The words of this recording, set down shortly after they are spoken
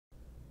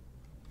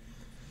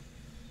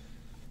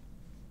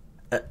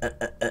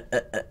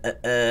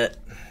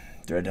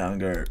Dread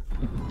hunger.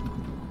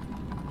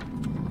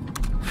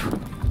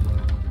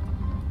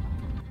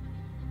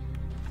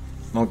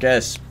 Monk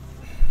S.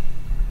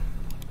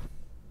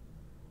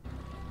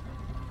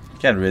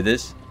 Can't read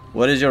this.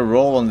 What is your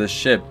role on the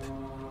ship?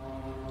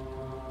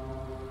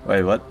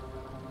 Wait, what?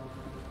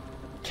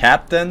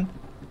 Captain?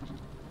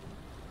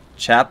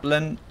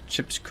 Chaplain?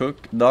 Ship's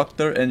cook?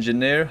 Doctor?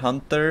 Engineer?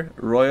 Hunter?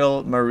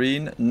 Royal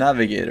Marine?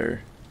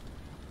 Navigator?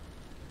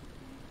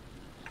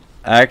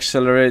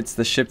 Accelerates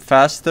the ship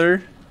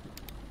faster?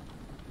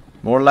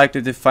 More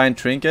likely to find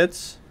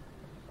trinkets?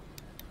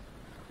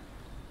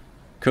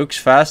 Cooks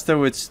faster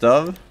with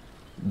stuff?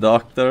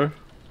 Doctor?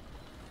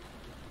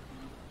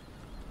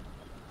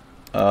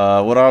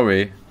 What are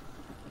we?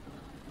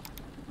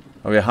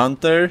 Are we a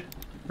hunter?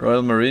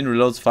 Royal Marine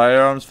reloads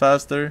firearms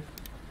faster?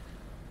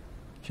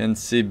 Can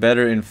see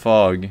better in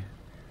fog.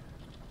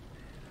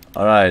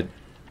 Alright.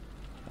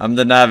 I'm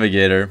the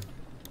navigator.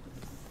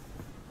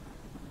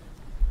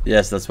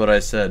 Yes, that's what I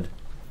said.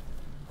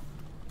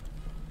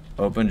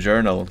 Open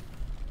journal.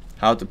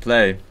 How to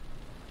play.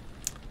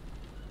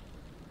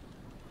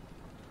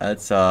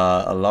 That's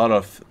a lot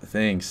of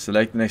things.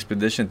 Select an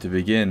expedition to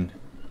begin.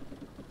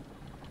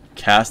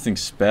 Casting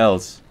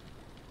spells.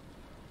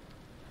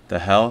 The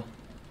hell?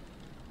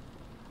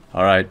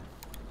 Alright.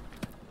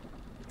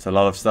 It's a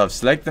lot of stuff.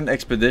 Select an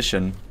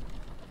expedition.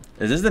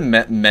 Is this the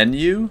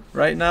menu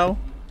right now?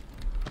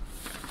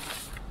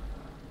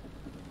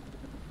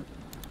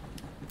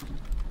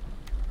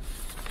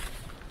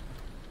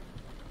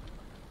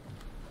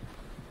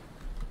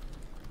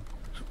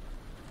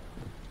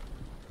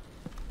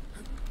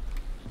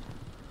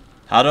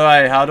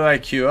 How do I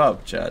queue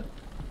up, chat?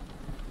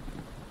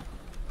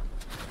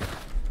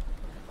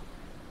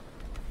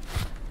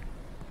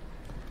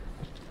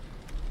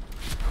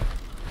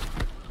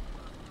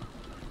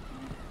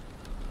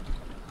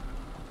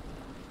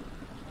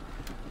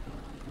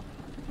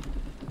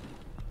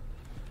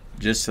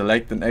 Just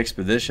select an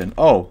expedition.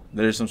 Oh,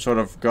 there's some sort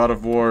of God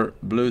of War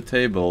blue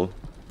table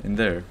in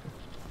there.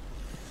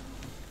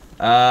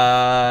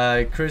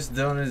 Chris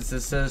Donis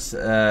says,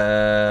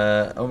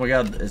 oh my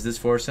god, is this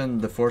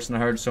Forsen? The Forsen I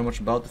heard so much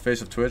about, the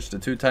face of Twitch, the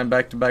two-time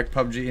back-to-back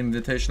PUBG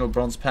Invitational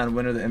Bronze Pan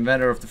winner, the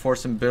inventor of the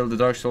Forsen build, the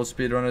Dark Souls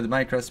speedrunner, the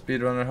Minecraft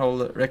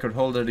speedrunner record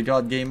holder, the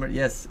God Gamer.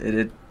 Yes,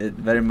 it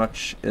very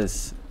much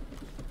is.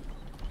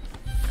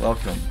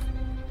 Welcome.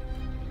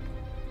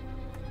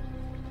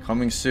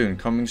 Coming soon,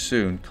 coming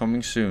soon,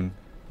 coming soon.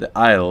 The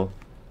Isle.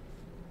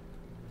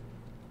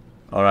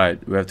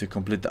 Alright, we have to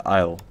complete the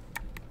Isle.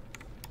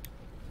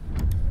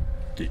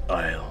 The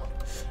Isle.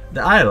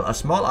 The Isle, a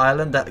small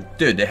island that...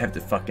 Dude, they have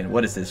the fucking...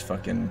 What is this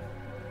fucking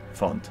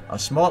font? A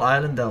small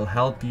island that will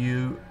help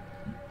you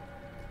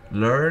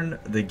learn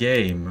the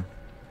game.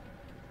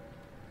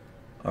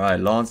 Alright,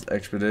 launch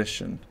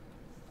expedition.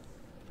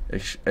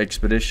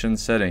 Expedition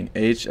setting.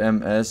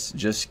 HMS,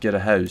 just get a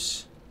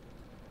house.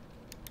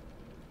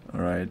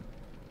 Alright.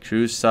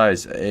 Cruise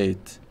size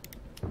 8.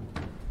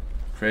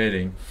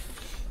 Creating.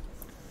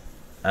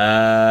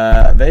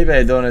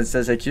 Vebe Donut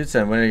says, hey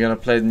Qtsen, when are you gonna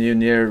play the new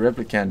Nier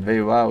Replicant?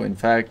 Vey wow. In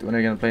fact, when are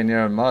you gonna play Nier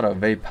Armada?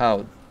 Vey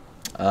pout.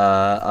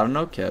 I don't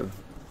know, Kev.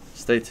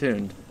 Stay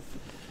tuned.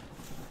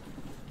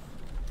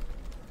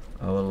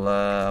 I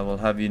will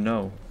have you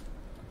know.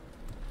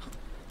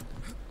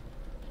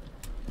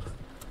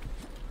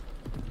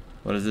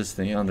 What is this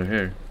thing under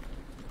here?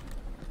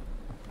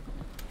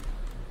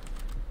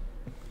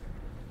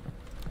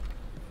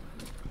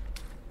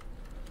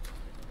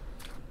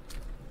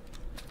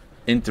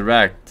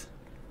 Interact.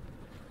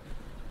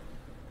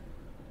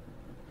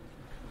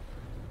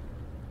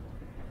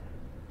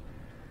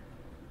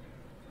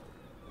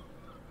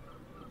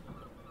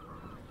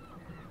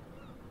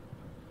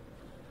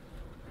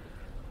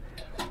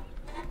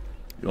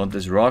 You want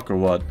this rock or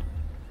what?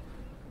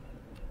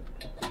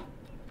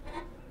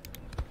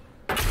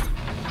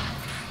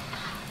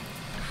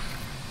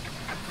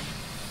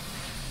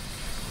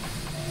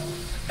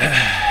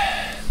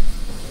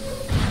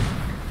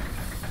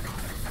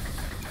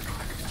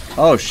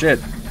 Oh shit.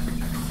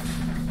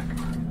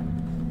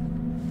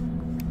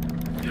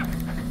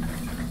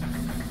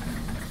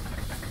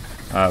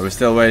 We're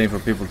still waiting for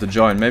people to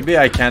join. Maybe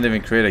I can't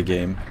even create a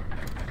game.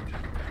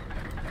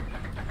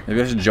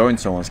 Maybe I should join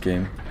someone's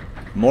game.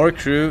 More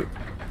crew.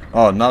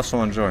 Oh, now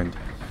someone joined.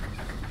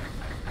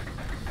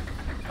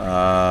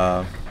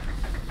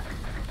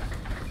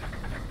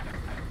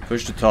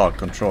 Push to talk.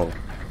 Control.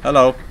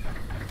 Hello.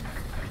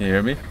 Can you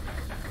hear me?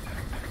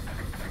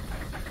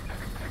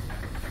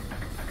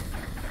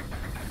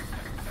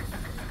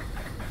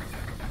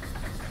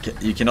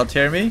 You cannot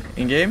hear me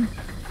in game?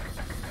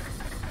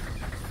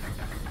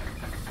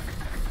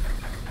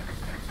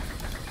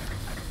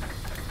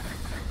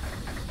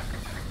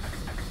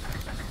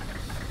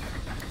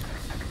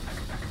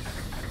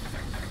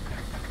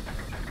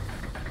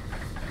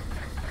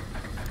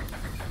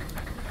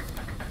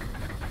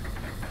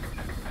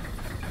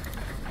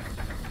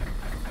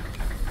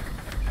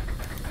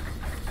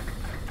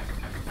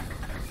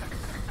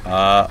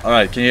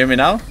 Alright, can you hear me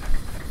now?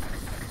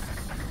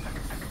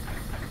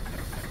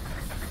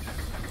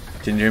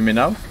 Can you hear me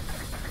now?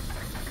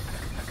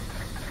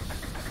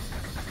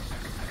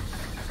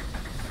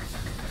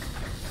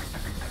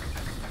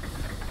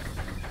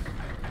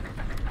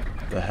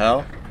 The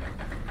hell?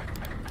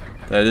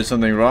 Did I do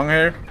something wrong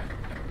here?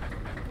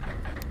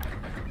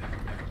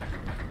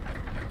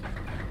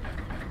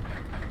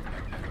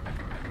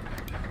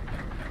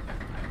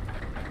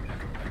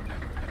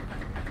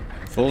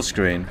 Full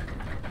screen.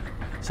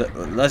 So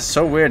that's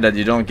so weird that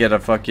you don't get a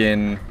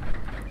fucking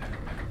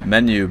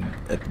menu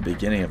at the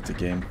beginning of the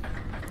game.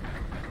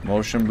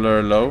 Motion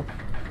blur low.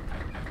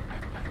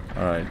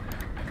 Alright.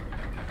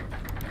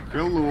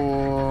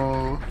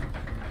 Hello.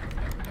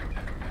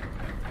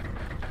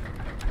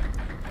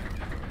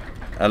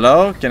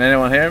 Hello? Can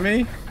anyone hear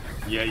me?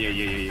 Yeah,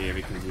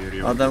 we can hear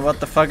you. Oh, then what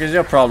the fuck is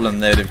your problem,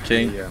 Native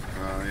King? Yeah,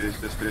 it's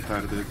just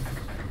retarded.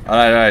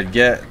 Alright,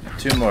 get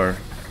 2 more.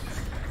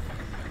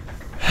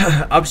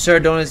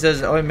 Absurd only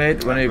says, "Oi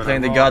mate, when are you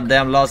playing the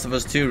goddamn Last of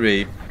Us 2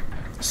 re?"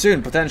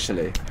 Soon,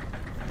 potentially.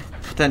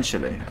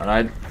 Potentially,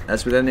 alright?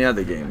 As with any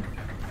other game.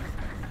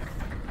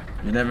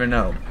 You never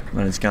know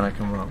when it's gonna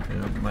come out. You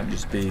know, it might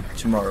just be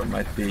tomorrow,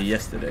 might be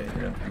yesterday,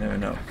 you know, you never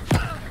know.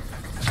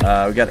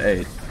 We got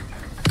 8.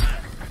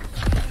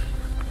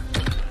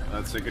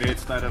 That's a great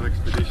start of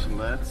expedition,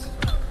 lads.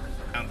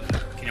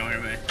 Can you hear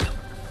me?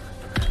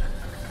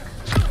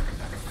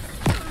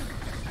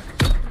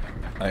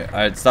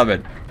 Alright, stop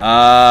it.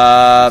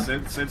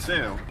 Set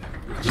sail.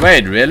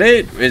 Wait,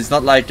 really? It's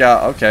not like,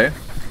 okay.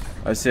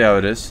 I see how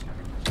it is.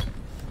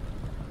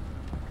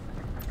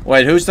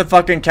 Wait, who's the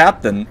fucking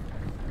captain?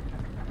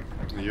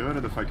 You're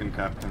the fucking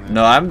captain.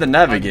 No, I'm the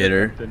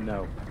navigator.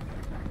 No.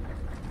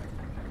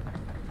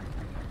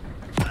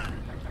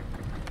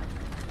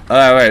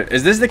 Alright, wait.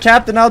 Is this the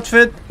captain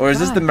outfit? Or is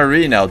this the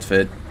marine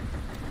outfit?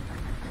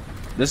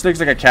 This looks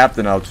like a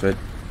captain outfit.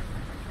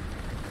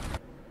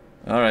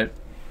 Alright.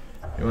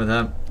 Go with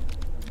that.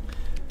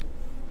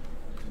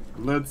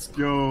 Let's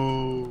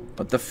go.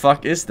 What the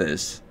fuck is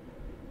this?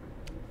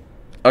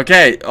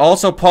 Okay,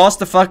 also pause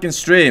the fucking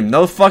stream.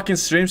 No fucking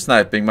stream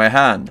sniping my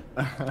hand.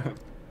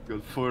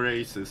 Got 4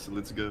 aces,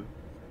 let's go.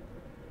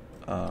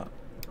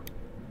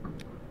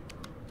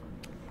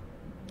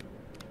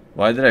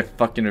 Why did I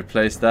fucking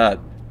replace that?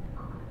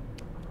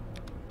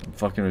 I'm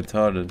fucking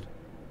retarded.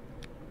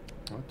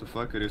 What the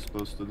fuck are you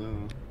supposed to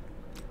do?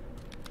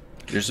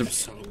 You're,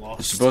 So you're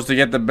lost. supposed to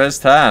get the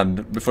best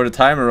hand before the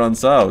timer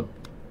runs out.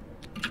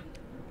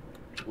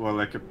 Well,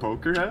 like a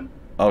poker hand?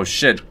 Oh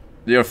shit.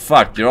 You're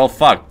fucked. You're all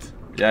fucked.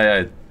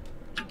 Yeah.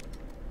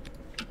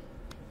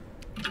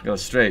 Go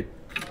straight.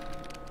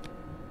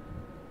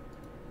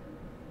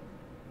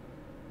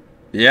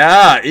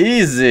 Yeah,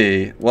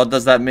 easy. What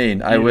does that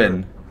mean? I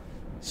win.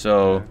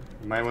 So...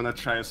 You might wanna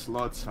try a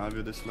slots, have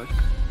you this luck?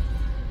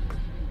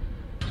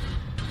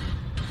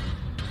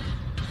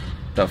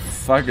 The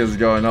fuck is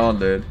going on,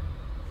 dude?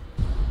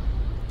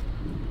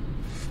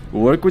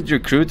 Work with your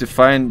crew to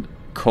find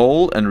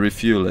coal and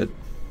refuel it.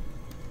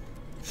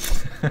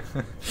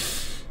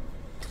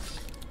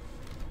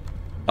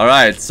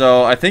 Alright,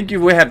 so I think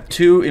we have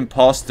 2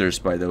 imposters,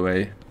 by the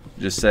way.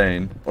 Just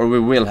saying. Or we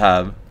will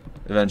have,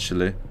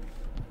 eventually.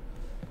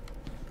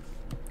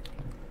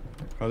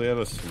 How do you have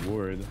a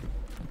sword?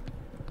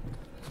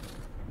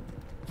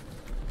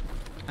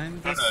 I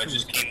don't know, it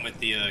just came with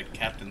the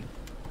captain.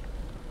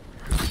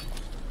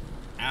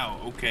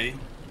 Ow, okay.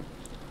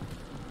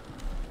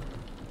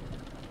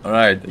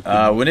 Alright,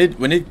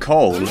 we need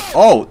coal.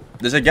 Oh,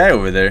 there's a guy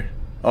over there.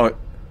 Oh.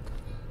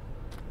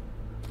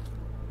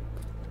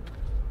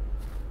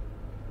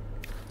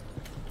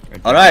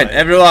 Alright,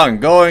 everyone,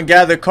 go and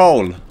gather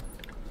coal.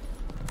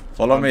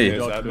 Follow me.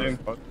 Is that the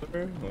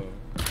imposter?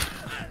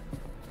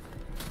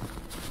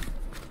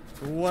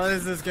 What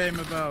is this game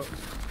about?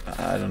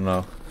 I don't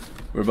know.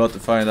 We're about to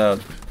find out.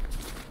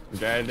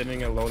 Guy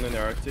living alone in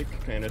the Arctic,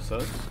 kinda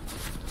sus.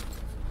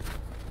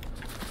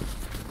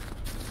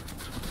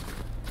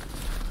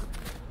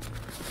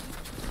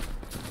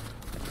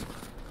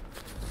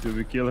 Did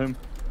we kill him?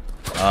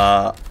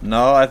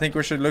 No, I think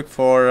we should look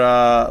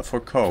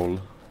for coal.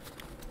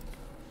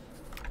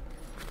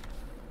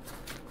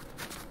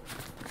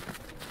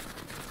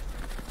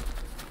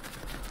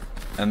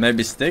 And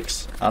maybe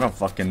sticks? I don't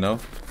fucking know.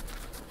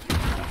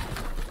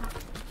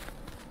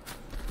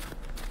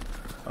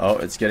 Oh,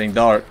 it's getting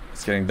dark.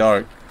 It's getting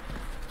dark.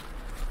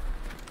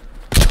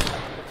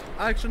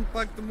 Action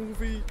pack the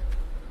movie.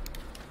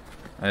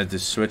 I need to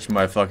switch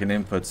my fucking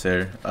inputs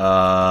here.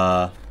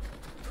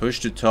 Push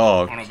to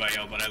talk. I don't know about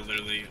y'all, but I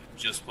literally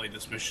just played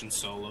this mission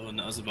solo, and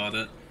that was about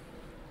it.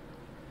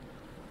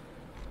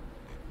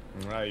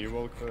 Right, you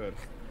walk first,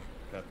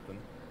 Captain.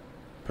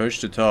 Push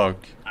to talk.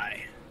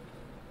 Aye.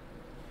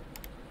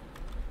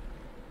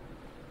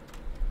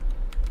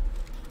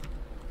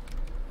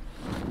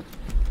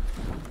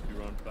 You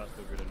run fast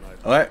over the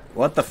knife. Alright,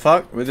 what the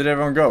fuck? Where did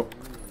everyone go?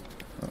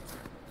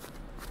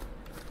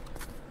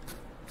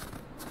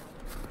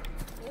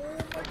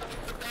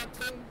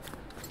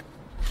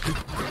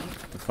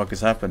 What the fuck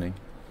is happening?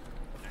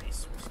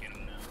 Nice, we're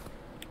getting him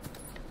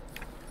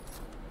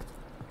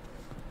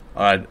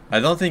Alright, I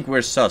don't think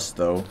we're sus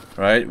though,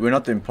 right? We're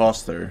not the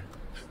imposter.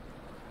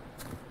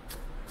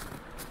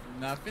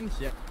 Nothing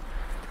here.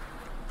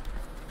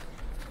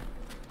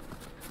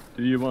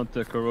 Do you want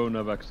the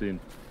corona vaccine?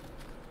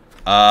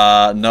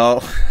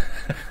 No.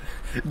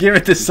 Give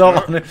it to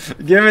someone.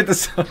 Give it to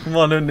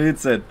someone who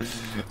needs it.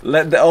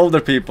 Let the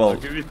older people. I'll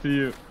give it to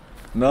you.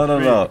 No, no,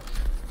 no.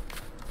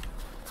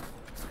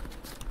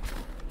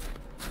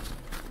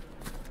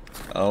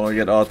 I want to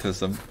get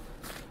autism.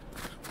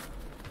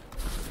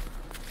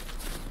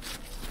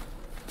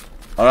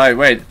 Alright,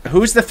 wait.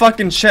 Who's the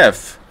fucking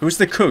chef? Who's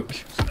the cook?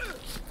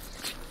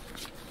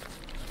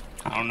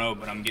 I don't know,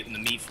 but I'm getting the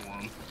meat for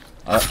him.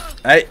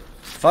 Hey,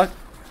 fuck.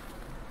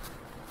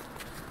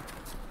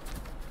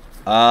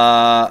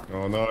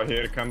 Oh no,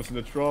 here comes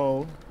the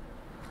troll.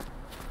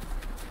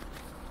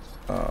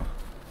 Oh,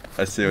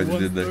 I see what you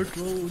did there.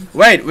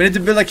 Wait, we need to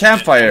build a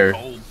campfire.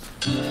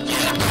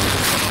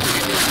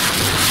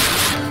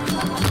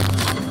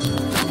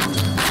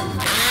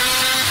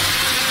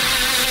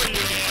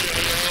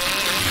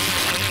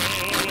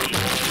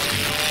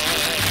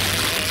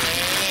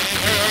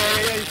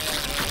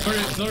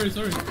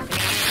 Sorry.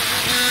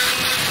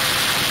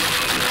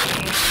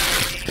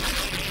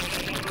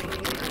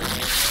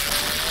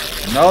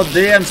 No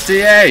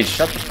DMCA,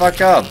 shut the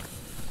fuck up.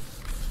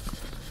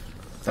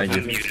 Thank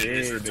you.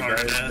 Hey, the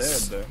guy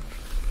is dead.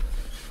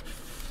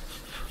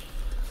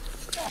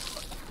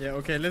 Yeah,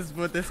 okay, let's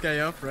vote this guy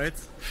up, right?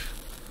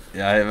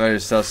 Yeah, very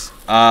sus.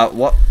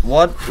 What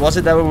was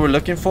it that we were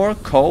looking for?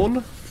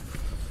 Coal?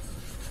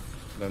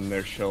 Then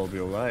there shall be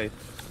light.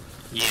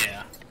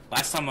 Yeah.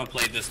 Last time I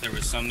played this, there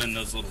was some in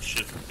those little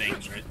shift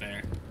things right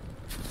there.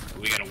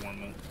 We gotta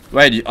warm up.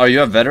 Wait, are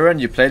you a veteran?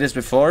 You played this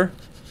before?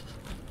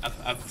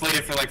 I've played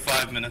it for like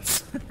 5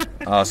 minutes.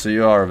 Ah, so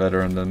you are a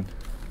veteran then.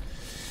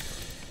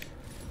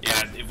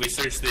 Yeah, if we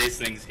search these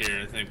things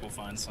here, I think we'll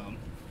find some.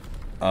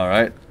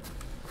 Alright.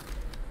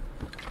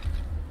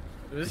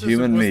 This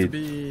Human is meat. supposed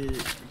to be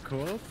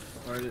co-op?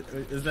 Or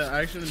is that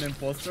actually an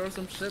imposter or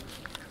some shit?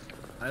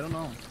 I don't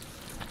know.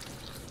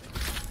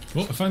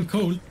 Oh, I found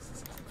coal.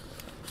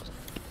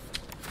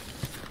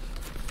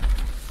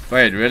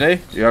 Wait, really?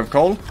 You have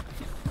coal?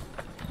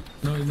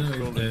 No,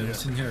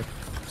 it's in here.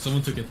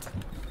 Someone took it.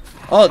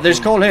 Oh, there's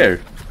coal here.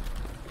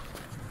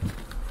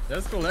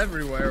 There's coal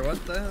everywhere,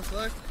 what the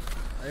heck?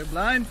 Are you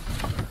blind?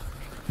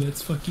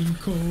 Let's fucking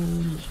coal.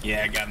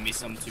 Yeah, I got me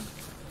some too.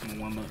 I'm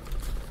gonna warm up.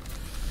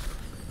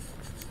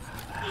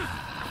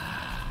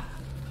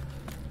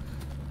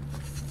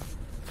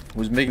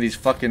 Who's making these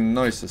fucking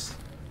noises?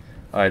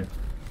 Alright.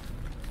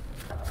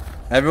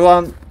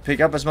 Everyone,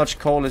 pick up as much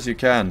coal as you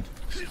can.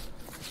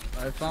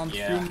 I found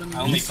Yeah, human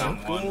I only meat.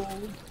 found one.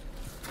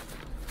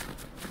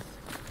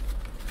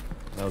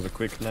 That was a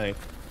quick night.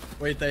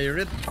 Wait, I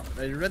read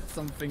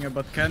something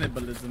about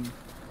cannibalism.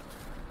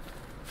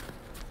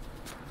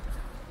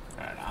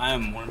 Alright, I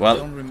am warm I Well,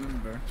 don't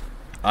remember.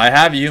 I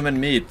have human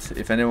meat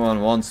if anyone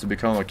wants to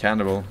become a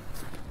cannibal.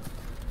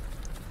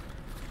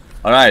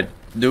 Alright,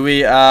 do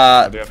we We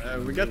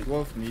got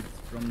wolf meat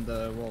from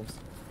the wolves.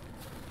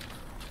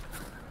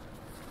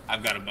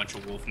 I've got a bunch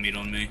of wolf meat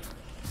on me.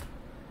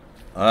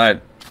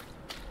 Alright.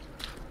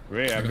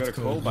 Wait, I've got a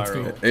coal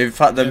barrel.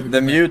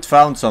 The mute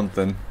found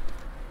something.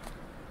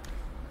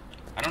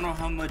 I don't know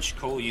how much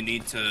coal you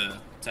need to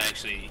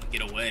actually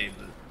get away,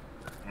 but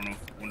I don't know.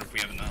 Wonder if we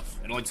have enough.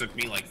 It only took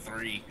me like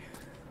 3.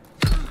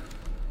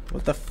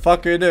 What the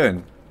fuck are you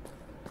doing?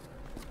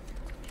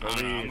 I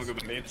don't know, I'm gonna go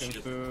back split to the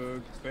ship.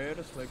 into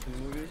pairs like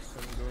in movies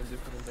and go in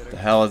different The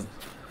directions. hell is...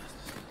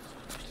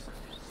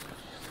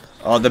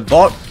 Oh, the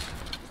bug...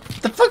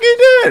 What the fuck are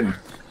you doing?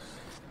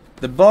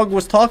 The bug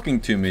was talking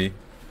to me.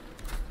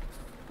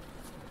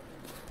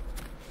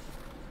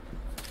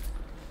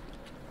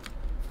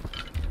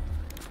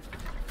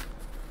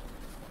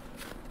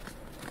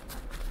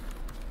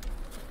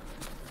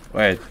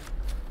 Wait.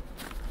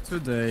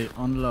 Today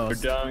on We're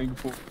Lost. dying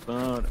for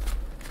fun.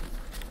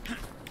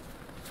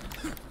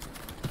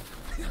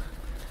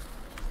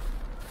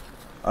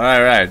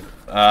 Alright.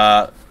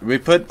 We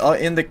put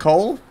in the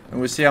coal and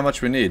we see how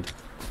much we need.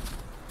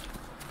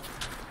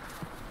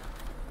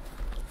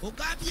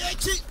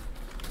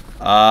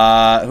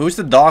 Who's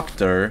the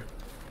doctor?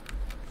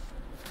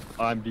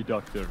 I'm the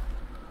doctor.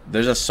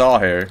 There's a saw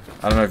here.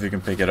 I don't know if you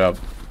can pick it up.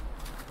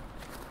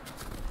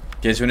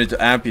 In case we need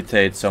to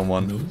amputate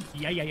someone. No.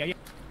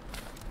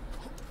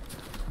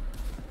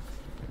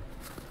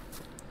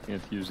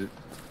 Can't use it.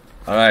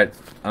 Alright,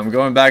 I'm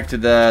going back to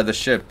the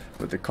ship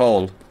with the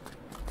coal.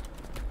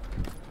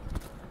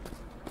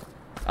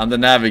 I'm the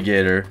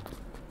navigator.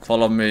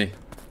 Follow me.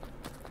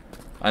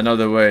 I know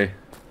the way.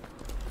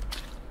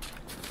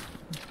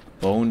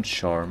 Bone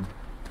charm.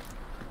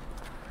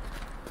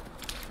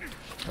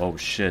 Oh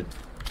shit.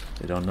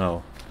 They don't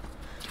know.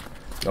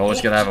 You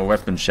always gotta have a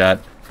weapon, chat.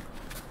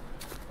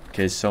 In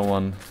case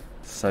someone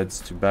decides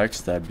to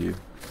backstab you.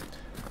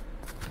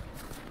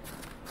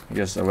 I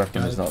guess a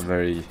weapon is not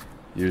very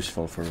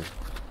useful for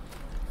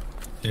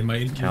Okay,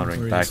 my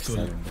countering inventory is full.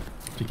 backstabbing.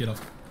 Pick it up.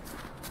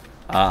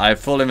 I have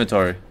full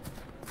inventory.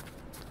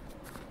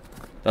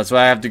 That's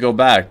why I have to go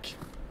back.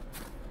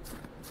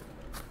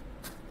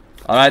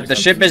 Alright, the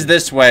ship is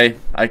this way.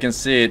 I can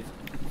see it.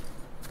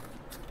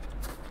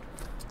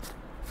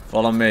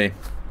 Follow me.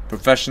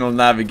 Professional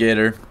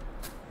navigator.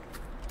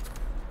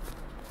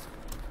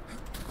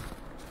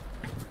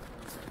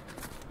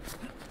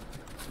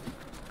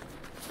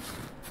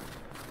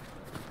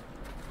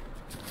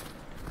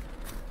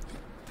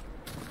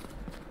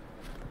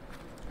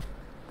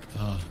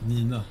 Ah,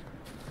 Nina.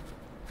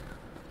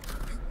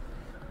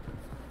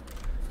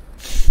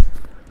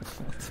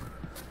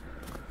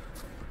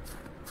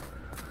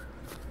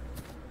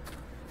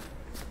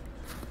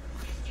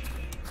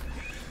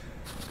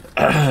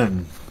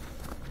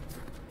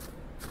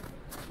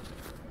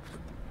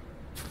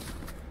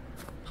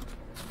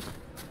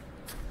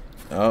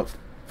 Oh,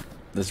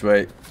 this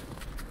way. Ooh,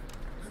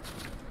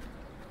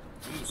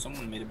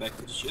 someone made it back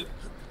to the ship.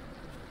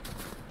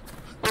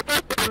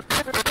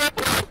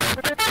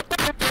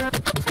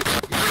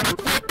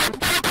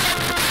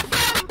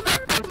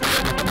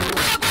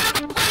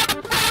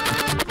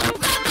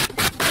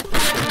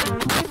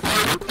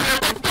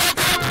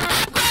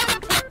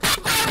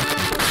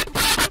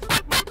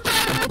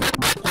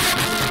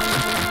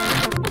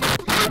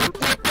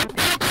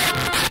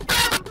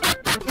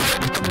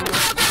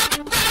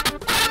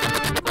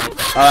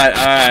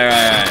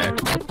 Alright.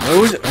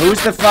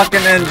 Who's the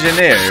fucking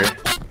engineer?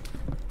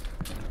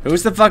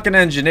 Who's the fucking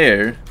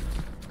engineer?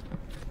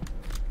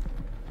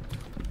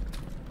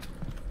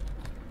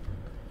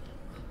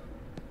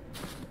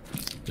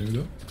 There we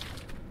go.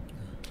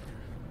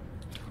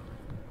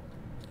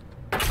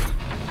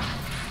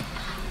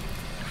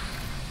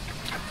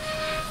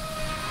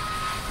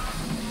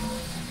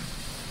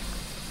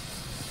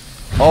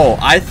 Oh,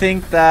 I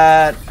think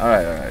that...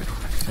 Alright.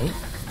 Oh.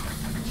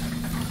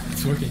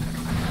 It's working.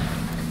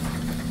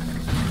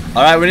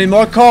 Alright, we need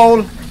more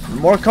coal.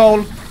 More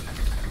coal.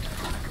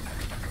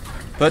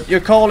 Put your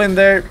coal in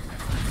there.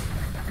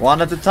 One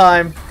at a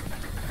time.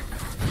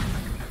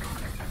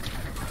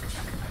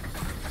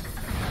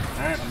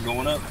 Alright, I'm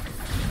going up.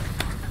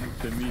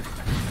 To me.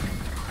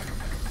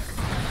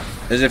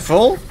 Is it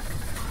full?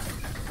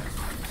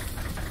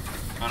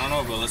 I don't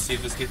know, but let's see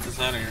if this gets us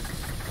out of here.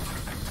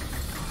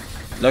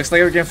 Looks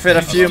like we can fit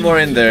a few more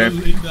in there.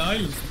 In the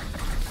island.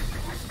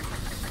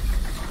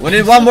 We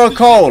need one more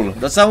coal.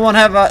 Does someone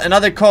have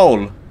another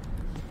coal?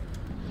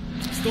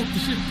 Stop the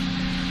ship.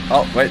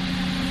 Oh, wait.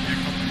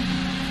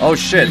 Oh,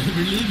 shit.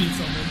 We're leaving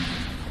someone.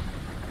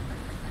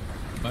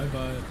 Bye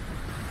bye.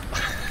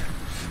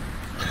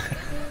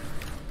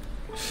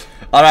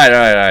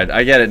 Alright.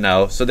 I get it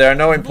now. So there are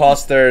no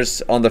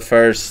imposters on the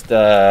first,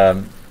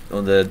 on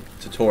the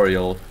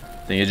tutorial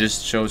thing. It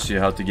just shows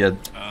you how to get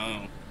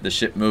the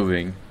ship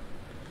moving.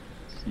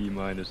 C-.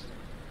 Alright,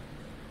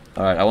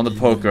 I want the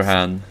poker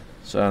hand.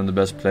 So I'm the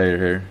best player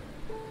here.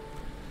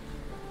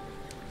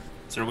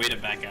 Is there a way to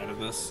back out of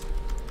this?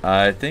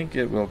 I think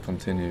it will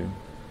continue.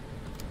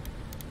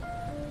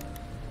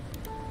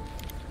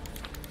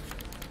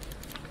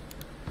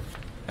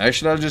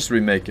 Actually, I'll just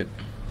remake it.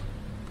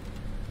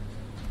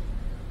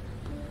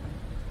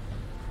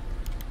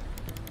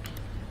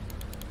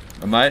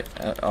 Am I?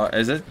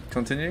 Is it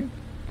continuing?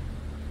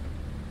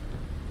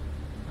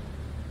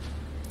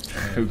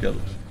 Who got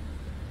it?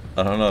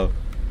 I don't know.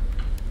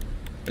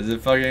 Is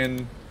it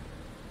fucking...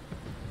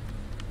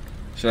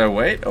 Should I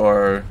wait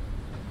or...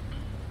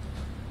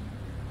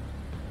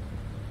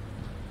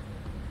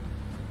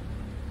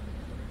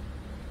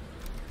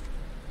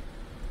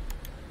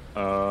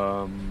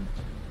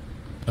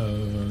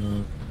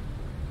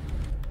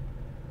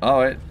 Oh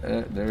wait,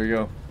 there we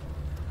go.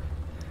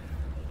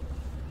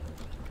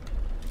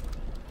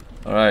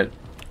 Alright.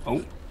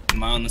 Oh,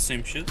 am I on the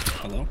same ship?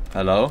 Hello?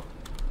 Hello?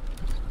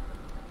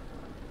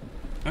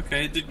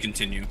 Okay, it did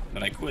continue,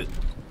 but I quit.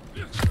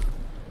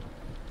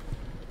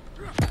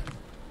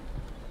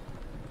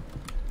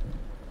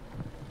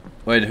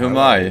 Wait, who am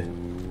I?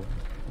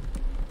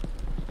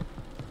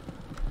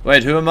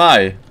 Wait, who am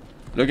I?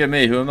 Look at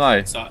me, who am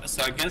I? So I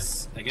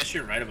guess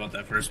you're right about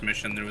that first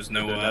mission. There was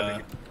no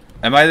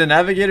Am I the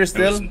navigator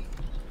still?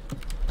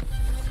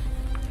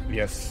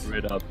 Yes.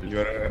 Red up.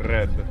 You're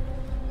red.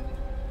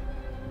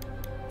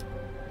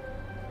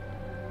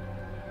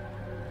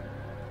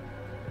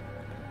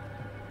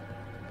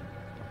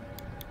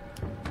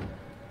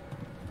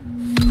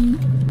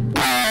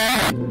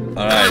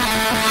 Alright.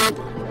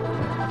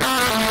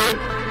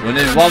 We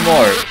need one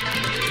more.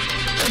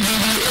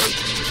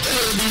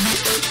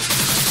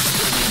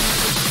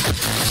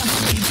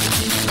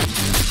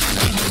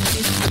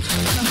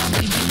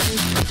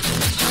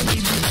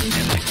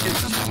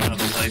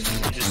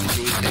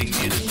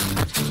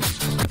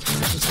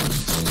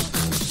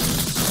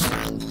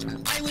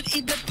 I would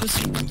eat that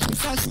pussy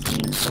fast.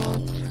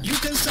 You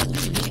can suck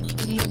the dick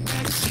in the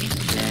backseat.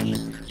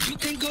 You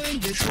can go in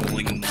the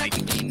trolling like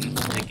in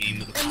the game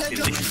with the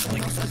population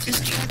like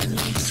 15.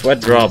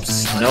 Sweat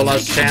drops. No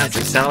last chance.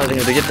 Exhaling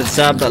with the gifted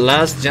sub.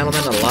 Last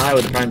gentleman alive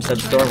with the prime sub.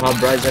 Stormhawk,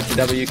 Bryce,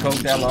 FTW, Coke,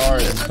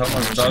 LR,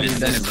 Thomas, Doggy,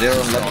 Dennis, Zero,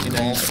 and Lucky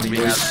Man. We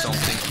have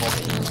something called...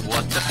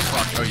 What the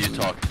fuck are you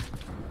talking?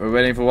 We're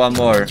waiting for one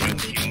more.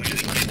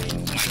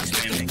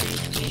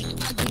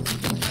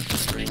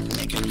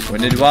 We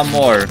need one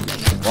more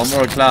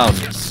clown.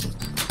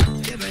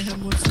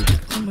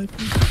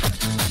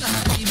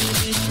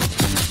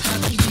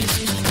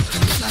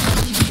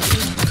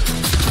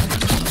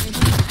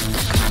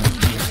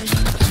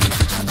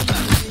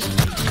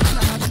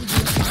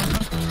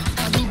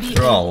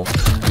 Bro,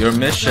 your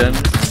mission,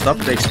 stop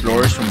the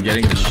explorers from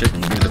getting the ship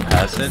through the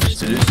passage.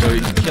 To do so,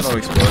 you can kill all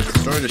explorers,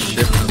 destroy the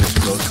ship with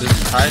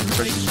explosives, hide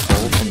precious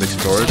coal from the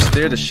explorers,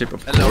 steer the ship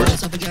of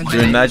course.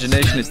 Your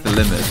imagination is the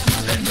limit.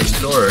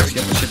 Explorers,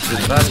 get the ship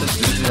through the passage,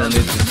 usually you'll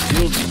need to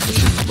fuel the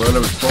ship's boiler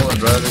with coal and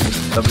drive it with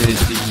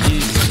WASD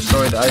keys,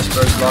 destroy the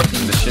iceberg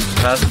blocking the ship's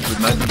passage with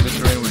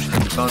nitroglycerin, which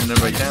can be found in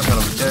nearby camp and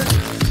over there.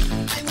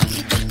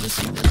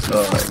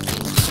 So, like...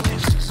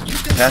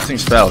 Casting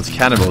spells,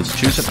 cannibals.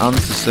 Choose an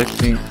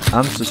unsuspecting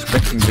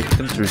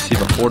victim to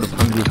receive a horde of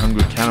hungry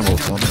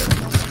cannibals on them.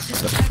 What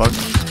the fuck?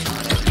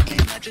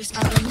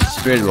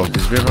 Spirit rock.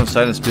 This spirit from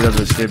sight and speed up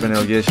to escape any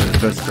allegation of the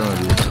first of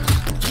you.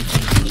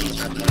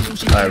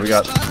 Alright, we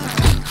got.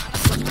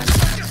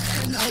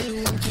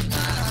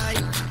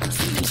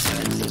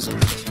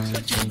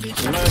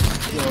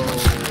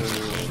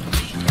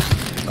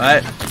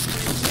 Alright.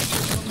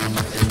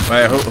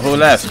 Wait, who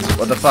left?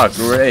 What the fuck?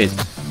 We were 8.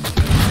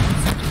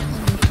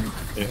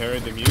 You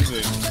heard the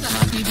music.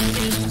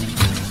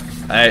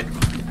 Hey.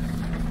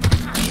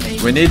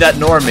 We need that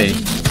normie.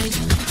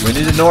 We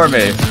need a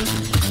normie.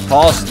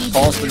 Pause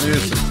the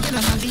music.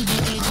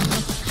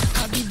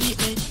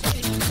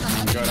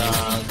 You gotta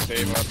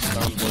save up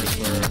some points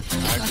for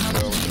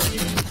actual.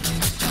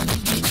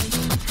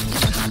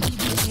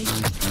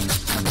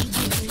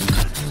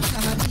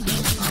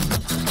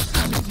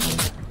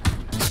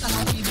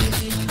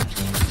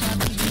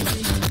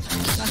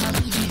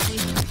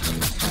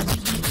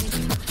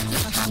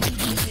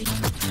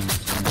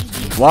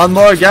 One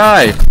more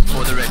guy!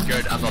 For the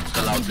record, I'm not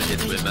allowed to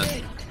hit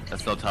women.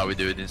 That's not how we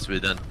do it in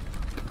Sweden.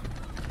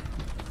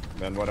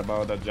 Then what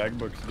about that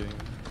Jackbox game?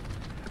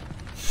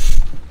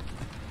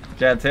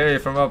 Can't hear you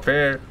from up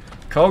here.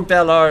 Coke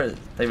LR.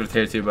 They will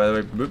tear you by the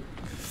way. Boop.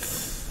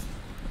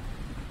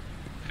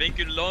 Think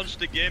you launched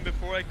the game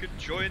before I could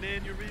join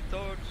in, you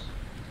retards?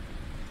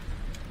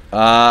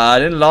 I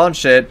didn't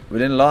launch it. We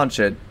didn't launch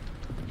it.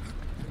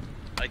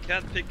 I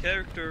can't pick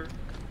character.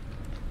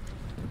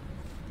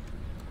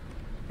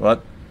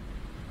 What?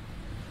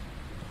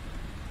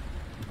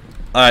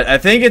 Alright, I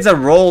think it's a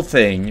role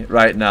thing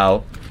right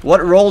now.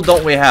 What role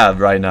don't we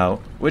have right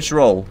now? Which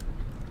role?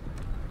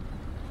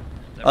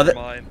 Never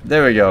mind.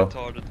 There we go.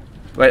 Retarded.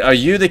 Wait, are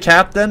you the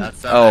captain?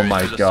 Oh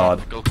my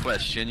god.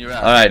 Question you're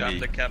Alright. I'm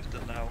the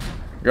captain now.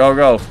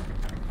 Go.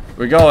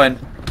 We're going.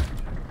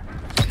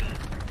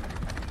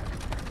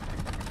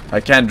 I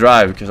can't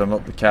drive because I'm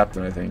not the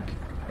captain, I think.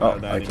 Oh,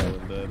 I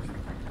can.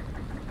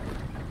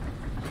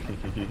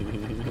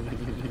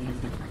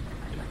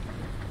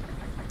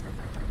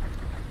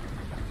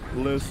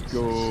 Let's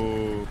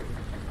go.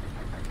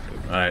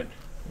 Alright,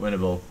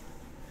 winnable.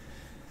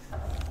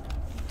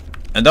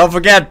 And don't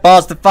forget,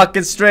 pause the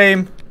fucking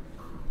stream.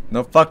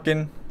 No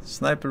fucking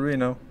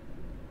sniperino.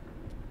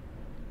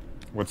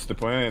 What's the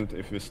point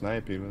if we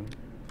snipe even?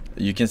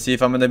 You can see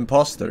if I'm an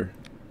imposter.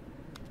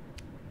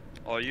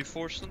 Are you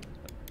Forsen?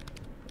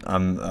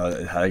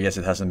 I guess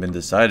it hasn't been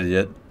decided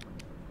yet.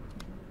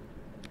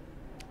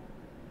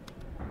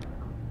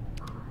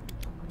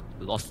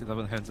 Lost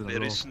 11 hands in a row.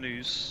 Very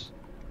snooze.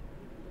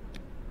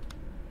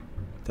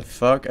 The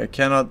fuck? I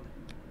cannot.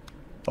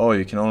 Oh,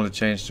 you can only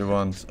change the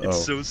ones. Oh.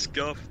 It's so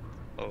scuffed.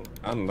 Oh.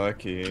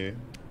 Unlucky.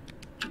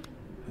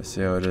 I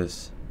see how it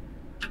is.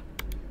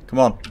 Come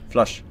on,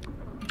 flush.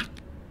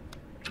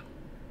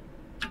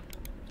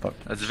 Fuck.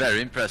 That's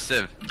very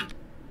impressive.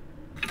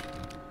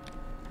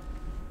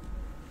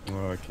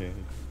 Okay.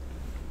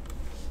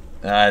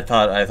 I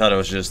thought it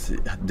was just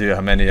do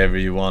how many ever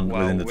you want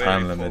within the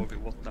time limit.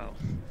 Foggy. What now?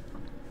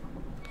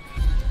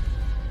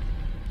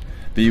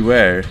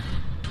 Beware.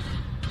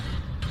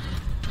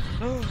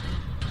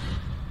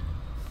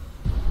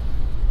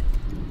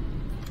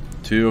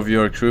 Two of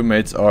your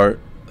crewmates are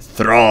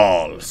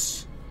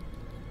thralls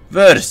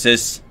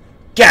versus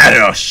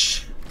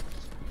Garrosh.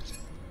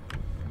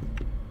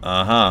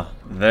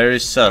 Very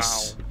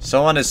sus. Wow.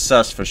 Someone is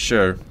sus for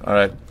sure.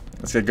 Alright,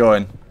 let's get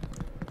going.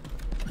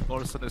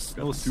 Forsen is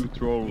no Two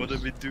trolls. What are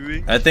we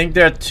doing? I think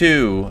there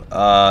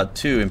are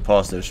two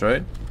imposters,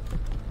 right?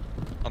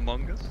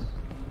 Among Us?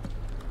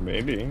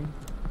 Maybe.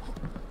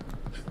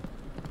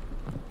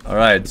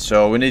 Alright,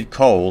 so we need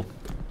coal.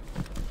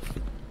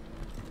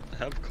 I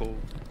have coal.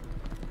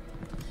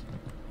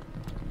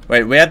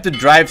 Wait, we have to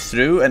drive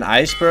through an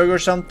iceberg or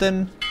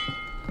something?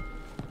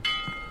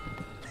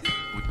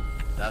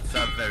 That's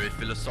a very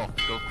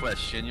philosophical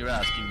question you're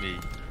asking me.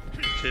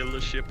 Fill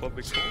the ship up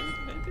with coal,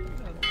 maybe?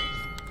 I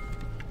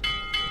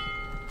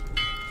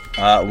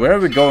don't know. Where are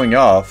we going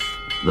off?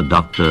 The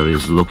doctor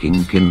is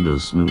looking kinder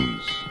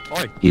smooth.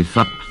 Oi. He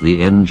fucked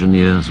the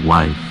engineer's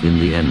wife in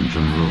the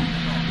engine room.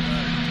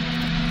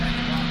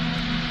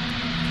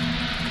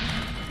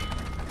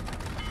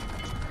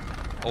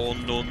 Oh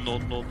no.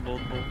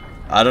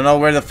 I don't know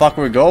where the fuck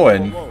we're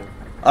going. Whoa.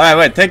 Alright,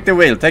 wait, take the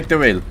wheel.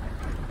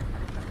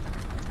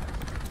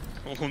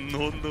 Oh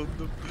no no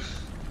no.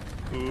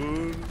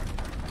 Oh.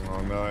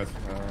 Oh no, it's,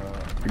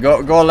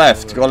 Go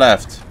left, go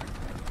left.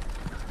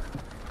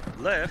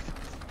 Left?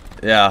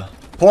 Yeah.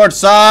 Port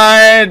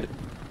side!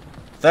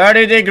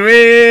 30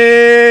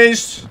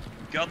 degrees!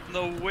 Got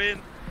no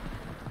wind.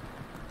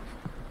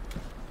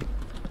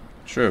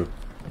 True.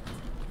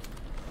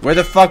 Where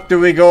the fuck do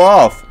we go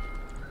off?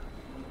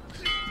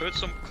 Put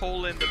some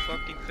coal in the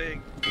fucking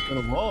thing.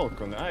 you're gonna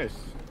walk on the ice.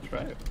 Try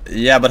it.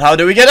 Yeah, but how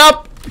do we get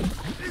up?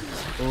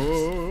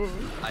 Oh.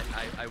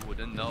 I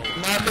wouldn't know.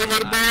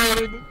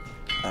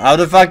 How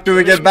the fuck do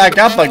we get back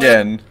up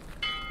again?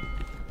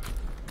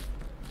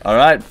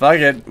 Alright, fuck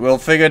it. We'll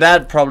figure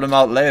that problem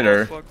out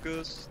later. Fuck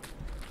us.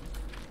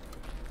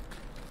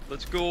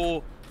 Let's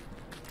go.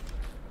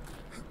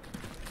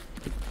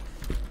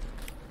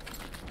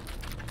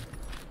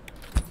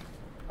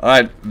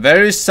 Alright,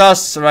 very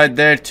sus right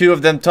there. Two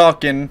of them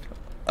talking.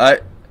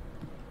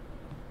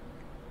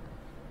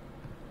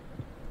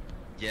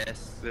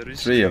 Yes. Very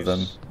Three of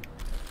them.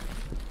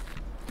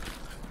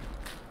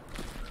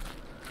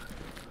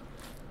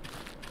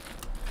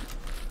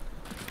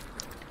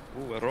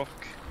 Oh, a rock.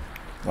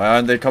 Why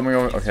aren't they coming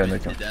over? Okay, they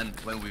come. Then,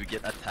 when we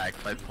get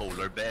attacked by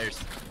polar bears,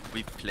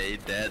 we play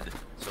dead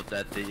so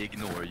that they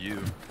ignore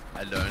you.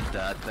 I learned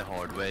that the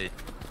hard way.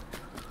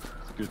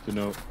 It's good to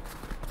know.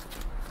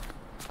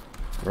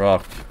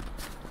 Rock.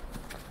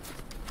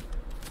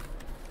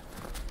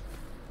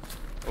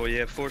 Oh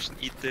yeah, Forsen,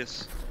 eat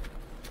this.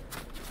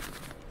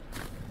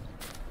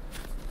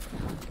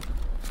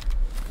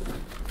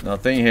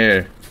 Nothing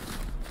here.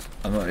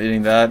 I'm not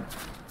eating that.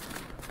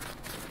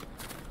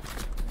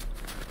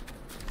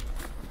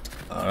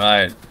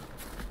 Alright.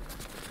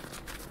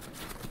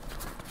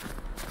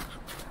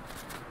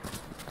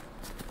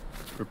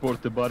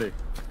 Report the body.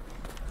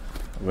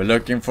 We're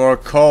looking for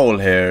coal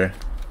here.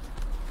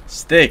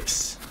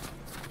 Sticks.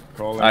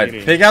 Alright,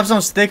 pick up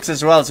some sticks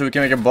as well so we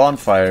can make a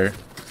bonfire.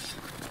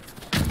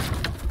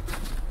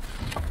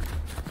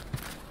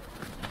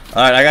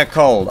 Alright, I got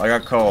coal. I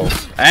got coal.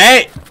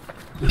 Hey!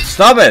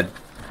 Stop it!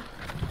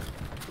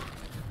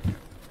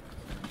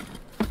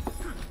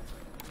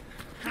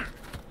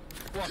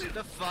 What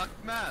the fuck,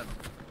 man?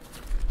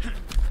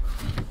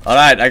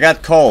 Alright, I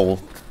got coal.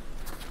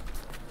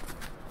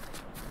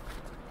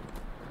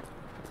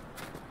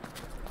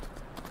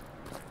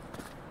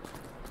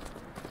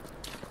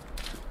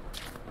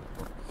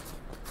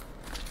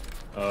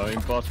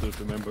 Imposters,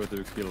 remember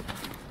to kill.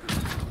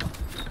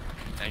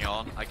 Hang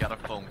on, I got a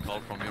phone call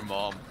from your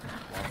mom.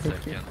 1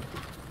 second.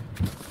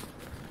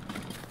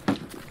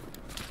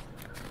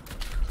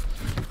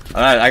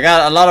 Alright, I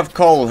got a lot of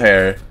coal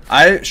here.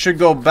 I should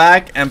go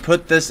back and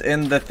put this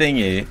in the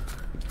thingy. You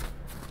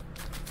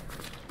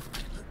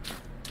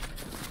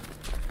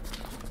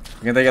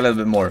can take a little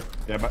bit more.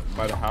 Yeah,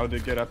 but how do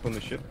you get up on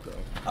the ship though?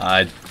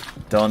 I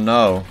don't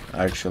know,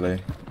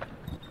 actually.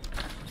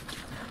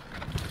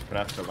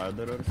 Perhaps a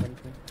ladder or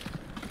something?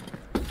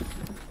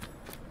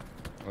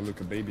 Oh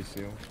look, a baby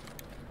seal.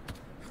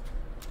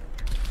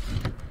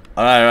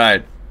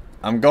 Alright.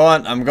 I'm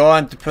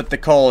going to put the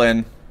coal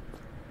in.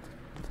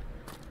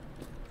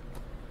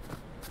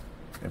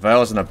 If I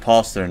was an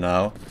imposter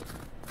now,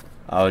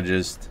 I would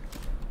just...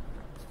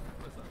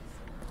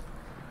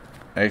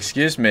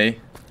 Excuse me.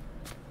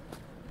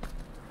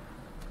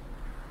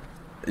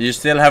 You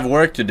still have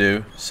work to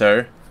do,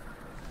 sir.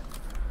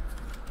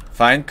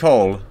 Find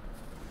coal.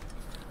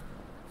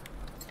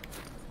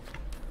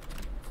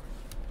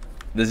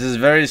 This is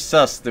very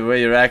sus the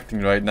way you're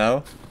acting right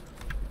now.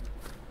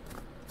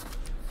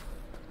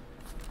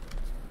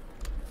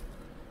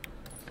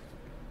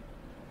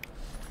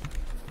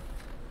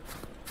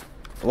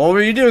 What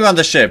were you doing on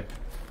the ship?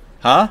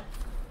 Huh?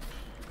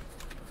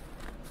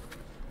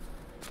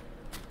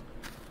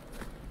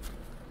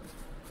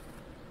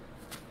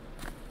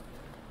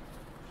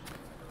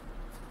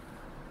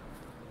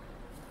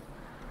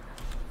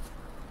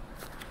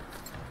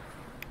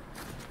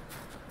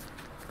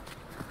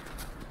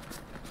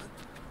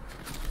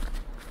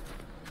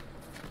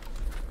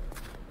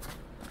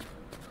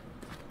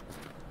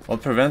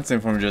 What prevents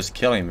him from just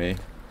killing me?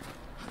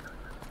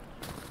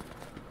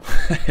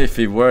 If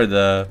he were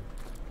the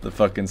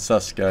fucking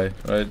sus guy,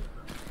 right?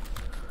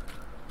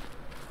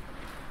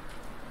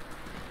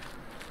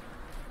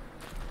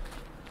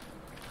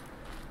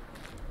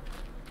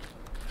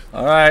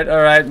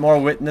 Alright, more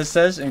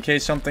witnesses in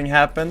case something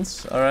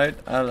happens. Alright,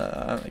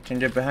 I can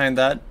get behind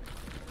that.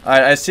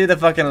 Alright, I see the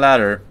fucking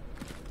ladder.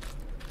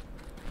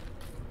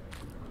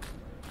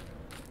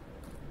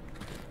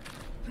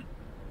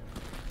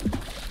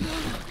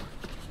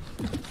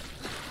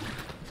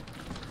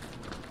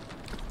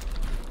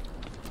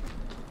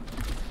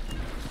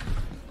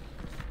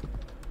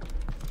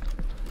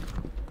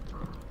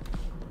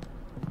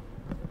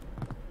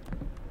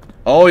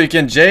 Oh, you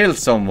can jail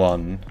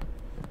someone.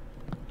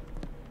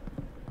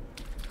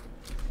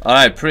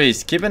 Alright,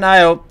 priest, keep an eye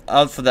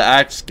out for the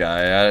axe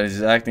guy.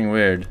 He's acting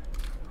weird.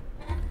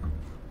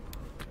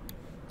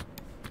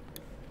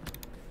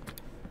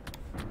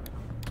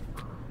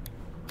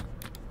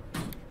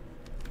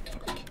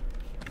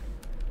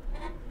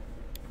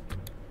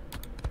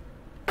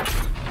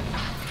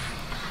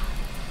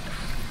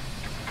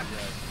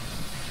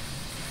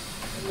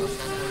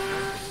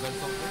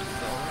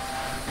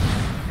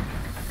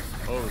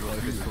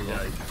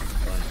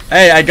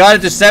 Hey, I got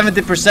it to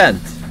 70%.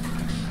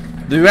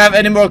 Do you have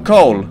any more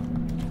coal?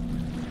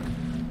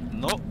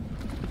 No.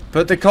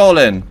 Put the coal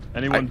in.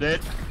 Anyone dead?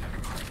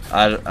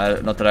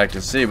 Not that I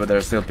can see, but there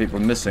are still people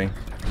missing.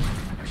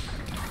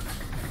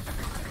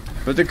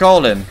 Put the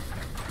coal in.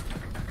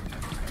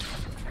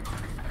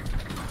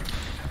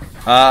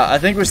 I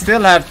think we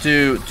still have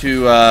to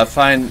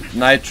find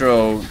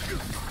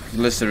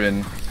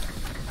nitroglycerin.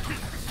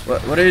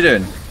 What are you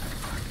doing?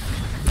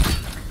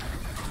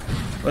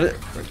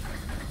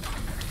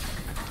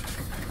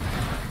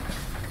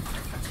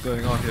 What's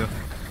going on here?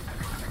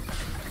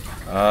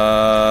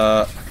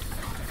 I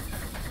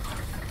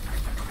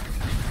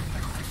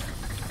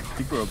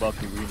think we're about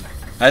to win.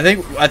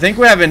 I think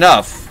we have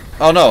enough.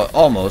 Oh no,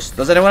 almost.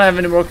 Does anyone have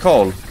any more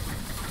coal?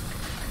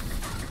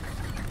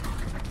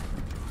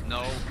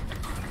 No.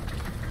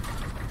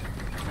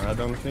 I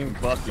don't think.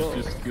 But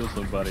just kill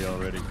somebody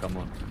already. Come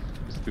on,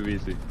 it's too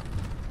easy.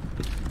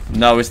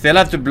 No, we still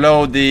have to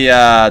blow the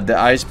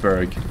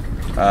iceberg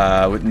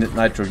with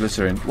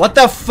nitroglycerin. What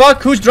the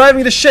fuck? Who's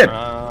driving the ship?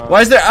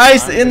 Why is there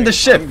ice in the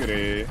ship?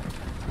 Hungry.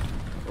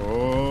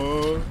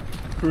 Oh,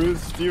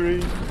 cruise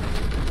steering.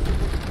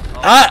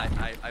 Oh, Ah!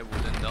 I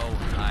wouldn't know.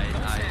 I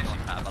don't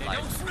have a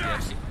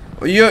license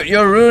yet.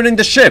 You're ruining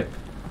the ship.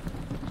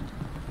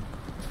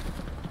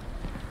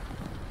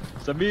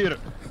 Samir.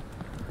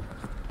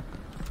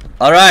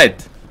 All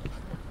right.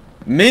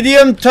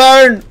 Medium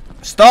turn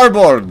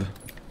starboard.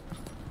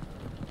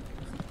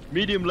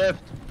 Medium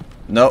left.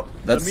 No,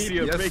 that's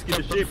medium breaking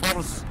the ship.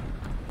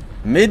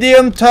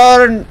 medium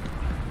turn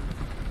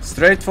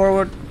straight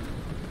forward.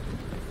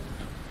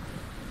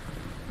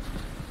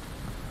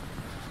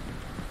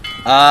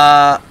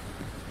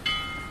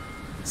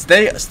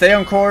 Stay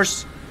on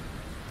course.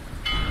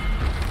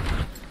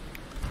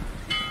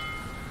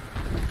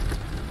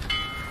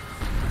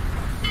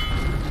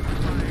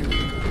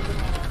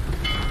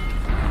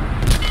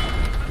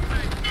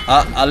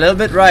 A little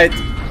bit right.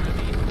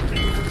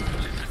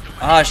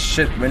 Ah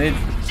shit, we need...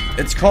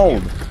 It's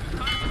cold.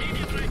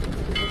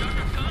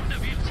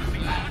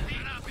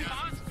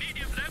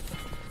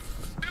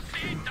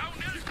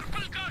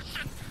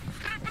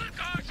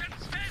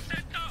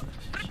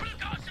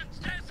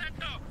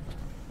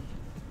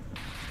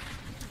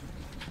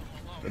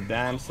 The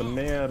damn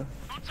Samir.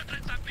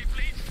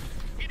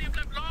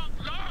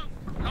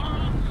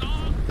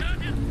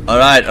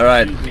 Alright,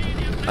 alright.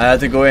 I had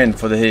to go in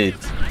for the heat.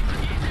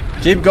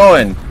 Keep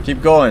going,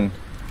 keep going.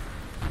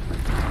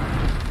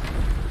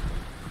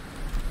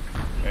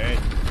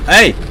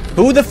 Hey,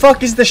 who the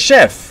fuck is the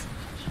chef?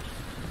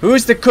 Who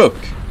is the cook?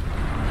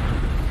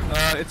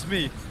 It's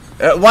me.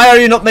 Why are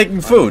you not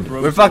making food?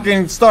 We're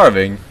fucking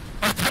starving.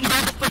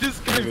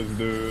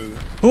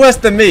 Who has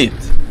the meat?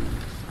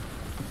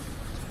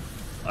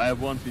 I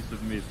have one piece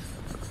of meat.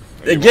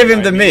 Give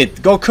him the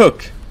meat. Go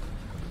cook.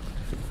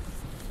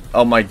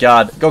 Oh my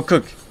god. Go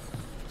cook.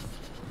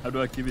 How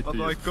do I give it to you?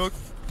 How do I cook?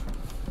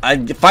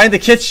 Find the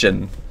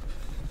kitchen.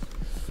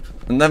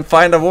 And then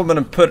find a woman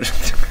and put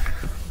it.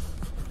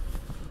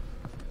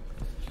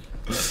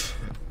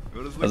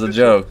 As a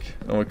joke.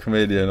 I'm a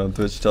comedian on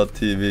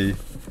twitch.tv.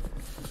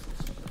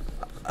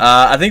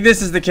 I think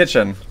this is the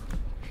kitchen.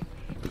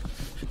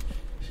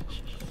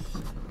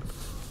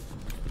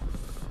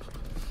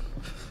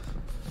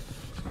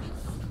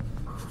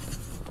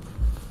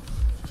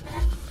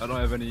 I don't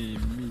have any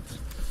meat.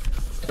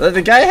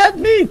 The guy had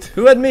meat.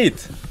 Who had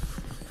meat?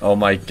 Oh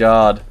my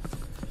god.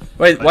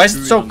 Wait, why is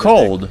it so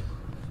cold?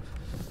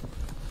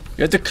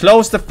 You have to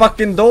close the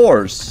fucking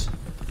doors.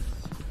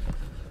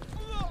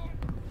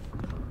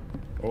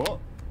 What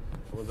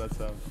was that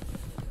sound?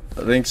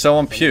 I think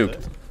someone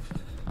puked.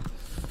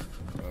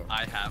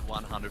 I have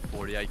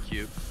 140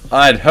 IQ.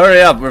 Alright,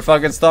 hurry up. We're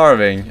fucking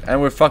starving.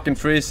 And we're fucking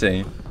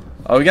freezing.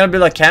 Are we gonna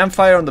build a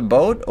campfire on the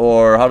boat?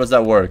 Or how does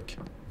that work?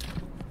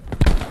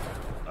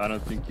 I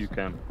don't think you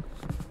can.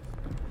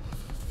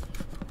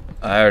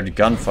 I heard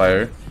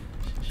gunfire.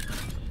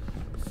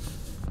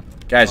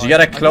 Guys, you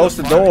gotta close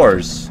the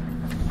doors. I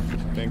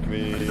think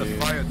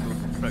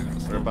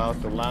we're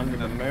about to land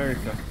in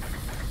America.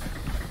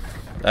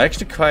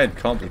 Actually quite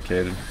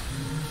complicated.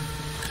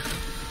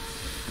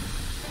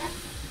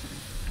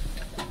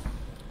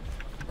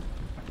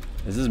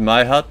 Is this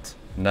my hut?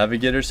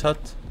 Navigator's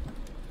hut?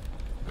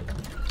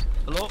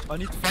 Hello? I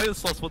need fire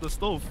sauce for the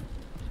stove.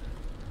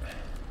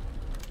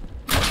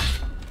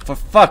 For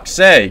fuck's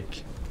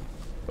sake!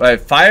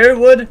 Wait,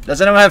 firewood?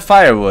 Does anyone have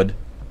firewood?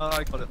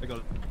 I got it, I got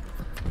it.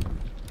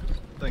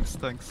 Thanks,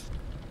 thanks.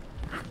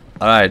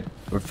 Alright,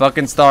 we're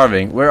fucking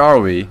starving. Where are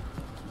we?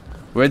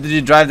 Where did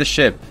you drive the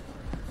ship?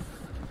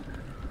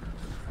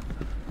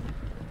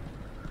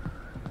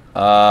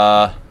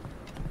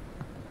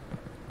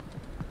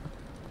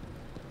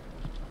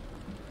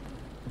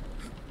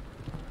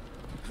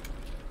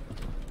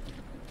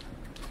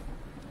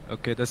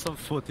 Okay, there's some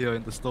food here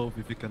in the stove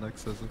if you can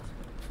access it.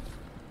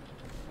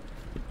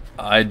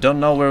 I don't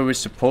know where we're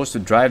supposed to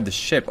drive the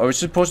ship. Are we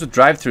supposed to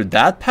drive through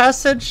that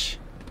passage?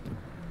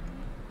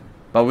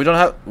 But we don't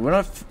have. We're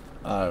not.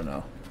 I don't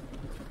know.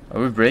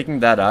 Are we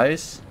breaking that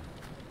ice?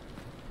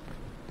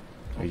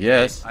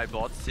 Yes. I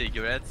bought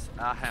cigarettes,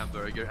 a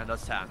hamburger, and a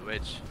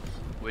sandwich.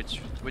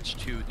 Which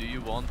two do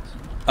you want?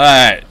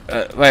 Alright.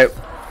 Wait.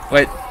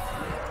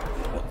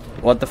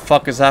 What the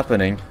fuck is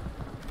happening?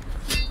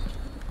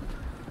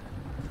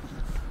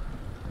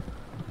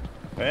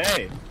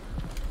 Hey!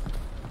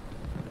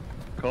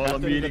 Call a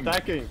meeting.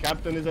 Attacking.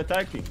 Captain is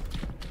attacking.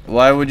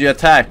 Why would you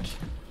attack?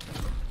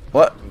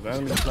 What?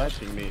 Venom is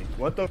flashing me.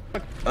 What the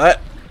fuck?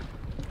 What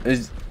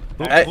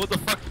the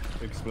fuck?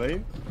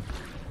 Explain.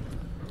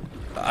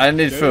 I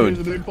need food.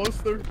 Is an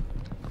imposter?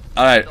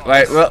 Alright,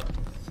 right,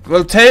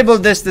 we'll table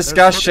this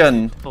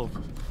discussion.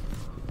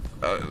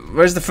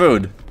 Where's the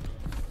food?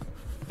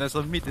 There's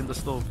some meat in the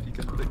stove. You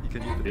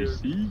can eat it. I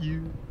see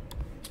you.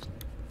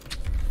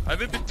 I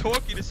haven't been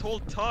talking this whole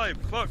time.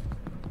 Fuck.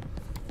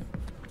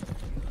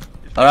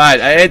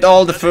 Alright, I ate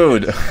all the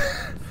food.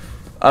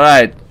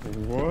 Alright.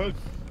 What?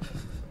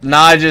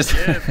 Nah, I just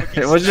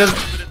it was just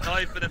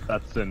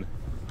that's in.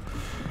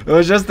 It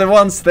was just the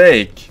one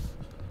steak.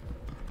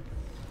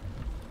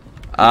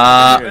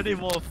 Any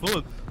more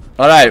food?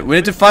 Alright, we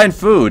need to find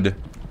food.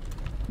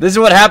 This is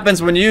what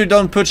happens when you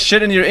don't put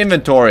shit in your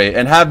inventory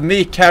and have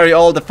me carry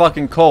all the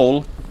fucking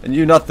coal and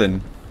you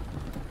nothing.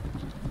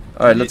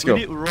 Alright, let's go.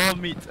 We need raw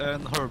meat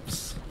and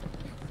herbs.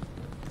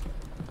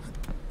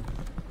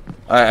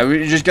 Alright,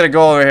 we just gotta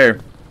go over here.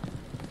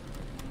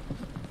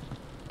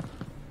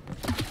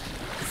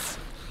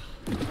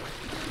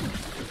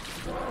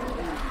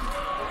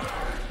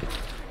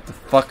 The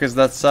fuck is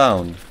that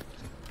sound?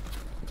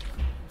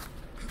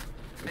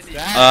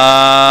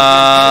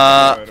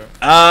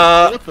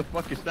 What the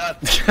fuck is that?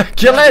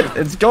 Kill it!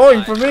 It's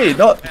going for me!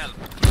 No.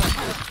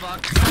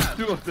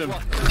 Two of them.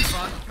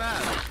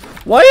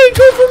 Why did he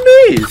go for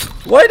me?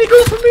 Why did he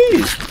go for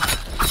me?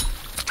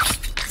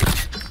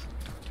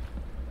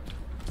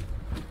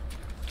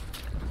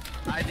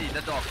 I need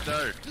a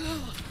doctor.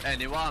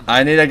 Anyone?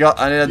 I need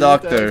a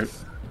doctor.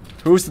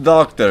 Who's the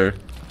doctor?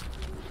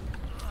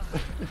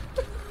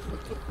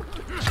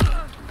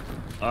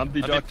 I'm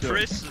the doctor. In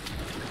prison.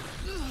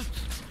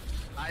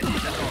 I need a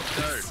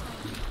doctor.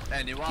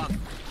 Anyone?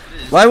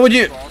 Please. Why would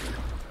you?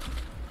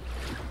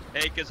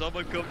 Hey, can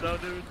someone come down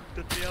there and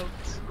get me out?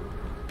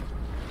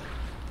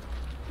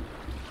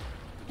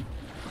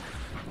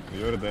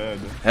 You're dead.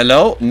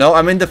 Hello? No,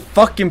 I'm in the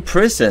fucking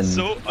prison.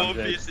 So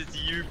obvious it's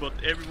you, but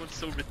everyone's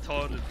so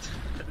retarded.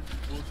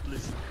 Both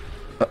listen.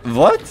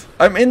 What?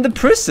 I'm in the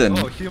prison.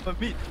 Oh, human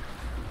meat.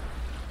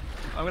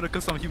 I'm gonna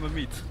cook some human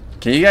meat.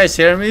 Can you guys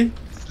hear me?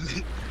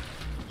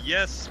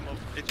 Yes,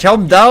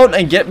 Calm down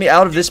and get me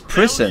out of this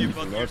prison.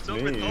 You're so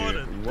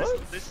retarded. What?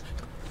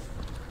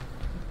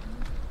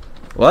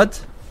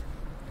 What?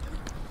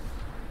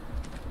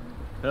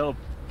 Help.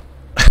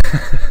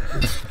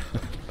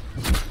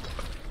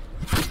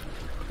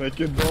 Thank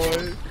you,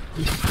 boy.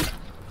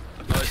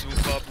 Nice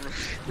one, Barbara.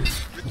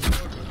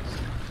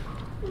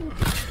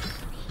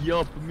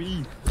 Help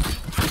me.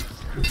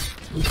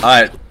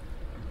 Alright.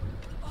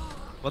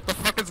 What the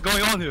fuck is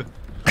going on here?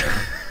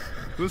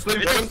 Who's the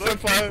Get him,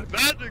 Sapphire!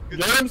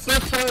 Get him,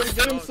 Sapphire!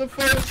 Get him,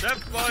 Sapphire!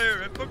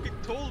 Sapphire! I fucking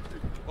told you!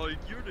 Oh,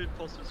 you're the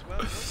imposter as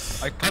well.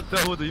 I can't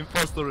tell who the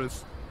imposter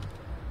is.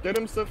 Get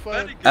him,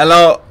 Sapphire!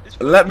 Hello,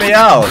 let me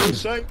out! I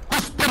spend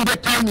the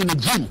time in the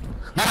gym.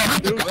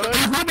 I've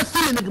never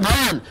seen a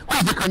man.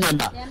 Who's the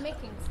Kanyanda? They're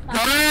making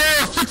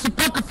Oh, 6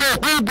 pocket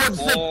for who goes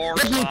I've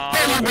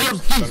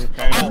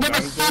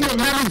never seen a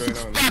man in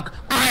 6 pack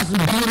who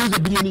has a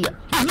billionaire.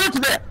 He's not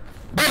there.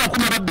 But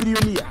I'm a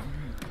billionaire.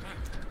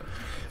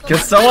 Can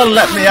someone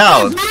let me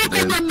out? He's a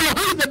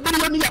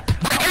billionaire.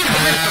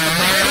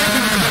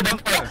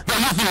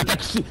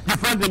 You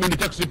find them in the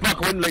taxi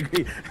park when like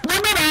hey,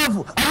 they never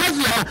have. I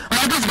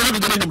just going to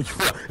get them much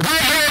for.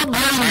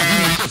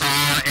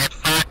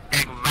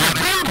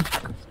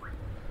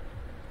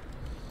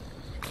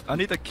 I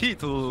need a key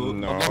to.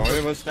 No,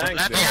 it was tanks.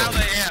 Let me out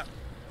of here!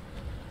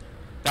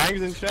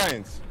 Tanks and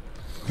shines.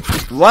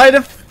 Why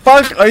the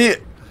fuck are you?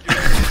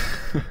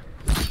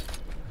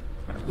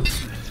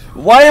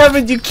 Why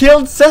haven't you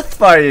killed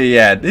Sethfire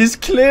yet? He's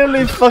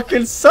clearly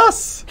fucking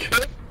sus.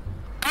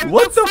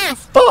 What the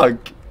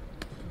fuck?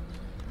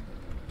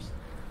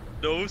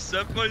 No,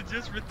 Sapphire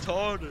just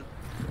retarded.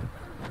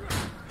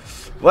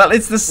 Well,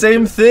 it's the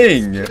same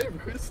thing.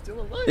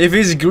 If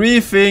he's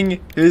griefing,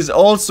 he's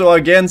also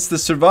against the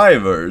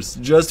survivors.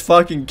 Just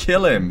fucking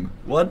kill him.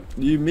 What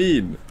do you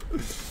mean?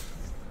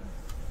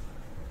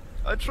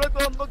 I tried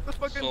to unlock the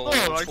fucking So, door.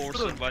 I Forsen,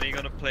 couldn't. when are you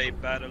gonna play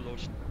Battle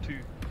Lodge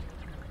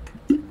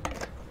 2?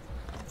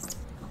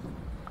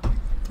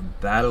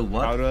 Battle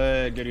what? How do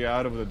I get you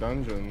out of the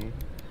dungeon?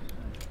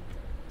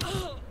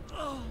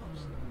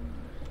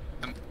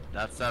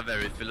 That's a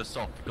very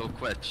philosophical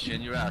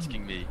question you're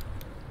asking me.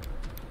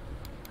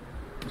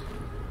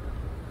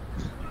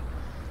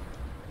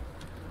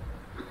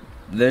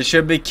 There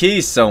should be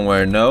keys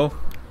somewhere, no?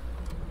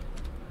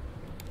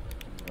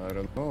 I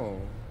don't know.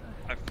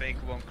 I think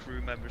one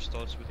crew member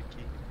starts with a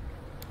key.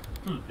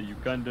 You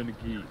can't do the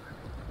key.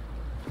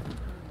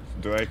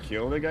 Do I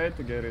kill the guy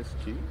to get his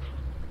key?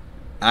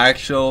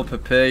 Actual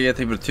Pepe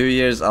getting for 2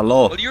 years.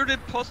 Allah. Well, you're the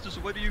imposter, so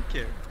why do you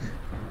care?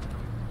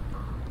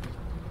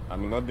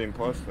 I'm not the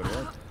imposter,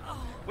 what?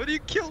 Why do you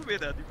kill me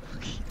then? You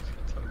fucking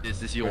retard?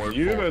 This is your fault,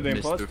 You were the Mr.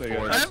 imposter, you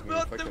Forsen. I'm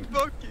not the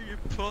fucking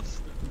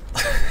imposter.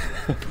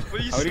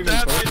 When you How are you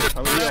stab me in imposter? the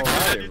How are you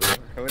back, alive?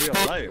 How are you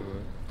alive?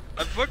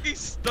 I'm fucking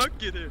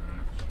stuck in it.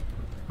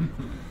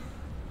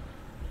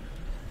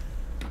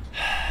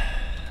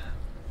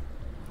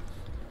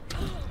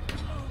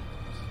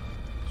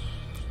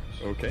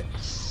 Okay.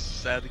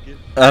 Sad again.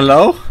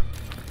 Hello?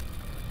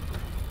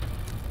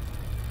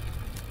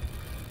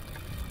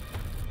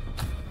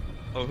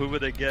 Oh, who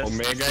would have guessed?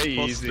 Omega Imposter?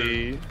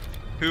 easy.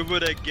 Who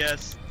would have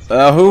guessed?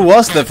 Who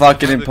was the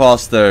fucking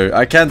imposter?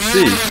 I can't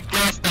see.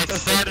 I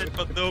said it,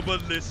 but no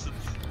one listens.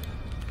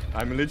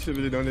 I'm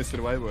literally the only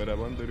survivor. I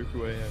wonder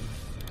who I am.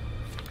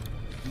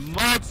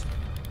 Mods!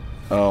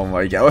 Oh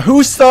my god.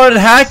 Who started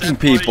hacking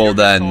people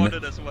then?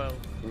 As well.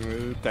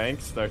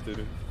 Tank started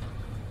it.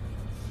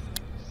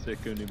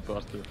 Second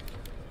imposter.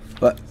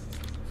 But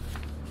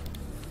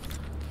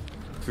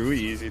Too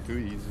easy, too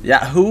easy.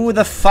 yeah, who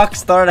the fuck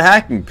started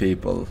hacking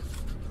people?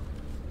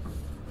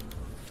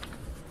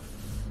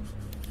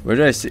 Where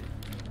do I see?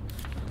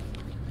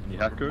 The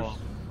hackers?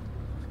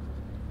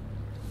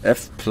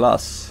 F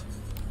plus.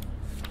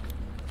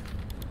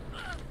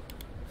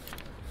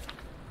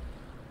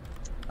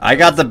 I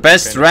got the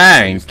best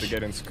rank. To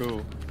get in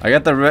school. I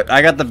got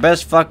the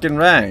best fucking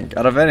rank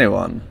out of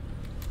anyone.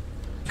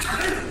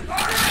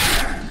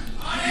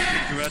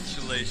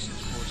 Congratulations,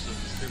 Forsen.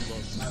 Still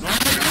lost.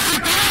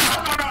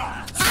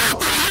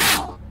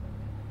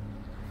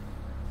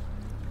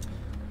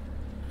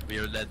 We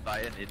are led by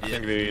an I think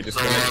idiot. they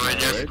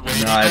disconnected,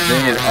 right? No, I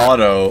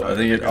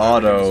think it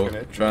auto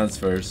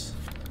transfers.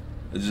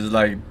 It's just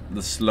like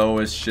the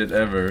slowest shit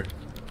ever.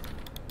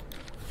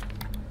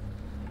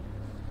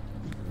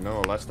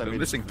 No, last time We're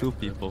missing 2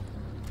 people.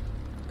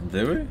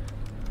 Did we? Yeah,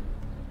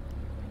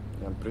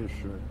 I'm pretty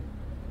sure.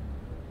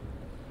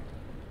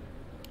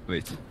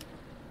 Wait.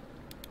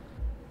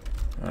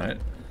 Alright.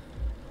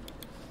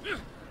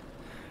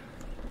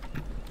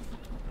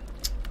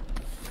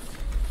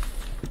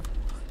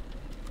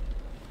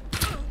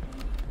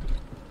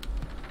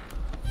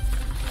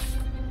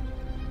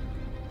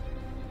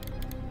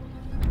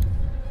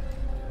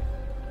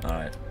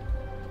 Alright.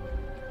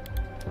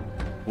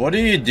 What do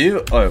you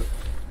do? Oh.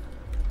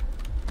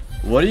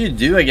 What do you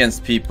do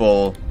against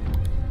people?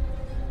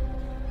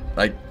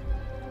 Like.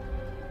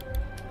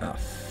 Oh,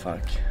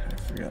 fuck. I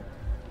forgot.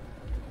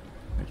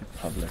 Make it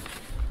public.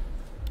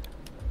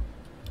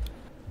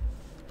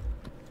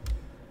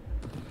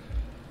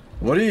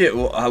 What do you.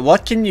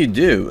 What can you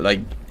do? Like,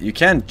 you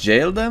can't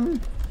jail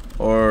them?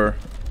 Or.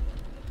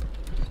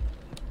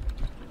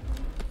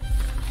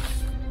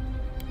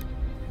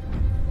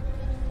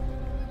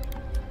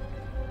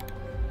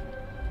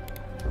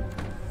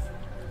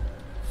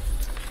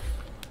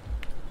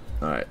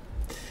 Alright.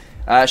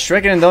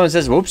 Shrek and Dolan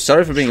says, whoops,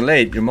 sorry for being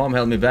late. Your mom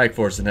held me back,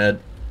 Forsen head.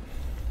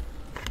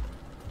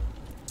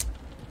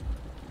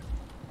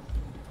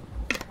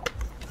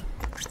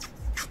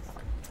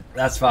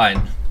 That's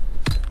fine.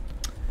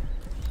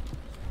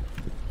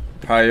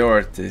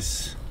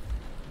 Priorities.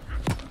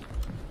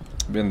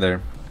 Been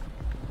there.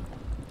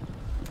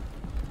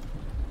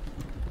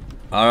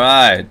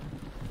 Alright.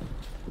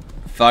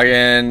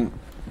 Fucking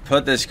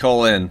put this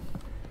call in.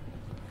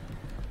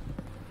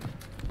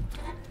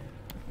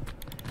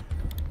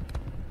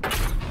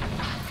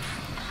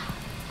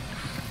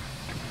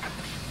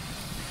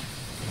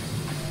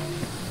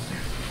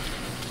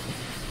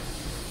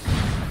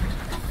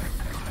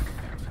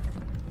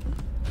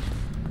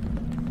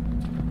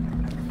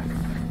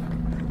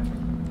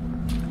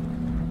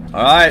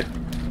 Alright.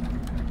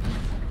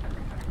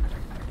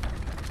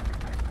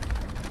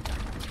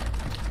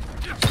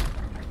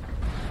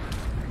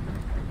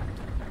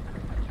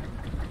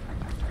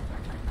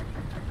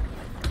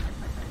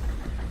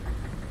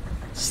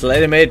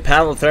 Slater made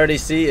Paddle 30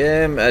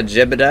 CM,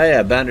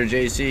 Jebediah, Bander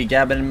JC,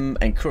 Gavin,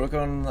 and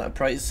Kurokon.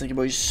 Price, thank you,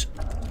 boys.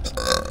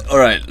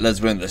 Alright,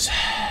 let's win this.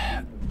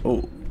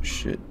 Oh,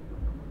 shit.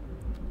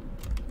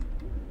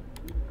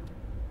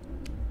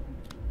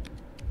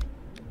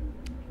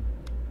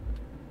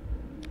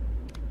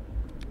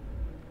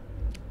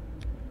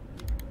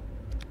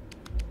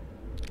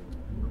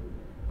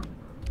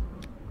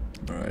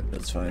 Alright,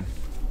 that's fine.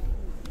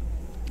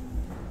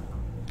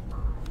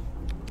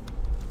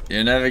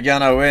 You're never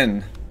gonna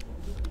win.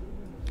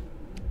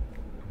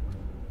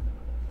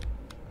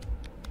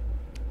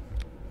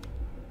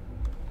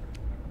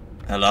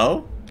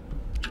 Hello?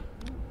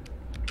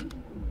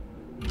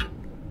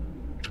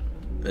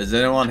 Is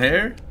anyone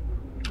here?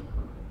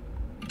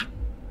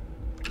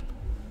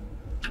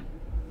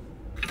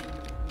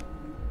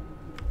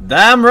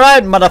 Damn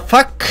right,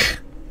 motherfucker!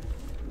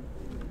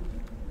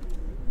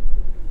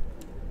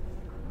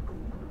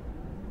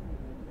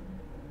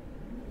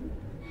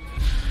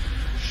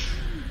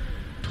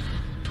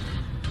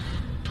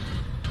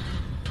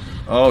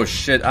 Oh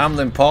shit, I'm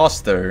the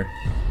imposter.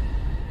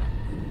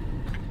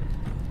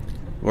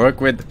 Work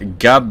with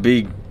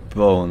Gabby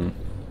Bone.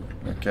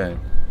 Okay.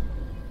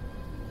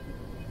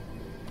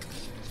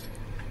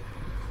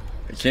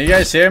 Can you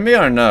guys hear me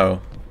or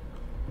no?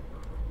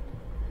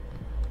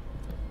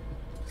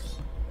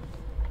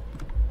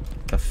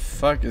 The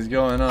fuck is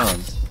going on?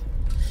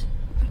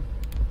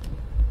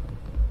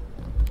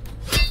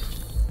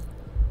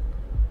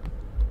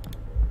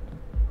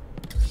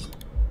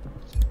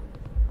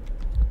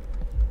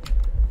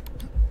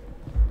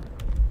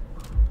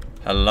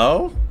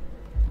 Hello?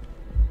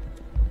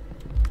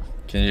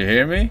 Can you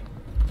hear me?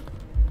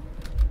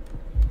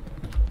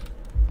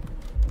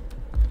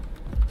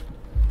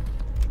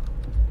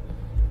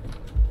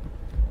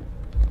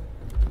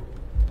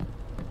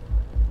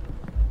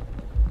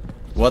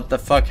 What the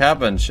fuck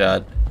happened,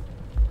 chat?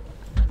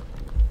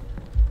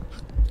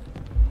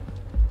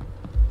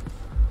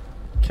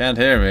 Can't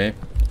hear me.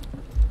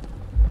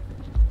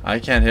 I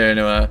can't hear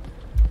anyone.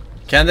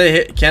 Can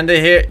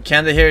they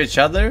hear each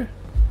other?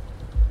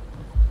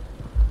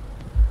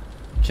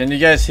 Can you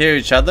guys hear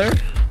each other?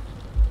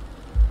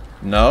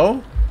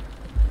 No?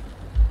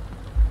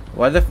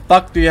 Why the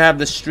fuck do you have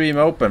the stream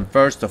open,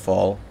 first of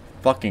all?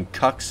 Fucking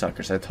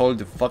cocksuckers, I told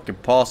you to fucking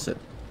pause it.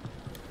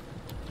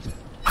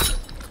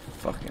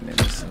 Fucking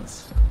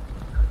innocence.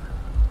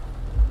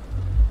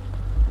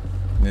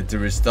 Need to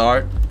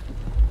restart?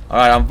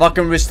 Alright, I'm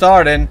fucking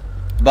restarting.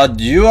 But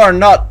you are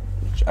not.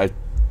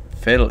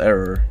 Fatal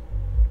error.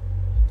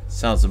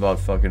 Sounds about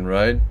fucking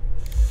right.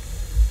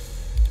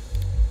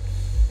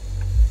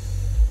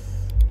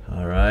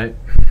 Alright.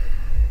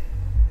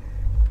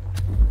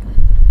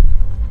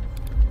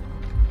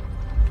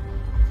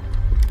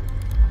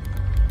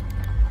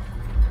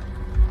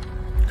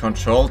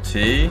 Control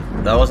T?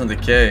 That wasn't the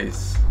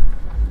case.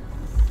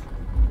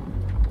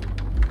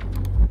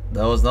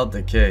 That was not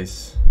the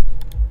case.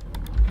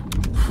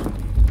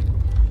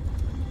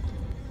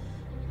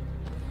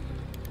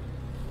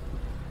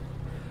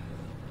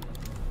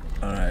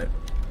 Alright.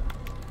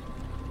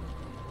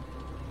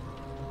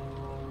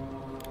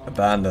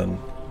 Abandon.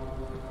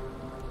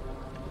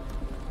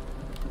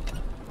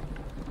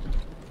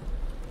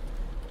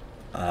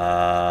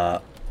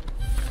 Alright.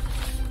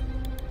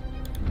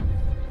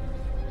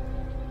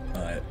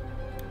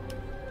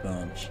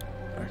 Launch.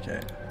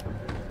 Okay.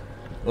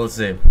 We'll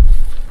see.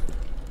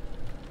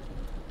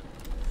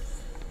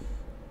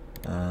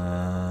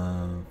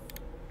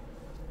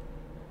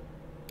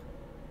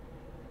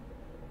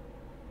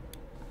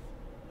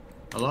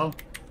 Hello?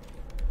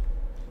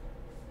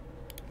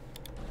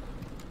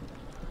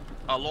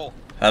 Hello?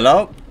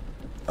 Hello?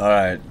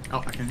 Alright. Oh,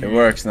 I can hear It you.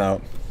 works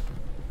now.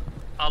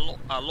 Hello?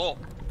 Hello?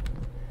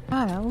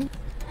 Hello.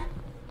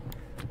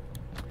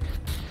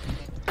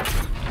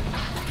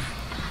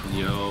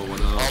 Yo,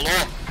 what up?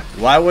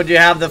 Hello? Why would you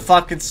have the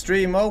fucking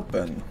stream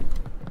open?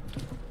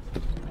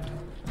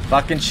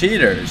 Fucking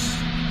cheaters.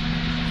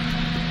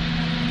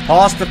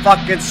 Pause the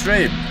fucking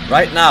stream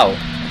right now.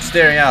 I'm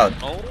staring out.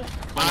 Oh,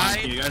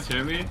 Can you guys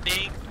hear me?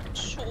 think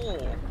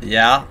so.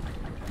 Yeah.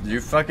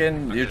 You're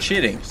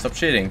cheating. Stop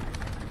cheating.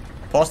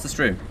 Pause the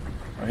stream.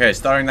 Okay,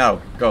 starting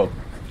now. Go.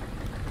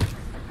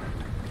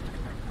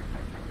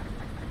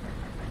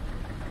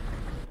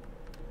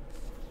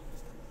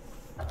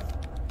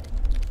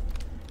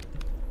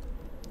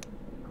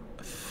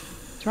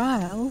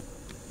 Trial.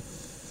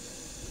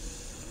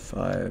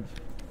 5.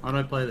 How do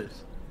I play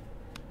this?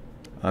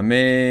 I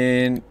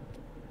mean,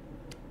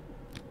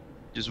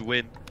 Just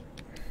win.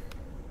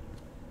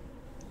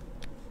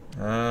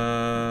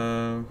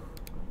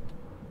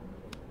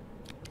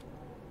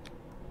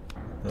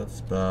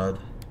 that's bad.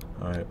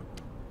 Alright.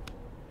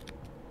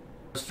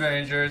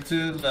 Stranger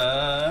to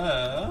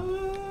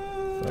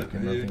love.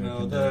 Fucking nothing you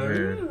can do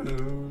here.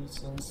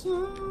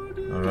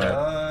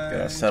 Alright,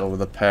 gotta settle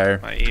with a pair.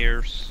 My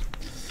ears.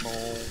 No.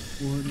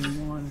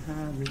 Wouldn't want to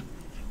have it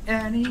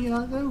any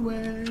other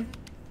way.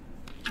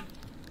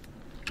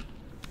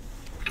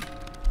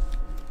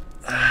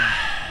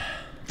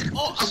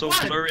 Oh, so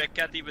blurry I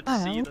can't even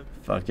see them.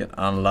 Fucking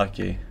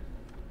unlucky.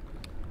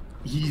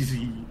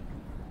 Easy.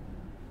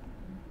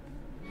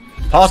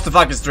 Pause the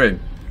fucking stream.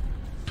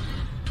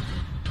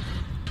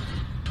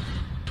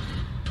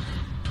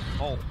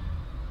 Oh.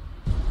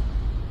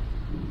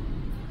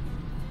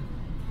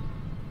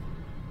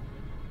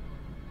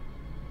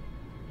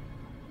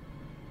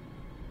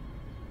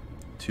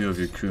 Two of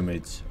your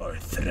crewmates are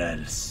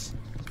thralls.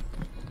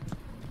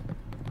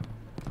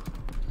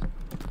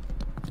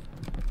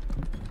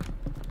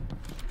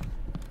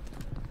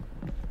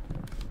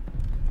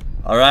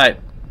 Alright.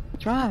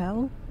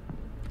 Trial.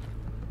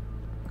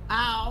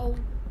 Ow.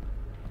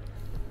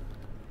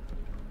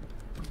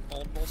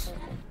 Oh, no.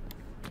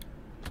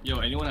 Yo,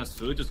 anyone has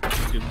food? Just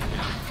give them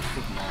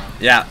all.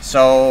 Yeah,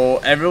 so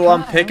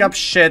everyone pick up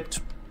shit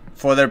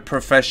for their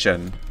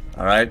profession.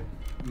 Alright?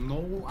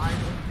 No, I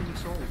don't think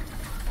so.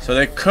 So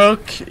they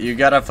cook, you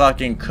gotta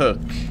fucking cook.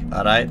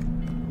 Alright?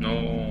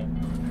 No.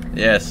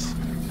 Yes.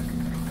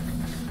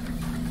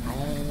 No.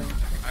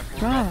 I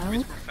forgot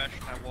which profession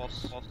I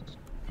was.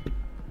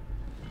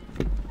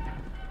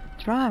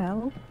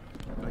 Trial.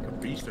 Like a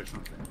beast or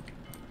something.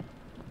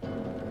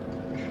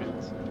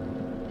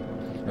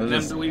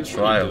 This Then do is you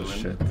trial doing?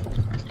 shit.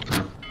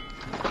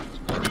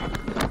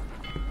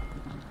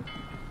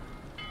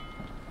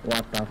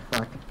 What the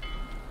fuck?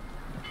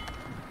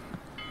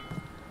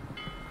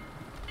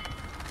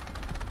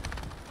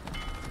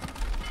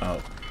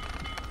 Oh.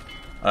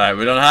 Alright,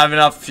 we don't have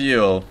enough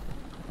fuel.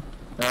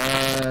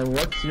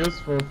 What's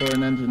useful for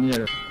an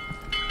engineer?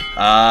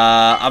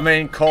 I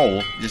mean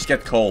coal. Just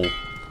get coal.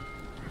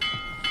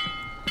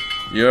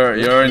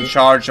 You're in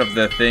charge of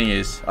the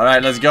thingies.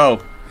 Alright, let's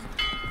go.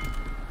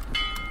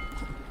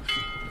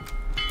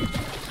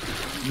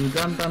 You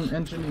dumb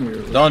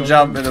engineer. Don't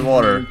jump in the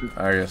water,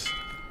 I guess.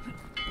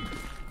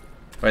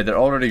 Wait, they're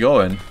already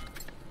going.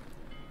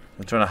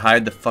 They're trying to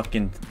hide the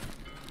fucking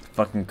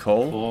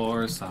coal.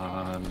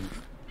 Forsen.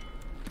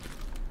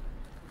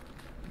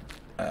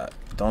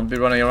 Don't be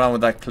running around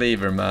with that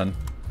cleaver, man.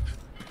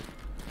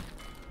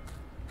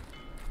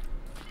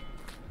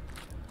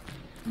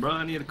 Bro,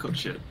 I need to cook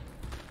shit.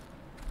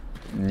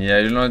 Yeah,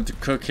 you don't need to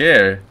cook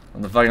here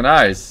on the fucking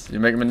ice. You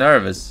make me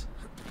nervous.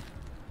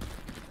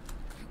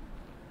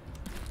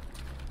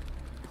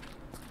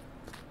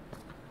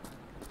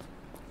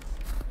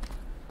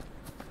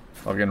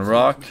 Fucking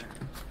rock.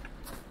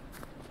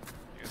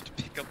 You have to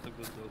pick up the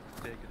wood though,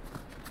 big.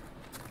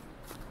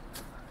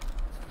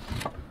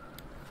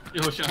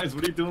 Yo, Shies,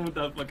 what are you doing with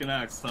that fucking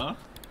axe, huh?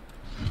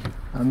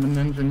 I'm an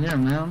engineer,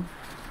 man.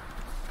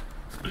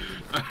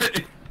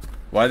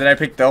 Why did I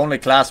pick the only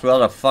class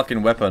without a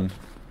fucking weapon?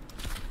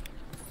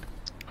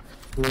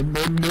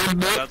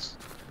 That's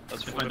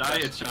if I die,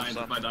 it's Shines.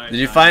 If I die, it's Did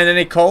you Shines. find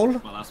any coal?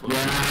 Well, that's what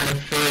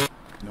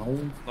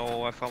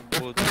No, I found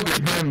wood.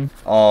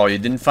 Oh, you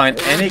didn't find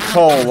any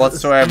coal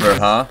whatsoever,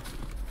 huh?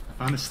 I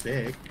found a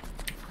stick.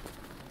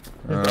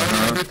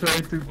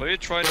 What are you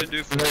trying to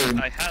do for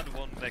me? I had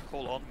one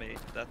coal on me,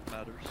 that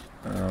matters.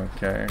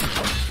 Okay.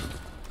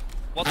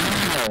 What?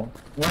 Wow.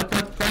 What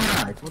the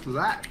fuck? What was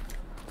that?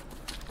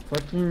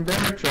 Fucking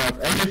bear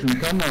trap. Anderson,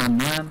 come on,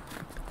 man.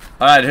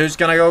 Alright, who's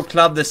gonna go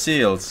club the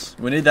seals?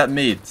 We need that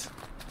meat.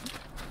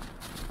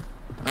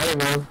 I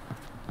will.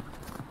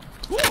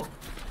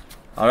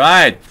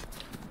 Alright.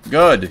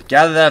 Good.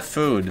 Gather that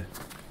food.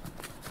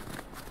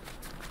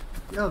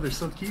 Yo, they're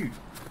so cute.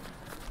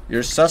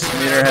 Your sus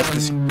meter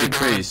has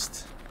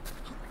decreased.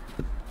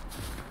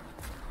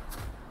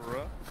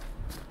 Bruh.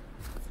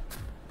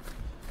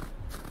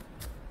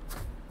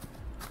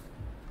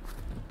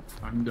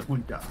 I'm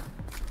going down.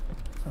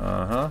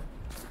 Uh-huh.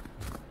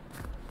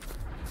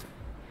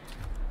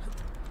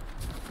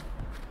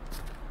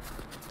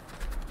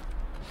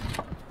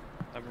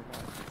 Never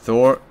mind.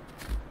 Thor.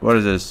 What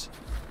is this?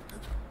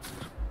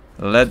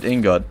 Lead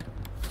ingot.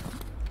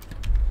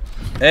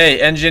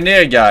 Hey,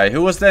 engineer guy.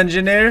 Who was the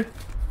engineer?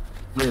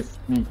 Yes,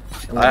 me.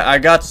 I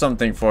got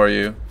something for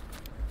you.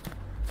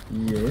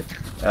 Yes.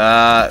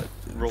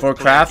 For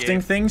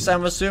crafting things,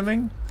 I'm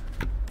assuming?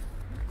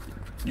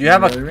 You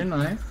have Very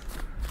nice.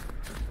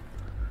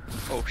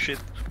 Oh shit.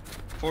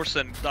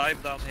 Forsen,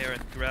 dive down here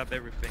and grab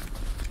everything.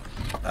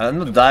 I'm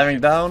not diving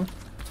down.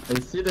 I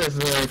see there's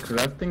a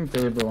crafting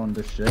table on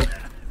the ship.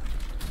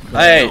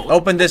 Hey,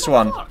 open this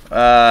one.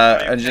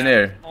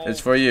 Engineer. It's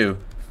for you.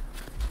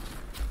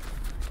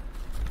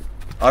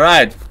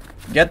 Alright.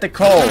 Get the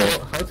coal.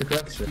 How to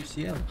craft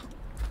ship?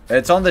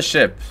 It's on the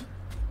ship.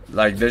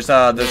 Like there's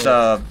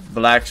a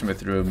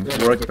blacksmith room,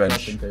 Yeah,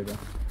 workbench. the crafting table.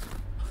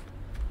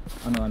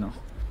 I know.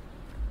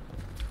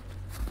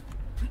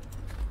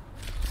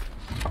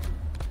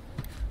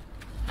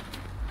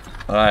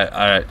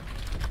 Alright.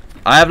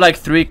 I have like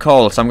 3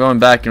 coals. I'm going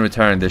back and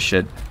returning this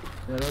shit.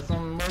 Yeah, there's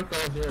some more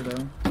coal here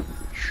though.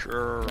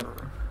 Sure.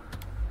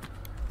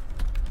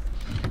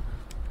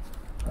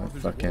 Oh,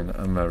 fucking,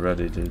 I'm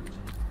ready, dude.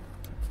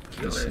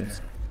 Let's see.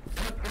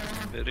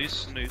 Very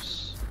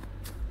snus.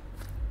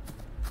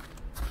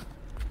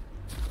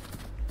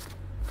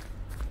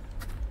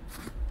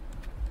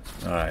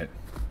 Alright.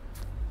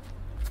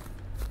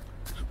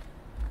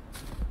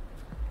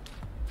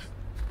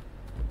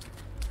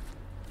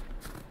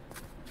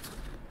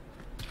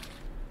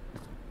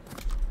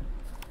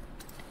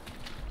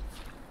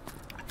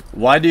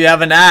 Why do you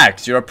have an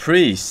axe? You're a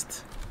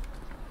priest.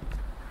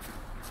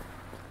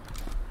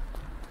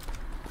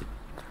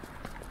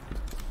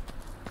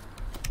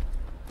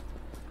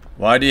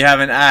 Why do you have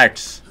an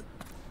axe?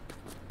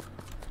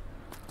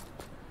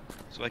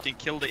 So I can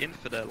kill the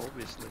infidel,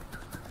 obviously.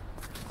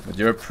 But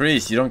you're a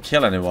priest, you don't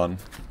kill anyone.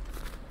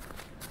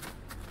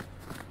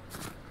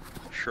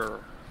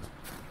 Sure.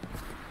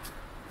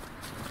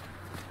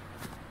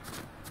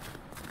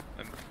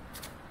 I'm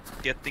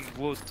getting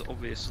wood,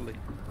 obviously.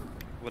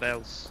 What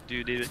else do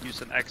you need to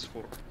use an axe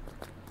for?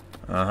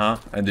 Uh-huh.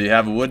 And do you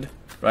have wood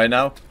right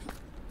now?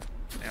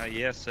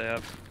 Yes, I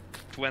have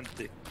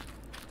 20.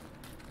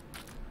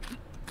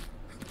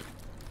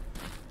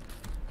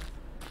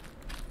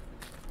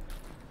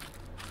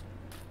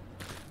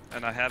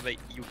 And I have a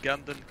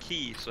Ugandan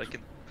key, so I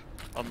can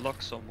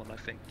unlock someone, I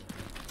think.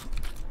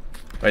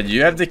 Wait,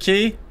 you have the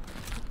key?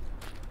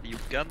 The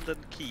Ugandan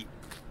key.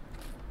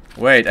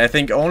 Wait, I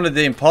think only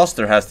the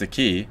imposter has the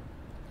key.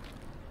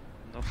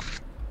 No.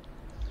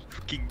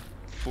 Fucking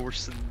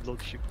Forsen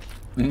logic.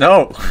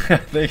 No, I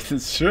think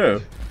it's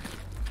true.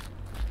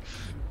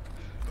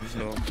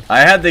 So,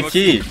 I had the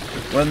key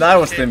when I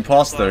was the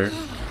imposter.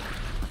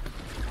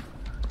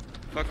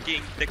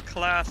 Fucking the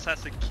class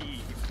has a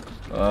key.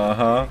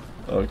 Uh-huh.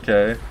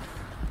 Okay.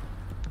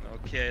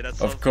 Okay,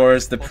 that's Of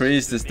course, the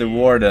priest is the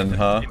warden,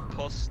 huh?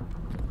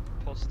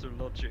 Imposter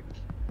logic.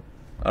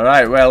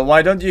 Alright, well,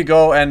 why don't you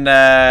go and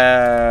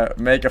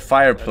make a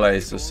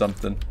fireplace or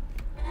something?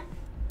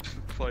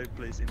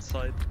 Fireplace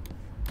inside.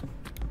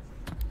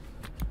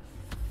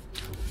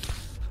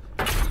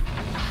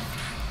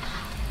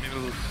 Maybe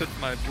we'll put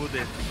my wood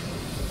in.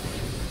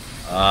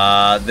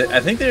 I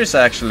think there's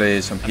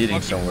actually some heating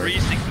I'm somewhere.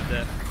 freezing to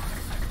death.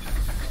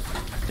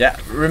 Yeah,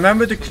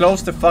 remember to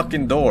close the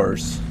fucking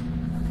doors.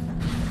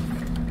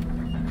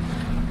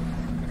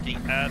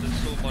 Fucking added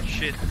so much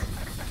shit.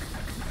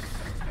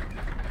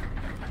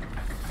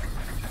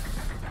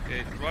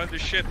 Okay, drive the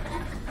ship.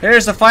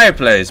 Here's a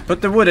fireplace.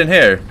 Put the wood in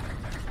here.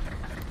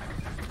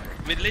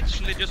 We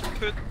literally just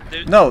put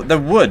the... No, the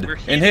wood We're in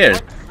heating here.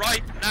 up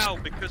right now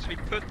because we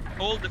put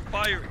all the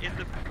fire in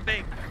the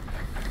thing.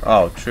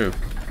 Oh, true.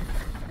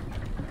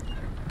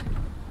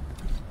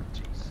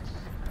 Jesus.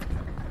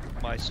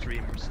 My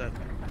streamer said.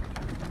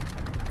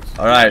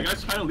 Alright. You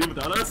guys trying to leave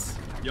without us?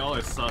 Y'all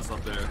are sus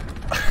up there.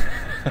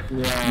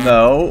 Yeah.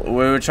 No, we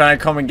were trying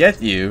to come and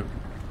get you.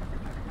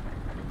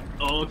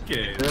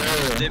 Okay.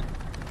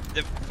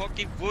 The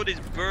fucking wood is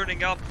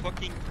burning up.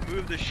 Fucking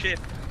move the ship.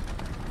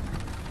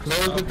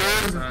 Close the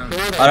doors.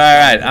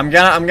 Alright, I'm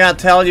gonna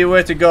tell you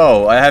where to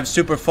go. I have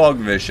super fog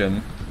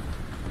vision.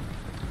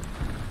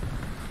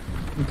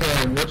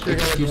 Okay, what you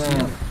guys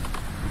want?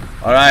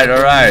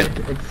 Alright.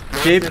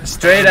 Keep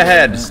straight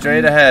ahead,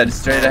 straight ahead,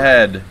 straight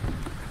ahead.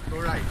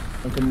 Alright.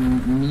 Like a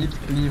meat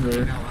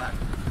cleaver.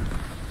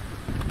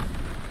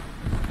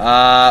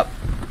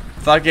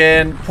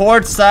 Fucking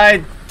port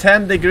side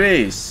 10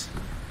 degrees.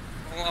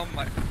 Oh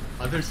my.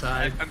 Other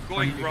side. I'm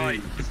going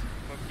right.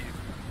 Fuck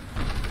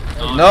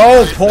you.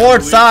 No,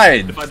 port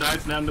side. If I die,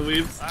 snap the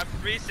leaves. I'm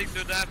freezing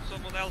to death.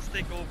 Someone else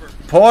take over.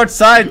 Port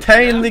side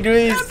 10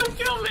 degrees. Don't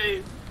kill me.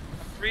 I'm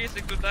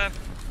freezing to death.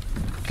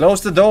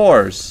 Close the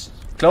doors.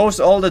 Close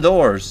all the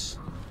doors.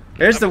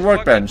 Here's the I'm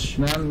workbench.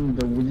 Man,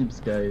 the weeps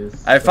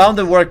guys. I found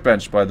the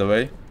workbench, by the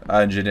way.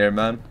 Engineer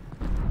man.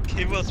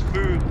 Give us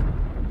food.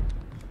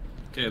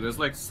 Okay, there's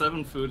like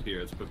 7 food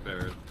here. It's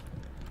prepared.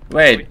 We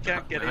Wait.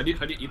 can't get How it. do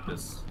you eat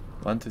this?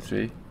 1, 2,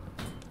 3.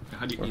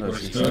 How do you eat What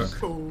this? is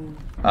this?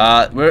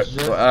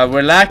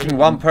 We're lacking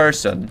one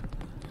person.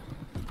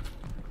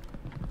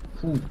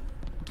 Who?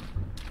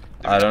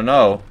 I don't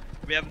know.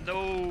 We have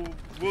no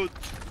wood.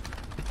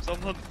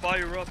 Someone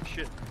fire up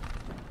shit.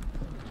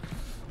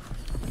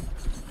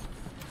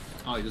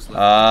 Oh, you just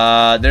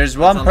left. There's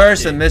one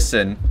person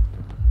missing.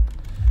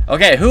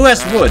 Okay, who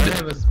has I wood?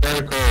 have a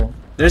spare coal.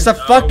 There's a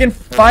fucking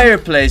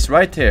fireplace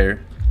right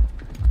here.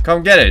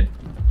 Come get it.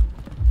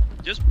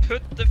 Just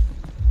put the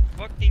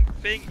fucking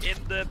thing in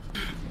the...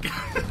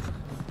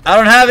 I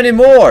don't have any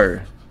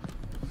more.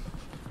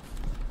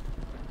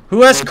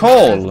 Who has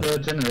coal? The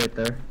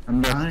generator.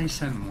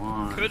 Nice and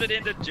warm. Put it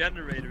in the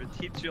generator. It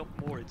heats you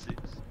up more, it seems.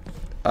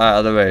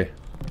 Other way.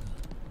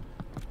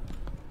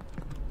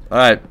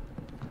 Alright.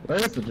 Where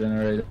is the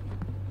generator?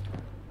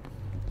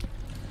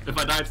 If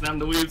I die, snap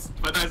the leaves.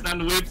 If I die, snap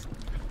the leaves.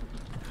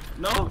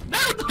 No,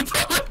 don't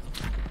tell it.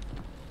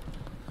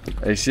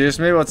 Excuse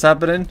me, what's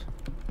happening?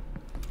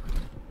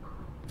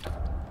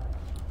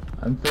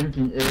 I'm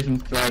thinking Asian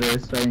Strider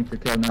is trying to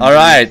kill me.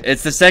 Alright,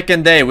 it's the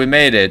second day, we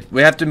made it.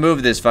 We have to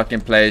move this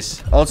fucking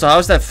place. Also,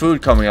 how's that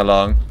food coming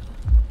along?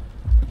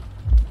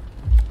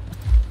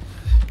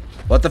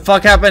 What the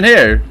fuck happened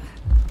here?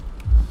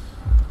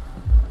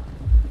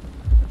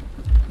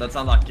 That's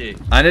unlucky.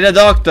 I need a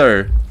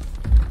doctor.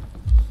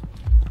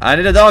 I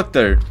need a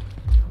doctor.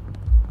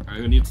 Alright,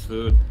 who needs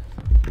food?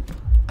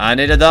 I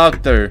need a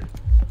doctor.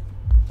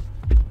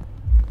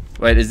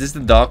 Wait, is this the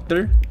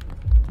doctor?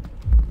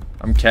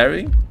 I'm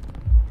carrying?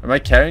 Am I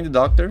carrying the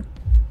doctor?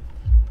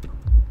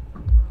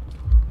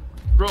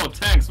 Bro,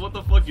 tanks, what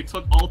the fuck? You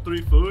took all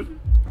 3 food?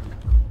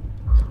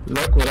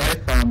 Look what I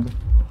found.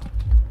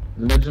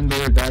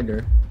 Legendary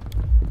dagger.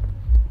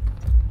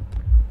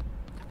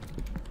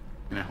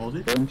 Can I hold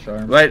it? Bone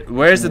charm. Wait,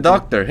 where's the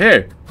doctor?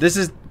 Here. This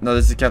is... No,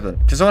 this is the captain.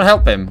 Can someone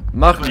help him?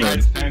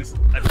 Mahmoud. Tanks.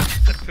 I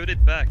put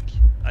it back.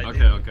 I Okay,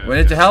 did. okay. We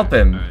need to help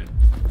him.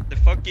 Alright, The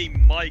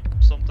fucking mic I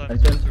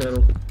sometimes... can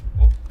tell.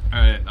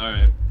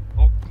 alright.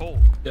 Oh, coal.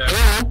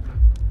 Oh,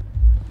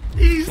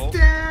 He's Oh.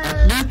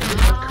 dead! at least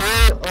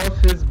the core of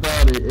his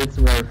body, it's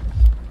worth.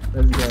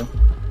 Let's go.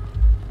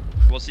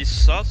 Was he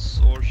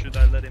sus, or should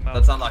I let him out?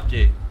 That's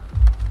unlucky.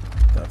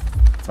 The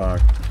fuck.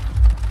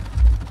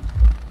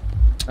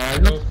 I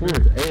need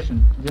food.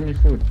 Asian, give me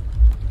food.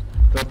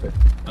 Drop it.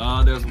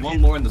 There's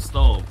one more in the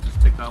stove.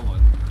 Just take that one.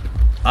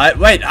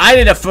 Wait, I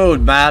need a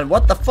food, man.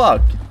 What the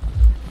fuck?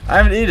 I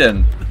haven't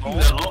eaten.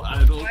 No,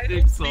 I don't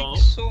think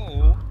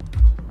so.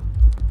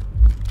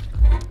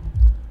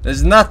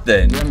 There's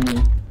nothing.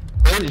 Yummy.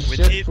 Holy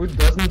shit, need- food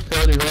doesn't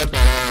feel you up at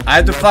all. I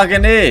have to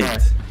fucking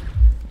eat.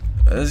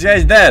 This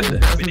guy's dead.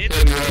 We need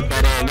to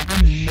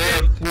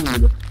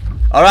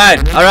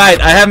Alright,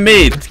 I have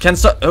meat.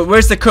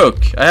 Where's the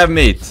cook? I have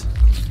meat.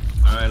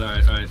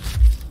 Alright.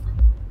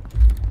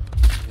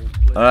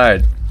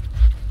 Alright.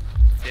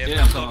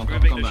 Yeah, I'm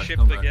moving the ship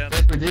again.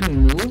 We didn't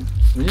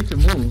move. We need to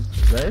move,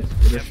 right?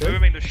 Yeah,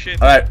 moving the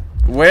ship. Alright,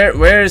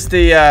 where is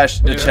the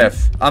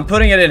chef? I'm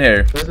putting it in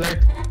here. There's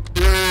like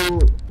 2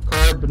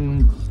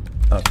 carbon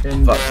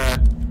in fuck.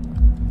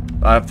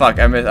 Fuck,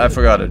 I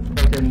forgot it.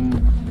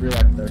 fucking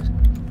reactor.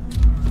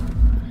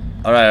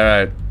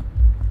 Alright.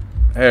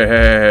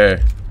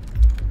 Here.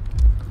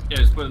 Yeah,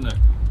 just put it in there.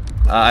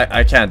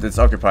 I can't, it's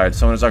occupied.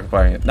 Someone is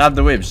occupying it. Not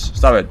the whips.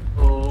 Stop it.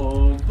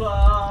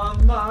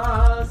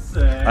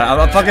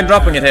 I'm fucking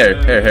dropping it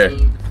here. Here.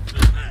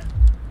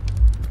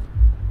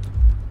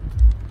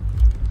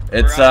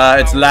 It's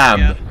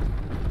lamb.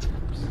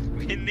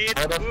 We need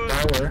Out of wood.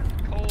 power.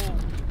 Coal.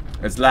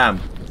 It's lamb.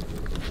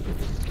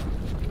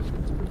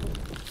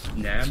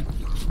 Nam.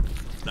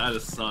 That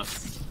is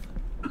sus.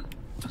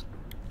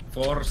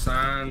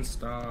 Forsen,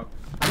 stop.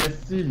 I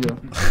see you.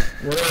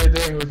 What are you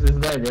doing with this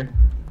dagger?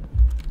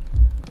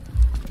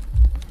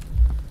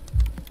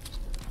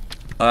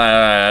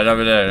 Alright, I drop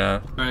it there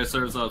now. Alright,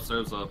 serves up.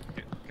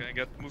 Can I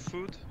get more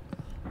food?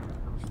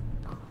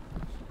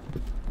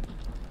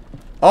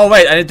 Oh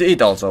wait, I need to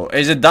eat also.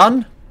 Is it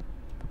done?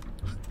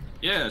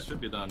 Yeah, it should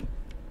be done.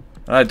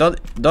 Alright,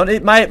 don't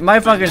eat my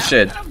fucking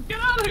shit. Get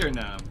out of here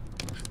now.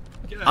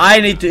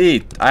 I need to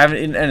eat. I haven't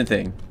eaten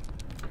anything.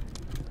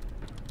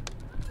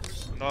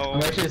 No,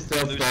 I'm actually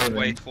still losing starving.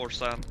 weight for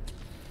Sam.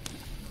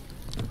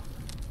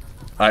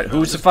 Alright,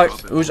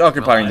 who's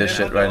occupying this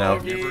shit right now?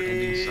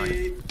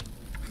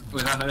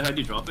 Wait, how do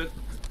you drop it?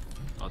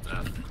 Oh,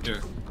 damn. Here.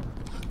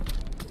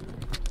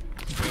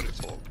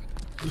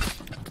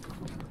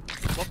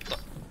 What the?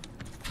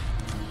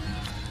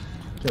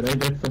 Can I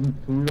get some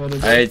food out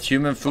of I ate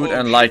human food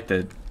and liked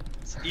it.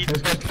 Eat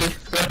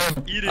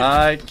it.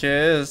 I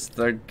kissed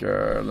the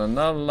girl and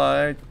I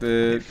liked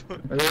it.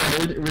 We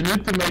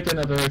need to make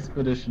another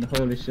expedition.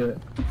 Holy shit.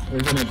 We're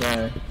gonna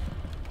die.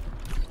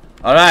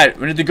 Alright,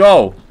 we need to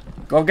go.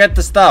 Go get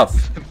the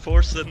stuff.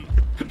 Forsen.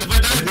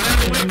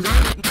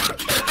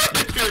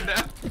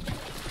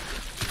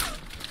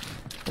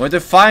 We need to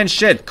find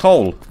shit.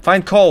 Coal.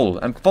 Find coal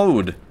and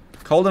food.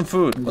 Coal and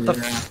food. What the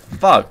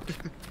fuck?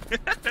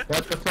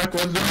 What the fuck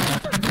was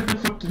that?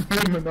 Fucking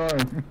human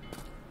arm.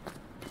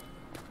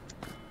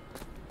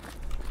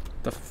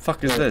 The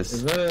fuck is this?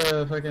 Is that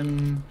a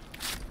fucking...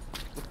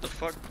 What the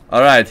fuck?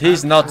 Alright,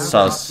 he's not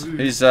sus.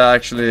 He's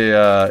actually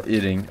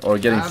eating or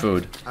getting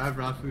food. I have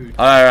raw food.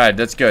 Alright,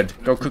 that's good.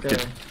 Go cook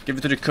it. Give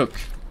it to the cook.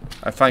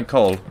 I find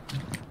coal.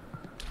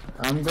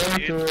 I'm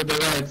going to the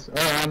right.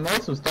 Oh, I'm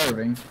also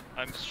starving.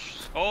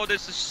 Oh,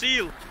 there's a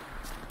seal.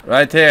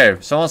 Right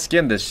here. Someone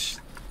skin this.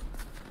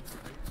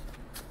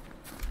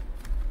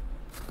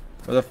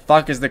 Where the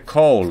fuck is the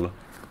coal?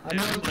 I'm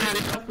not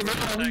getting up the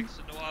ground. Thanks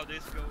to know how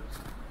this goes.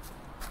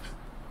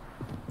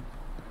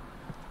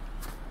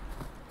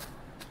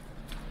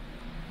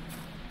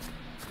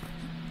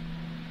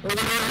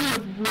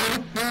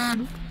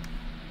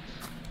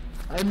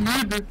 I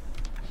need it.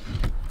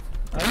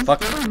 I'm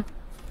Fuck. starving.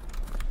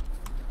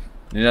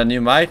 Need a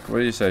new mic? What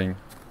are you saying?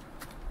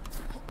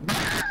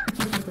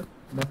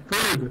 The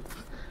food.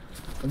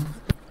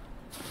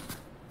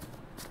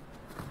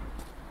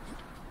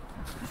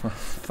 What the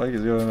fuck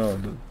is going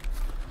on, dude?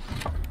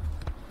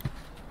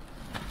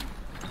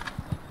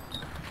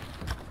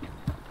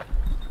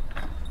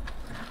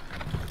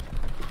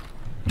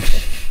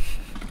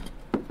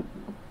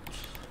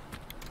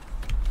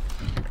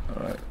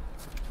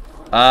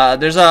 Alright.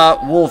 There's a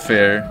wolf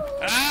here.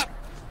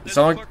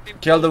 Someone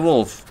kill the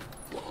wolf.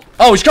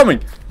 Oh, he's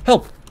coming!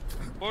 Help!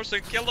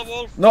 Forsen, kill the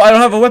wolf. No, I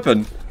don't have a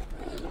weapon.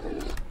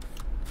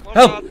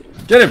 Help!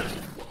 Get him!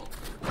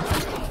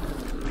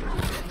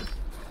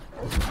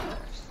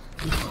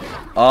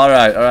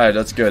 Alright,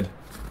 that's good.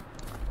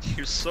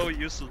 You're so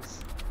useless.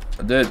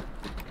 Dude.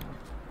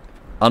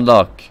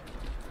 Unlock.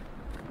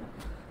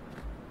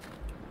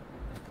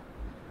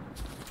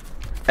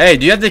 Hey,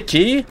 do you have the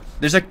key?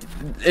 There's a...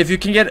 If you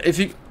can get...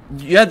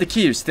 You have the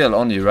key still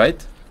on you,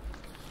 right?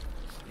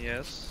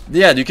 Yes.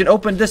 Yeah, you can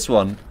open this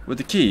one with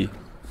the key.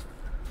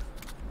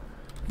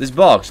 This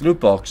box, loot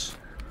box.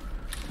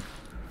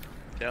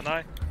 Can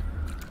I?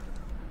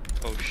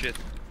 Oh shit.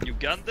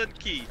 Ugandan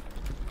key.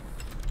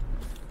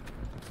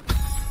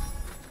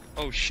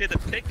 Oh shit, a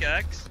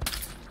pickaxe.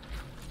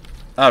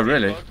 Oh,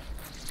 really?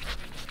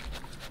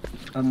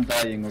 I'm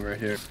dying over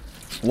here.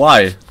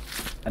 Why?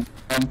 And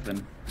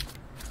something.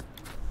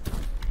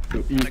 To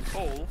And a eat.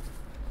 coal.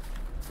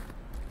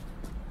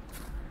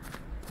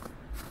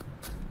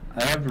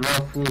 I have raw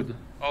food.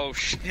 Oh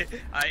shit,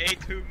 I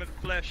ate human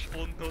flesh.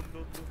 Oh no.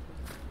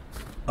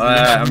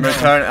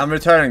 I'm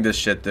returning this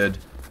shit, dude.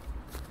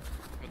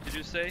 What did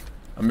you say?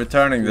 I'm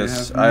returning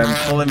this. I am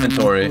full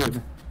inventory.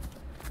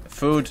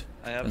 Food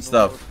I have and no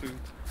stuff. more food.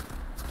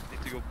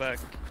 Need to go back.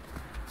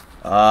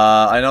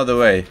 I know the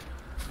way.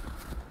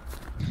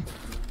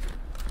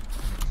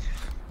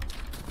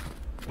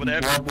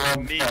 Whatever.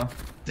 Me.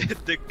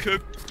 The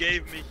cook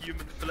gave me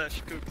human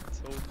flesh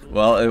cooked. Oh, no.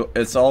 Well,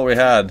 it's all we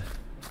had.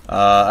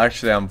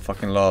 Actually, I'm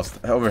fucking lost.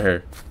 Over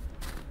here.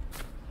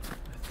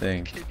 I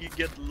think. Can you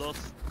get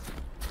lost?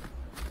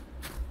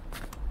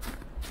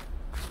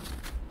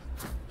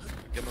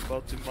 I'm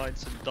about to mine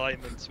some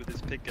diamonds with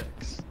his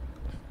pickaxe.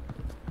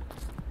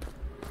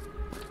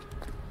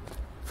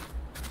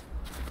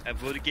 I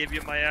would give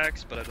you my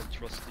axe, but I don't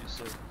trust you,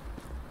 so...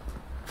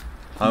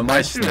 How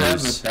much you have a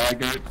snooze?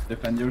 dagger to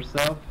defend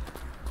yourself?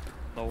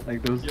 No.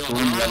 Like those Yo, stone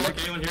hello,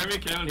 relics? can anyone hear me?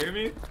 Can anyone hear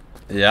me?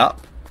 Yeah.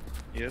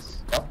 Yes.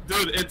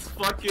 Dude, it's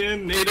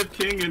fucking Native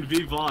King and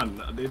Vivon.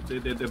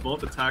 They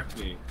both attacked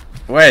me.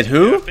 Wait, I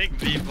who? think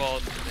Vivon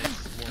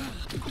is one.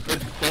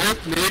 It's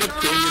both Native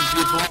King and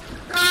Vivon.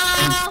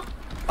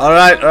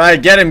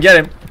 Alright, get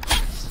him.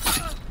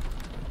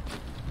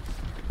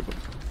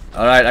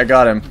 Alright, I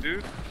got him.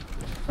 Dude.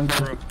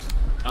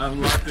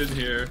 I'm locked in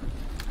here.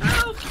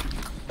 I'm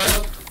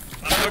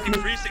fucking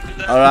freezing to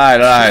death.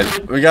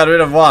 Alright. We got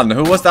rid of one.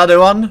 Who was the other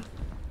one?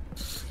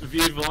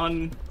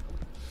 Vivon.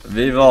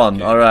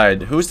 Vivon,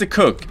 alright. Who's the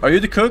cook? Are you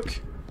the cook?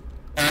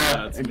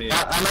 Yeah, it's me.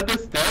 I'm at the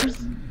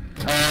stairs,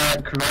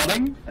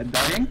 crawling,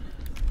 dying.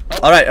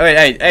 Alright,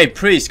 wait, hey,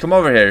 priest, come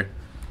over here.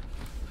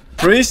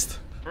 Priest?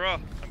 Bro,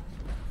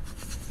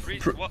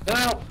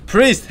 what?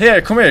 Priest,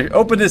 here, come here.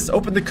 Open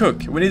the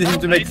cook. We need him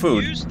to make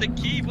food. Use the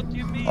key, what do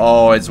you mean?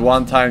 Oh, it's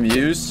one-time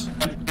use?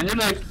 Can you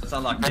like... That's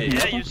unlucky.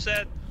 Yeah, you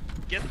said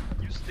use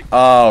the key.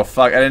 Oh,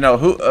 fuck, I didn't know.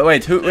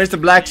 Where's the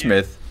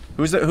blacksmith?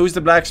 Who's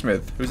the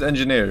blacksmith? Who's the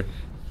engineer?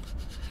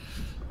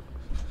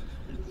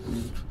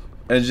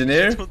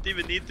 Engineer? You don't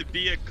even need to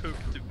be a cook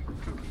to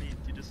cook meat,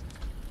 you just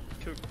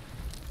cook.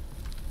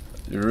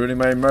 You're ruining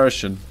my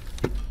immersion.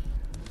 Fuck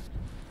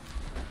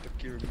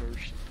your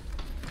immersion.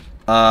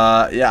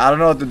 Yeah, I don't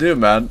know what to do,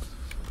 man.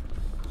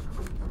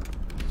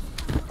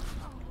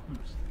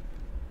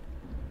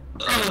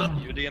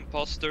 You're the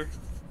imposter.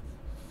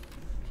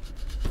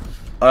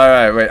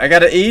 Alright, wait, I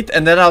gotta eat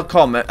and then I'll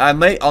come.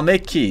 I'll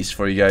make keys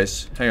for you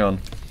guys. Hang on.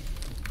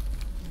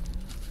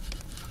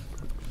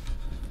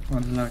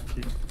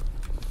 Unlucky.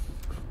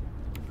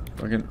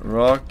 Fucking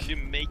rock. You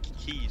make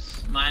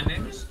keys. My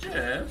name is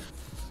Jeff.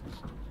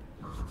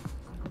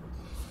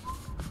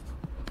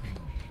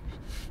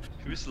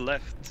 Who's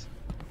left?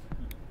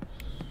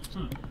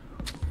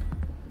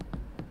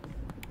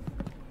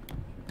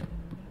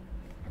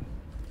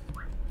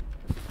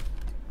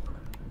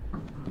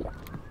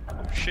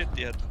 Shit,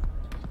 yeah.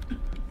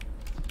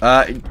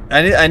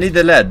 I need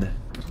the lead.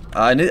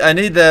 I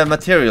need the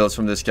materials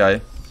from this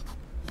guy.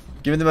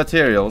 Give me the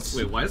materials.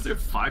 Wait, why is there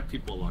 5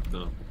 people locked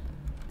up?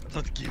 I'm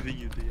not giving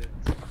you the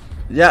end.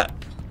 Yeah.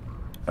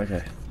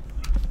 Okay.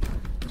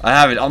 I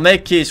have it. I'll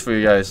make keys for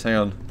you guys. Hang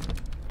on.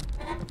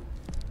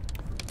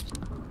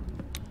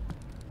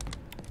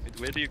 Wait,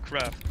 where do you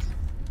craft?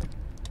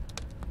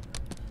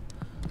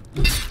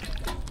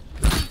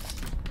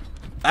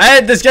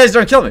 Hey, this guy's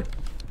trying to kill me.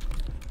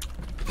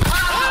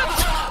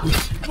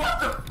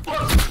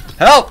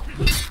 Help!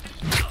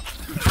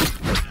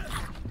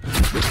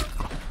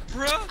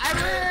 Bro!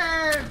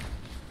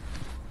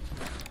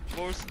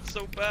 Forsen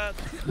so bad.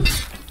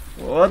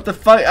 What the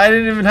fuck? I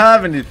didn't even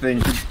have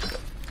anything.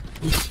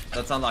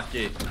 That's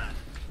unlucky.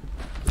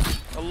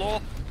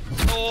 Hello?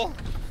 No!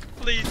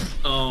 Please!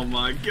 Oh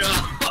my god!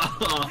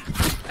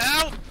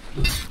 Help!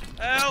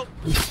 Help!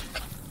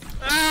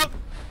 Help!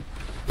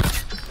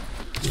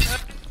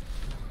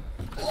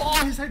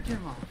 Oh, his head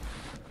came off.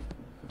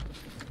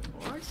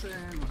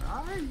 Forsen, where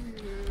are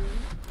you?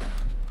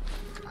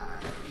 I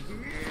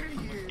hear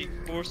you.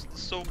 Forsen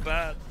so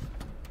bad.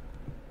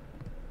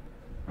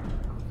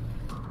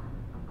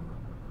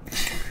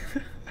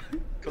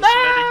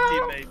 Cosmetic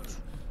teammate.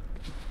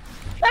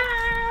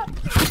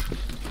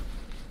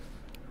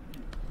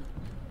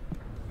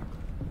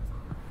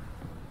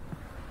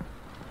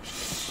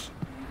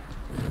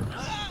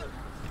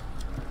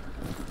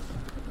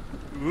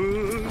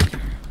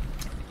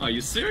 Are you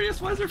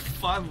serious? Why is there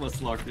 5 of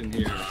us locked in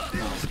here?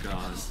 Oh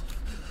god.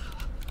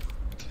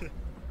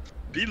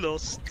 Be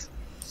lost.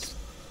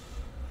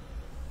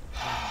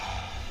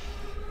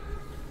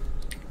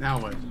 Now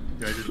what?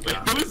 Do I just Wait,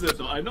 who is it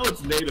though? I know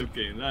it's Native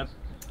King. That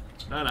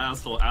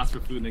asshole asked for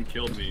food and then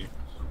killed me.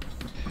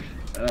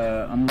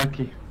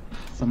 Unlucky.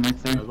 Some might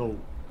say. Hello.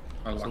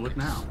 So what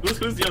now?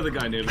 Who's the other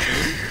guy, Native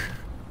King?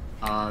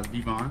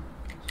 Vivon.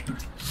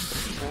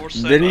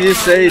 Didn't you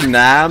say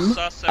Nam?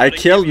 I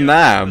killed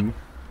Nam.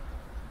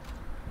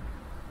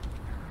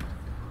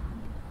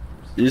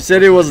 You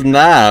said it was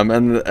Nam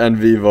and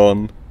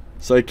Vivon.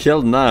 So I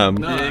killed Nam.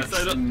 No, I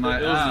said it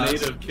was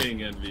Native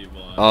King and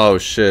Vivon. Oh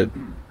shit.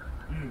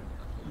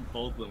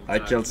 Both of them I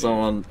killed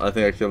someone. I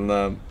think I killed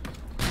Nam.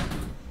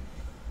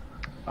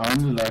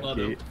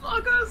 Unlucky.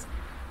 Motherfuckers!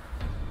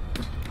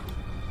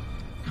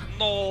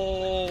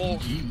 No!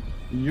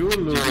 You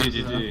lose.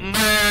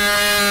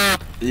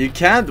 You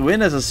can't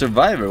win as a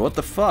survivor. What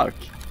the fuck?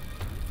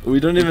 We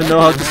don't even know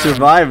how to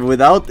survive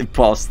without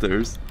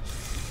imposters.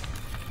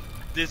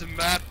 This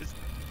map is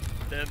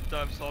 10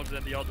 times harder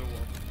than the other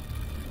one.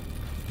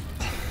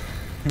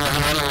 The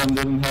other one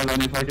didn't have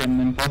any fucking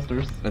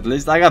imposters. At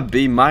least I got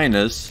B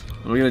minus.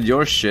 Looking at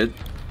your shit.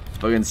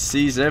 Fucking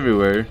C's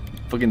everywhere.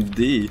 Fucking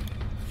D.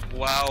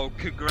 Wow,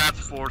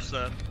 congrats,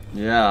 Forsen.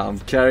 Yeah, I'm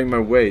carrying my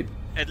weight.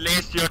 At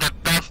least you're the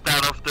best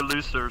out of the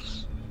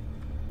losers.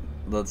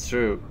 That's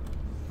true.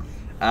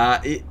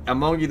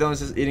 Among you don't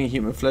says eating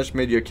human flesh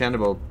made you a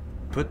cannibal.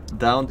 Put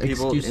down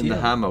people in the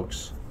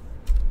hammocks.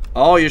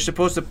 Oh, you're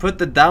supposed to put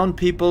the down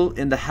people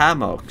in the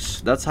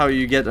hammocks. That's how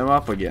you get them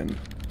up again.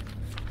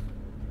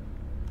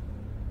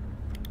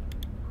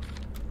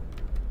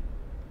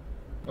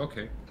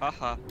 Okay.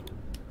 Haha.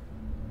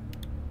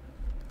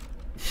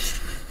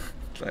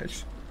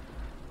 Nice.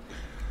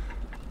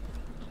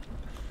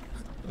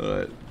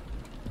 Alright.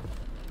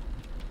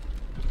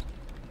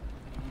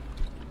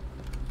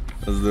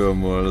 Let's do one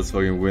more. Let's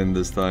fucking win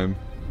this time.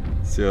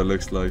 See how it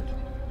looks like.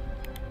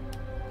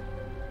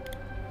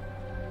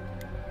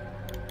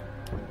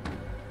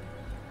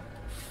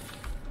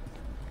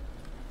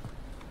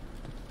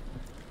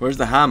 Where's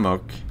the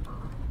hammock?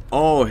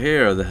 Oh,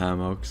 here are the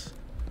hammocks.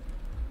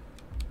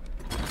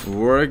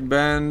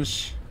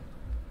 Workbench.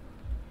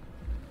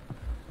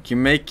 Can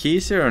you make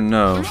keys here or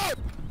no?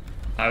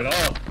 Hello.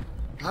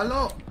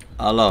 Hello.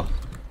 Hello.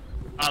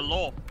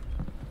 Hello.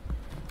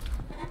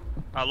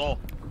 Hello.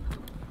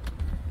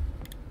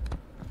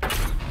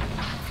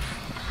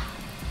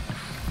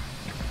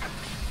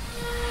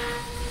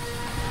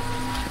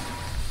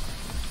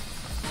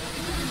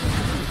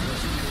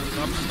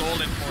 I'm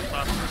stalling for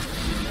that.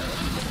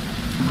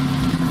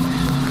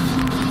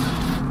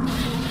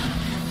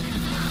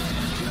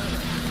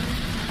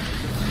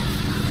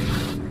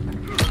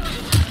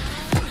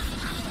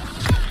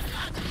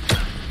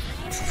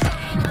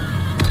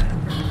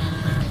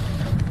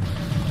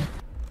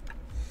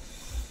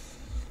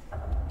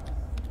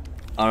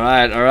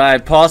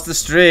 Alright, pause the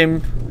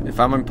stream if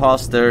I'm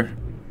imposter.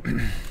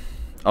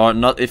 Or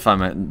not if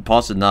I'm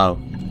pause it now.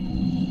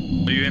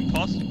 Are you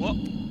imposter? What?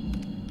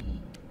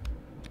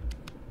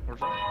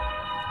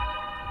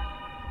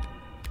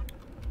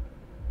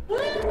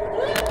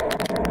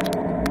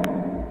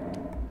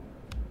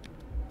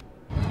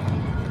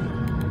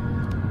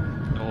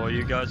 Oh,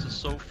 you guys are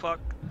so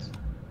fucked.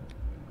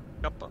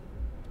 Kappa.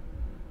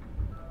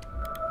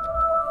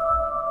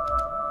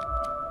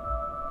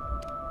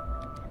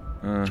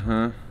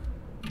 Uh-huh.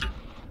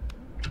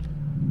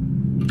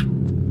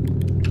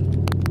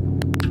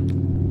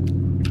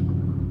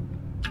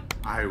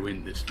 I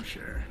win this for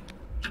sure.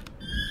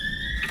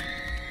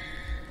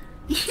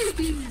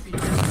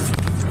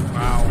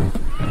 Wow.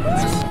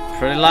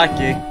 Pretty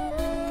lucky.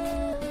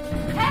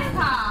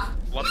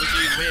 What did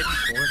you win?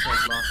 Force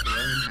has lost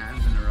 11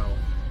 hands in a row.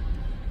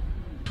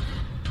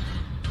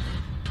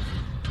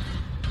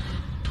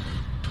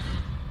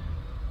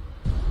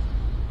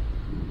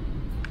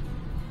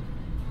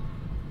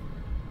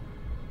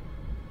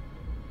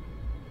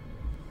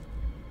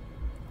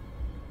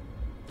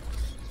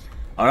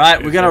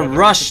 Alright, we gotta what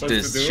rush we're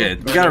supposed this to do, shit.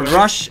 We by gotta the way?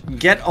 rush,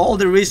 get all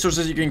the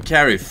resources you can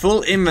carry.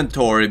 Full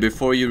inventory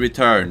before you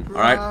return.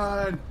 Alright?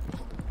 Run.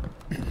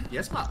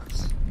 Yes,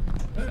 boss.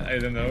 I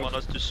don't know. Want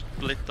us to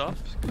split up?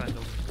 Kind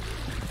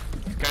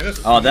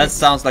of. Oh, that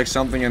sounds like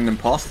something an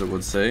imposter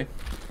would say.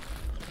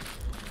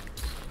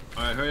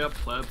 Alright, hurry up,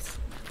 plebs.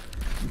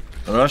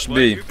 Rush Why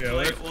B. you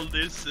play all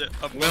this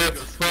Among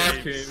Let's Us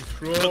fucking games?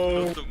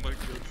 throw. Not Among Us.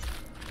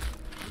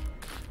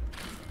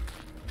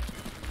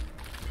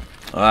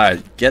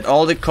 Alright, get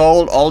all the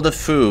coal, all the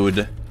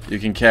food you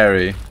can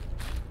carry.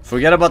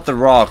 Forget about the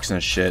rocks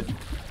and shit.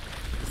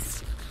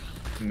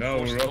 No,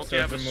 Forsen, rocks don't you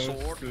are have the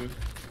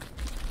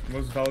a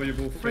most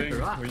valuable thing.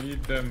 We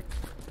need them.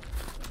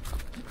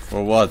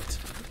 For what?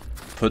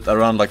 Put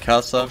around La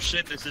Casa? Oh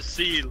shit, it's a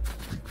seal.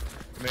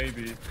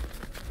 Maybe.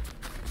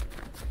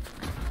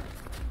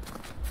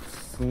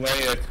 Slay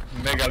it,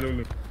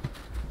 Megalulu.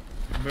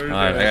 Murder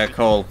Alright, I it. got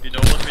coal. You know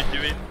what we're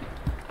doing?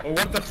 Oh,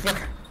 what the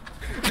fuck?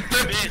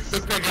 Miss.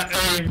 Look at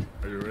that aim.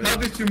 How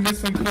did you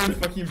miss on point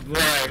fucking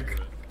blank?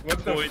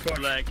 What the Point fuck?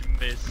 blank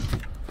miss.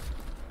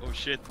 Oh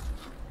shit.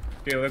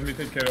 Okay, let me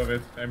take care of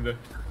it. I'm the...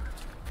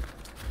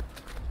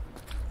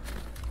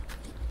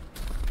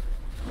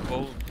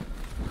 Oh.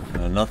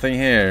 Nothing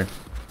here.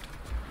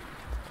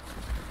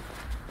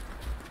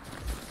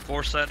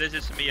 Forsen, this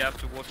is me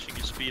after watching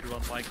you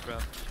speedrun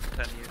Minecraft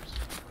for 10 years.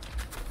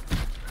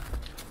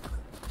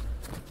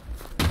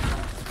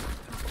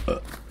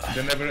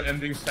 The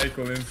never-ending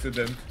cycle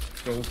incident.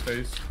 Troll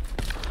face.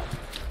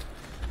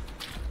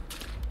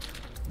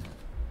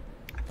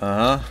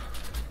 Uh-huh.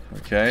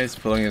 Okay, he's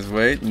pulling his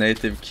weight.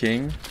 Native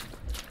king.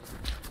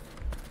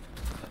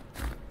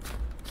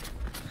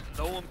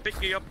 No one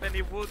picking up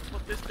any wood.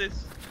 What is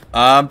this?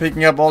 I'm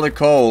picking up all the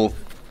coal.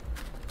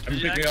 I'm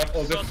You picking up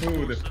all the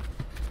actually food. saw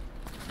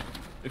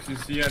If you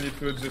see any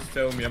food, just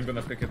tell me. I'm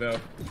gonna pick it up.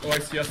 Oh, I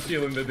see a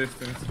seal in the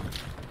distance.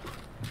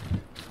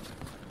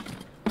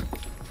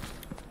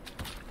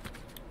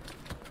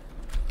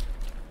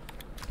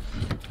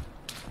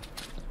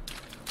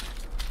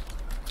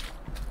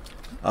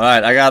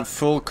 Alright, I got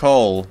full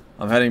coal.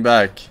 I'm heading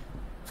back.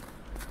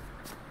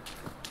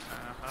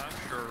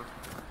 Sure.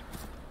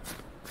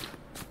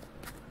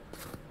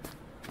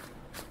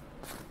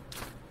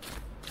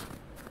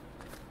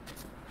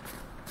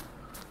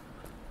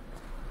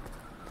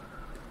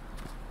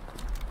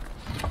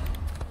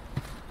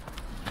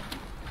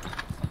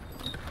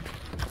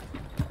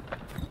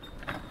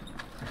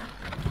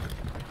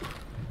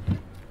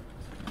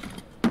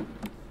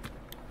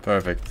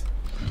 Perfect.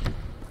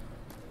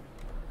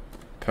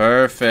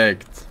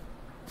 Perfect.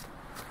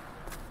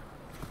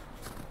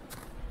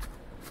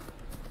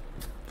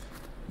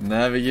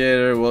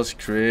 Navigator was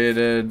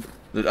created.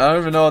 I don't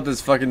even know what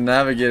this fucking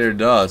navigator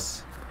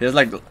does. He has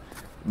like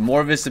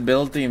more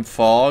visibility in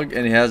fog,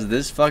 and he has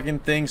this fucking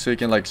thing so he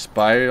can like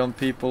spy on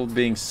people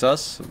being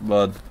sus,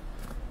 but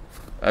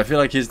I feel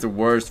like he's the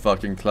worst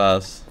fucking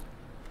class.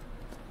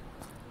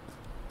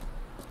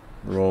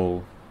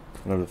 Role.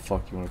 Whatever the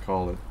fuck you want to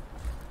call it.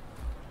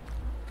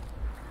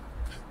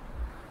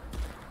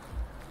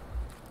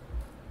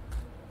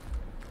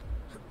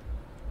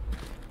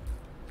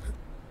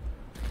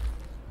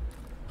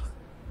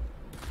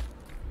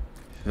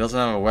 He doesn't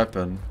have a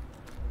weapon.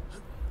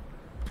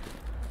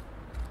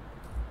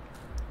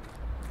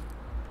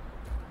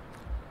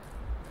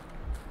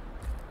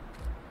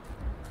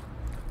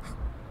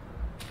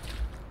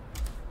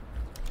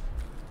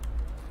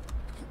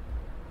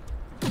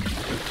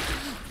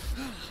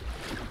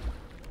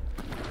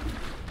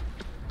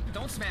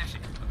 Don't smash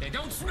it. Okay,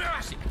 don't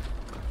smash it.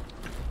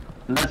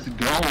 Let's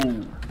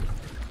go.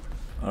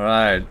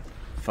 Alright.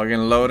 Fucking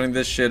loading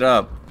this shit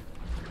up.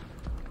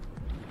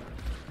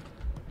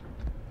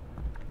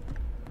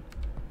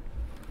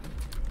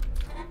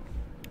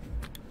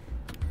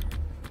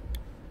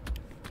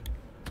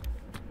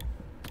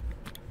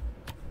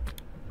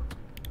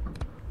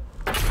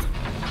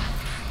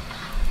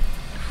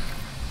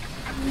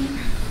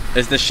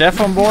 Is the chef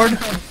on board? I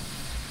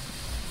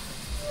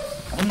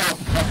don't know what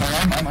the fuck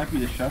I am. I might be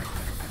the chef.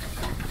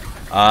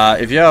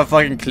 If you have a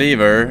fucking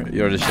cleaver,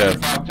 you're the chef.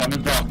 I'm the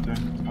doctor.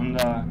 I'm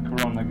the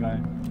corona guy.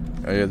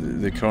 Oh, you're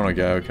the corona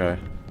guy, okay.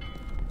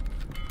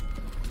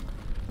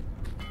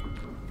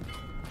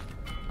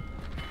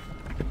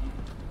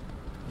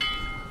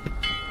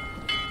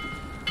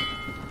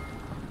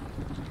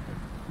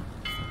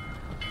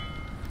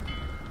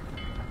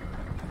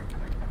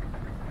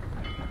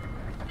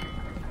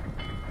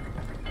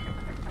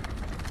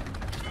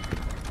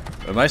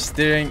 Am I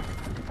steering?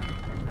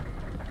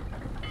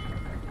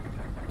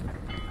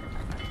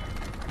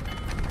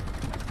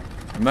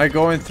 Am I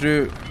going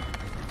through? I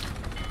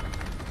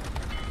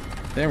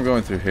think I'm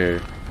going through here.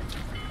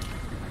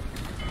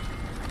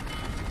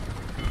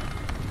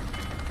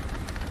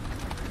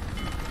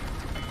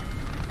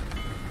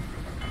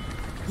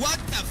 What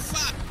the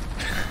fuck?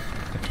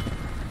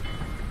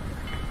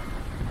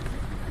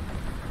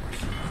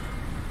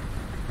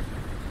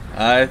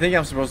 I think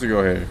I'm supposed to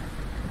go here.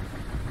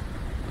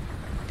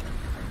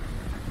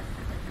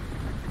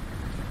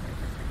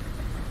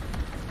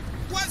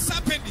 What's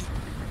happening?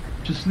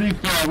 Just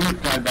leave the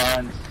root guy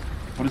behind.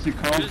 What is he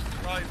called?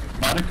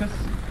 Marcus?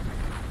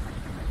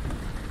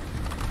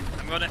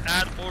 I'm gonna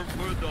add more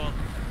wood on.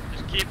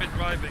 Just keep it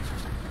driving.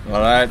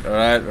 Alright,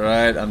 alright,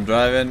 alright. I'm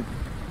driving.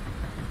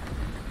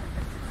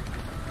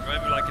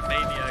 Driving like a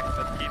maniac,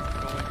 but keep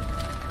it going.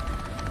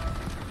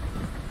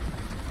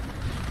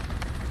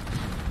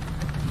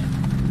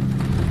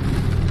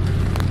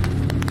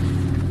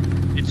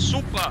 It's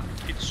super!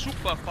 It's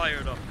super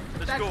fired up.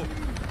 Let's go!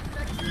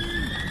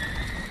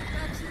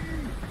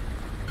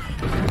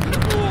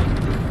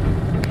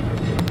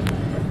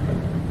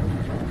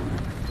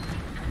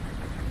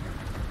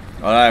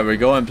 Alright, we're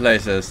going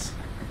places.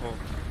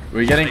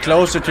 We're getting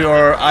closer to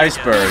our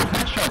iceberg.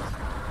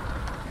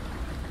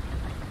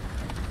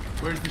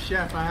 Where's the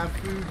chef? I have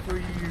food for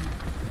you.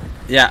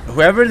 Yeah,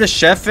 whoever the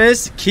chef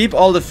is, keep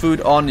all the food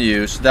on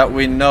you so that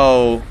we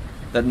know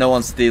that no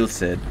one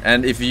steals it.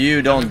 And if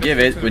you don't give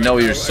it, we know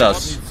you're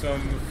sus. I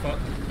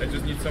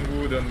just need some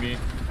wood on me.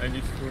 I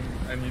need wood.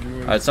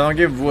 Alright, someone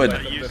give wood.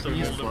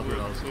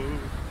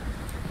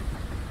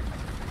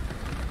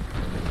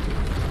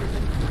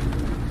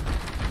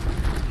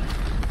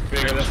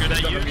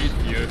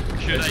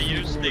 Should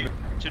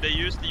I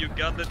use the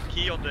Ugandan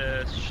key on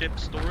the ship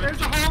storage?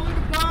 There's a hole in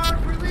the bar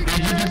for leaking.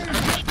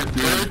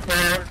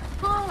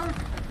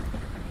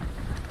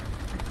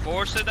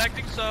 Forsen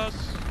acting sus.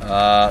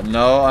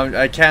 No,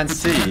 I can't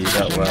see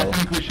that well. I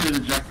think we should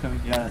eject him.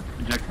 Yeah,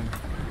 eject him.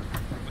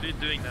 What are you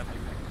doing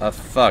now?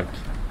 Fuck.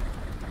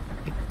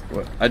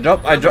 What? I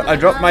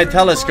dropped my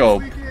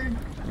telescope.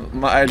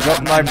 I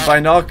dropped my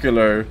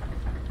binocular.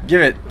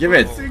 Give it.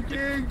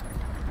 Sinking.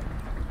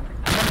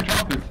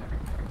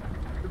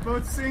 The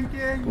boat's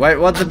sinking. Wait,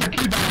 what the?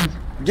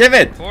 Give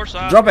it.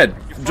 Drop it.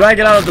 Drag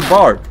it out of the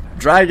bar.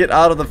 Drag it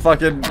out of the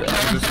fucking.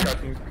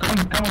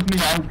 Come with me.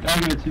 I'll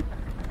give it to you.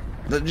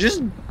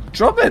 Just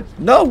drop it.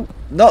 No.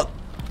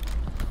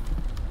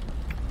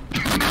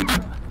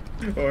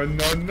 Oh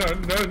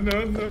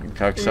no.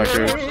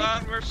 Cocksucker.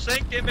 Forsen, we're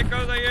sinking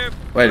because of you.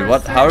 Wait,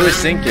 what? How are we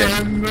sinking?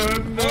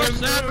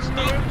 Forsen,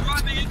 stop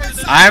driving into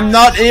the I'm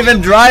not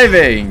even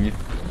driving.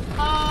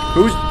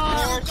 Who's?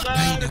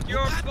 Forsen, it's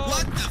your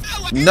fault.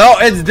 No,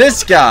 it's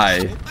this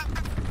guy.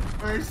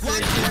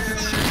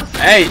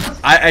 Hey,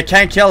 I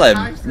can't kill him.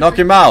 Knock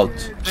him out.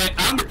 Hey,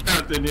 I'm the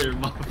captain here,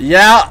 man.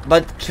 Yeah,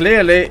 but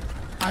clearly.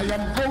 I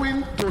am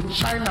going to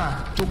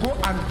China to go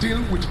and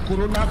deal with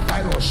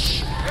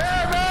coronavirus.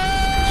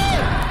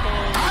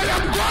 I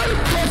am going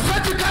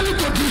prophetically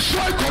to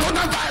destroy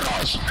coronavirus.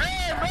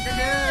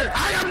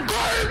 I am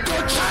going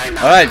to China.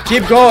 Alright,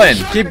 keep going,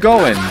 keep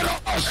going.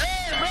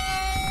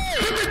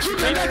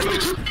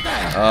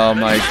 Oh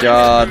my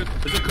god.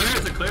 Is it clear?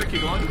 Is it clear?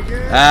 Keep going.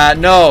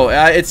 No,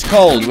 it's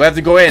cold. We have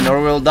to go in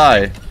or we'll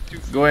die.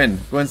 Go in,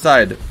 go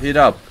inside, heat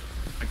up.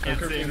 I can't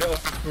see. I'm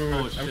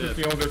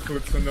cooking all the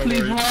food, so no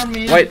Please worries. warn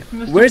me. Wait,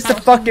 Mr. where's the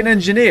Forsen. fucking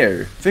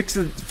engineer? Fix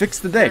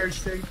the deck. We're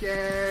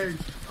sinking.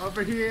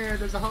 Over here,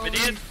 there's a hole. We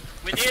need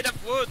a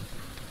wood.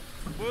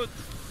 Wood.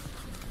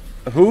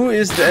 Who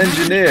is the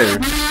engineer?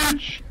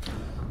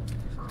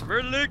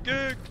 We're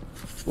leaking.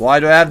 Why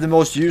do I have the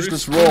most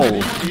useless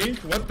role?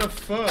 What the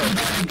fuck?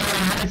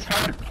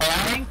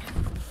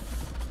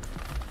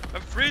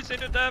 I'm freezing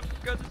to death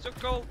because it's so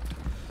cold.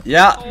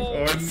 Yeah.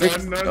 Oh,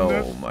 Fix. no.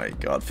 Oh my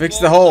god. Fix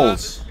the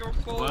holes.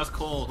 Last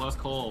call. Last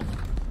call.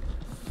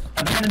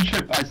 Abandoned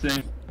ship, I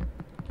say.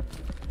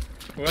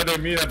 What do you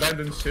mean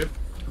abandoned ship?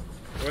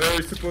 What are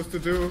we supposed to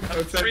do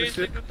outside the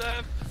Freezing ship? to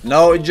death.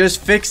 No,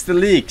 just fix the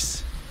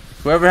leaks.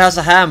 Whoever has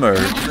a hammer.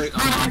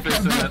 I'm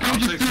fixing it. I'm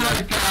fixing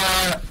it.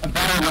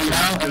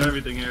 Get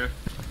everything here.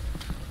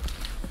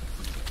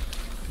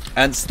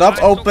 And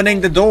stop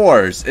opening the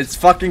doors. It's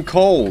fucking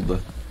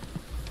cold.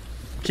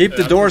 Keep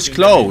the doors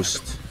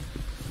closed.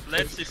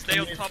 Let's see, stay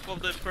on top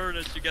of the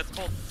furnace. You get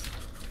hot.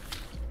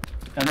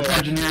 And the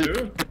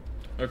engineer.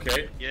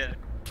 Okay. Yeah.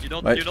 You're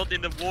not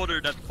in the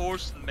water that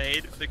Forsen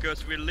made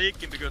because we're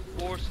leaking because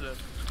Forsen.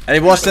 And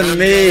it wasn't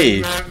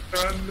me.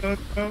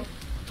 No.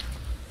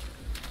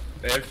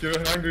 If you're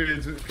hungry,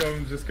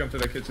 just come to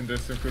the kitchen.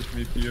 There's some cooked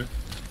meat here.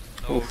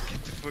 Oh,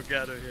 get the fuck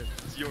out of here.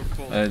 It's your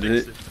fault.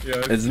 Fix it.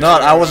 Yeah, It's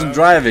not. I wasn't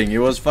driving. It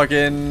was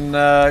fucking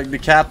the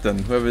captain,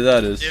 whoever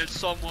that is. There's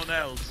someone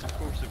else. Of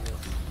course it was.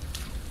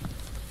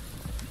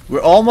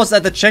 We're almost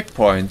at the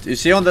checkpoint. You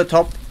see on the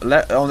top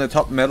on the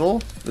top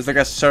middle? There's like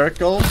a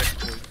circle.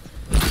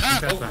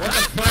 What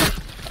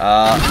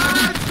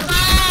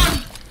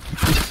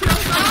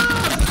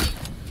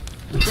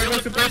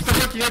the fuck?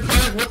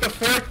 What the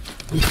fuck?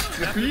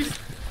 The priest?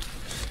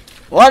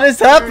 What is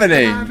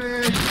happening?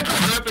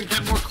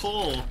 Get more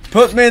coal.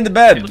 Put me in the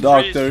bed,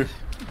 doctor.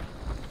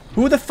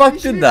 Who the fuck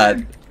did that?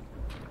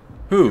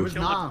 Who?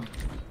 Nam.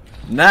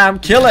 Nam,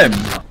 kill him.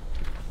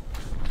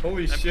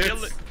 Holy shit.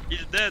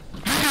 He's dead.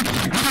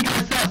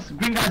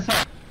 Green guy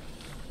sus.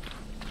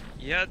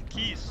 He had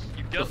keys.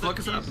 You What the got fuck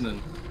is keys.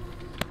 happening?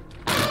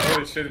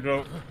 Holy shit,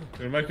 bro.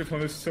 Your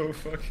microphone is so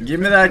fucking... Give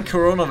me that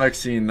corona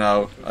vaccine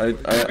now.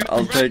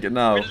 I'll take it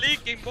now. We're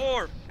leaking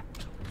more.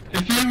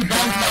 If you don't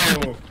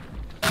know,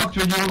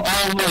 doctor, you'll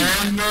all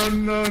lose.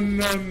 No.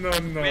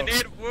 We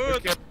need wood.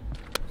 Okay.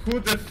 Who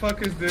the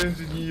fuck is the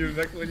engineer?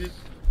 Like, what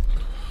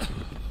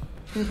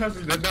who has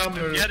the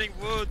number? Getting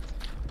wood.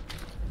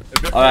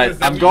 All right,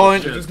 I'm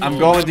going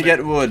to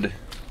get wood.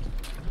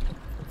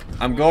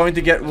 I'm going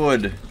to get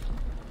wood.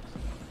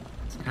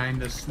 It's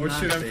kind of Oh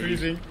shit, I'm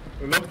freezing.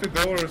 Lock the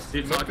doors.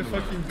 Lock the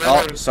fucking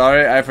Oh, doors.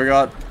 sorry, I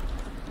forgot.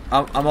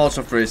 I'm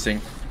also freezing.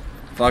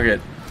 Fuck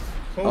it.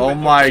 Holy Oh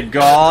my fucking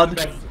god.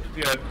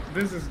 Yeah,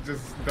 this is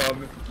just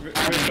dumb. We're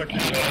fucking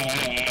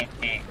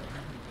dumb.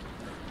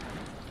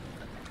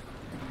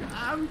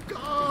 I'm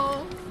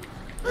cold.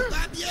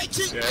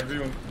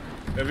 Yeah,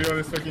 everyone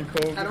is fucking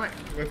cold.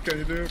 What can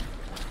you do?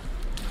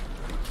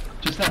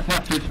 Just that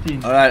part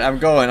 15. All right, I'm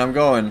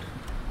going.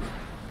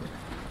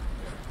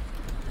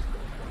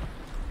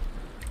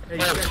 Hey, you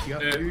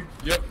got food?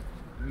 Yep.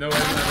 No, I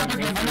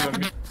don't have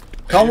any.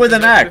 Come with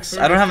an axe.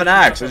 I don't have an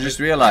axe. I just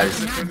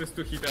realized. The furnace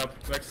to heat up.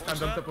 Like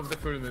stand on top of the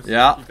furnace.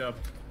 Yeah. Heat up.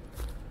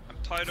 I'm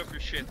tired of your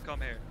shit.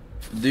 Come here.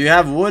 Do you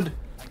have wood?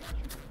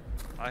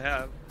 I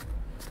have.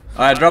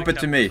 All right, I'm drop the it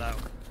to captain me. now.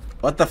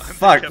 What the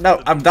fuck?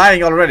 No, I'm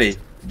dying already.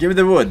 Give me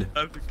the wood.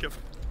 I'm the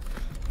captain.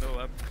 No,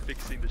 I'm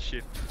fixing the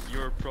ship.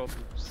 Your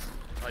problems,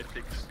 I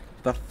fix.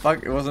 The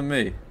fuck? It wasn't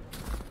me.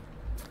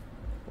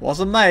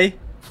 Wasn't me.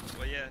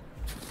 Well, yeah.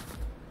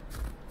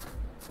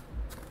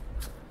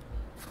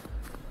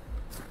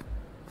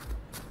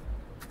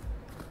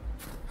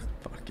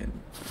 Fucking.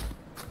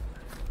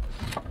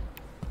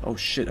 Oh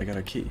shit! I got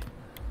a key.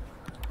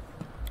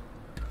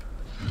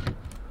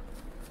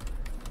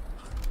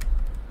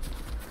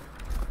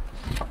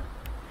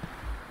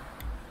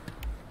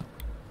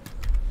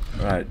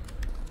 All right.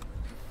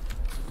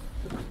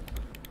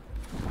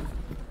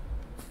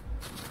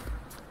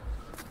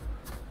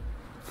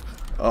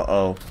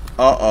 Uh-oh.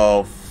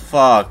 Uh-oh.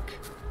 Fuck.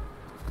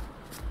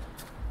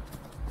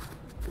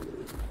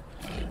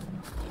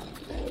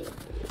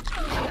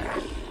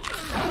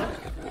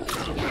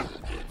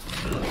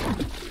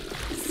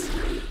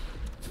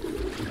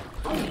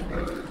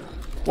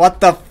 What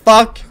the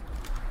fuck?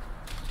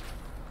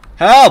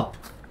 Help!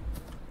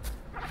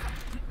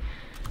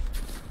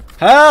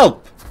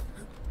 Help!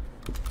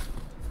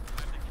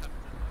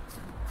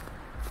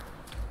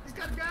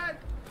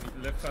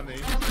 Left hand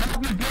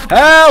aim.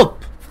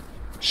 Help!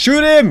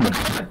 Shoot him!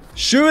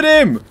 Shoot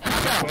him!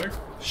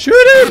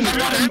 Shoot him!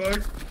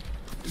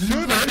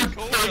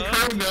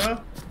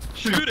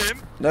 Shoot him!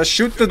 No,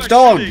 shoot the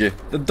dog!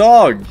 The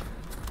dog!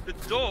 The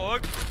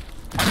dog?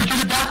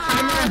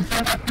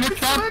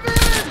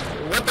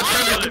 What the fuck?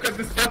 look at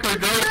this fucker,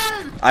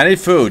 dude. I need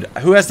food.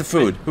 Who has the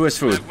food? Who has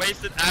food? I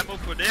wasted ammo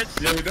for this.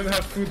 Yeah, we don't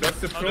have food. That's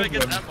the How do I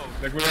problem. get ammo?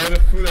 Like we're out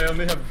of food. I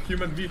only have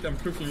human meat. I'm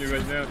cooking you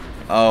right now.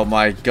 Oh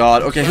my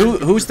god. Okay,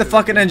 who's the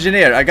fucking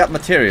engineer? I got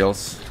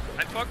materials.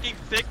 I fucking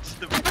fixed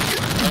the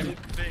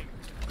thing.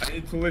 I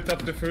need to lit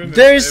up the furnace.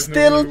 There's I have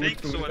still. no wood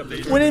to lit up the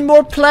We furnace. need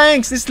more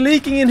planks. It's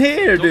leaking in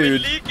here, So we're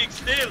dude. leaking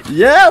still.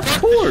 Yeah, of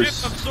Fuck the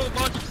course. ship up so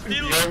much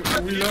still. Yeah,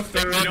 we lost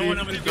already. You know what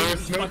I'm gonna do There's with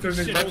this no fucking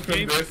turning shit back old from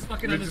game? this.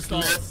 Fucking We just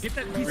uninstall it. lost. Get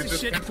that We piece of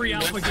just shit have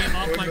pre-alpha lost. game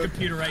off my We're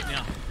computer right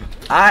now.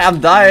 I'm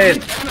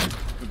dying.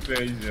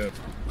 Deja.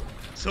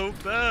 So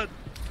bad.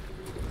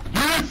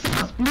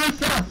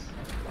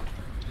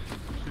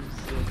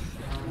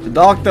 The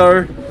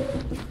doctor.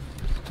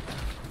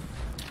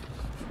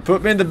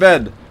 Put me in the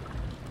bed.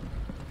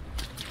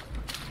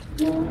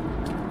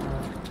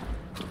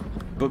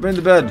 Put me in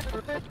the bed.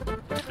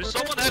 Does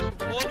someone have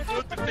one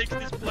foot to fix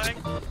this plank?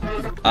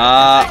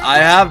 I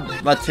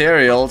have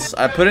materials.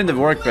 I put in the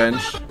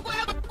workbench.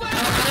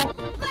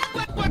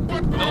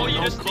 No, you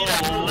just need a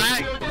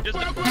plank. Just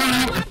a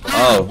plank.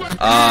 Oh,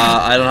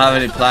 I don't have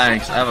any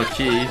planks. I have a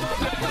key.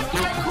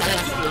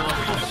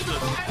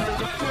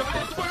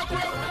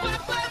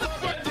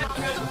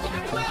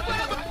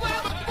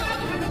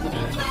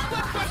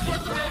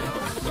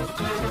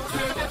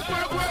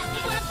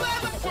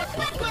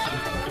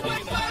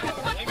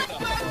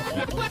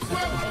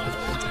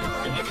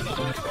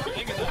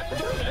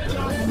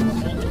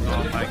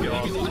 Oh my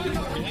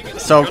god.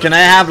 So can I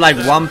have like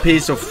one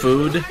piece of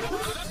food?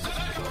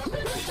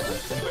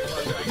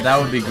 That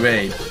would be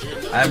great.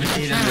 I haven't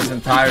eaten this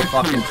entire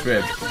fucking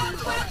trip.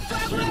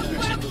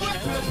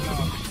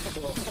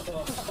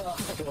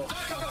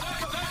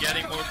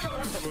 Getting more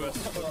food.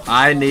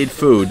 I need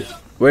food.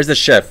 Where's the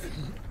chef?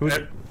 Who's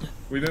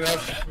We don't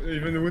have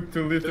even wood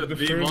to lift up the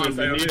furnace.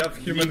 I only have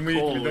human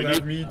meat. We don't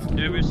have meat.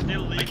 Yeah, we're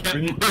still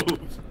leaking.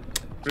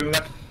 We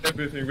lack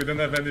everything. We don't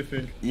have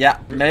anything. Yeah,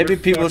 maybe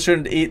people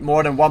shouldn't eat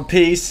more than one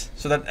piece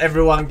so that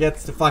everyone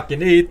gets to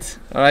fucking eat.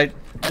 Alright?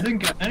 I didn't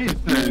get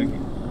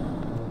anything.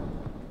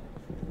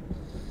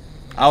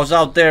 I was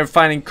out there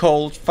finding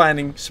coal,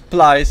 finding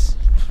supplies.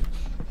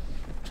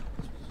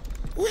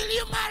 Will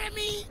you marry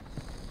me?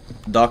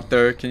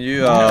 Doctor, can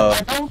you I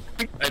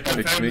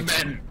fix me?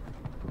 men.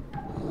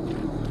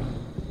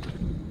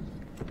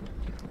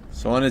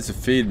 Someone needs to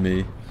feed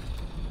me.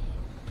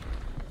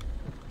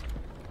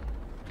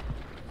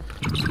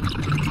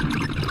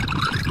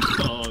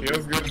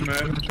 Feels good,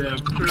 man.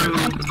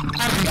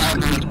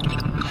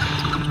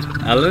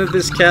 I learned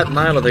this cat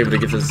Nilo able to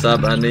give a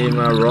sub.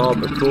 Anima,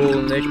 Rob,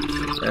 Cool, Nick,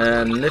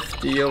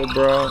 Nifty,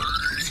 Bro,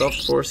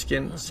 Soft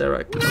Foreskin,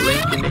 Sarah,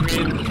 Linky,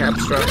 Nicky,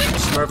 Capstra,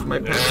 Smurf, my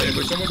If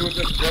parents. someone would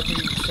just drop me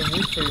some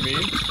wood for me,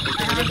 we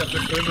can lift up the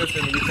furnace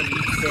and we can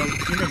eat some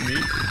human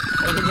meat.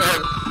 I don't know.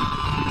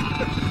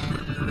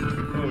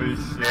 Holy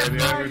shit,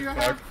 yeah, we're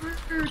fucked.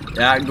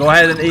 Yeah, go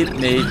ahead and eat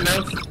me.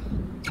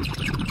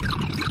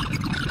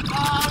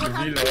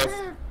 We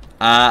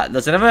lost.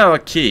 Does anyone have a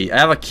key? I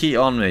have a key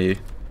on me.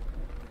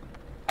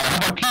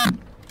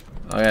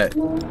 Okay.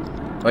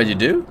 What you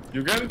do?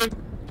 You got it?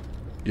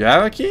 You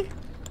have a key?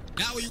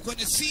 Now you're gonna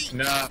see.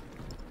 Nah.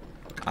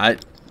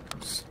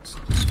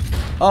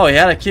 Oh, he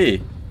had a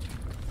key.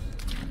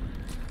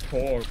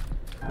 Poor.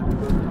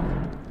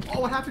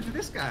 Oh, what happened to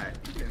this guy?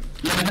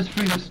 Yeah, just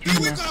free the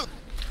streamer.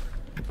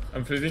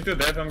 I'm freezing to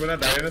death. I'm gonna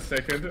die in a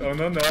second. Oh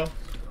no no.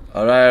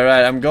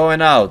 Alright, I'm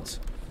going out.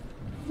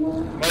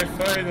 My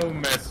final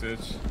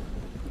message.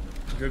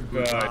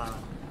 Goodbye.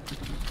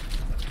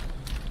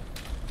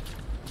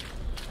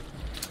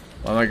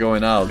 Why am I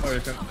going out? Oh, you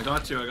can... I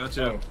got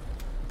you.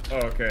 Oh,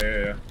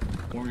 okay, yeah.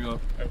 Warming up.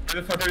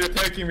 Where the fuck are you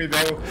taking me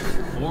though?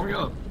 Warming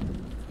up.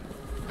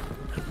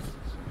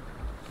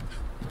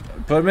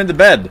 Put him in the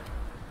bed.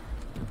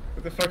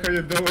 What the fuck are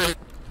you doing?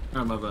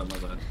 Oh, my bad.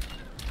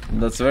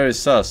 That's very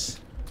sus.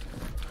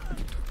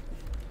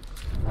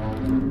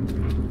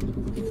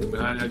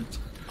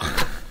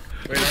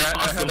 Wait,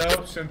 I had the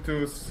option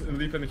to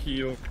sleep and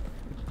heal.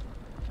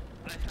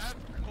 I have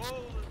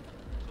coal.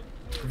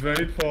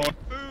 Very poor.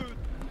 Food.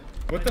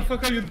 What the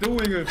fuck are you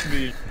doing with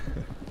me?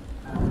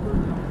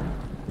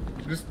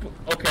 Just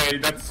okay,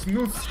 that's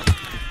snooze.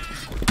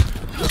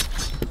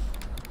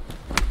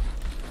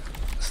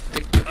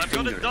 I'm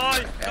gonna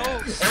die. No.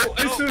 Oh,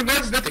 I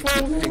survived the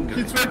fall.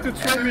 He tried to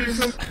trap me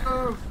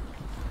from.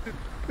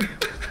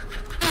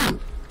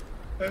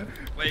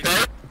 Wait.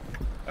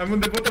 I'm on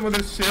the bottom of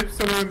the ship,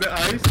 somewhere in the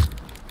ice.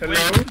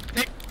 Hello?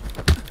 Wait,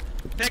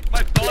 pick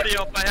my body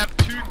up. I have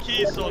 2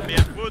 keys on me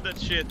and wood and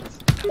shit.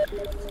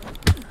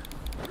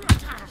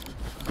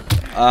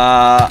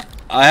 I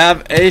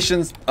have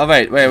Asians. Oh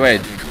wait. Welcome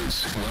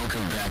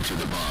back to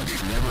the bog.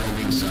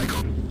 Never-ending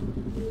cycle.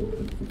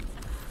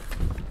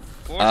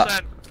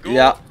 Forsen, go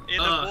yeah. in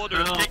the water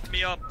and pick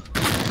me up.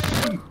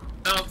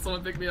 Help!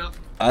 Someone pick me up.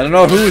 I don't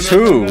know who's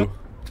who.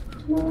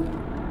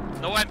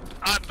 No, I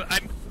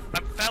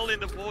fell in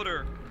the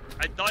water.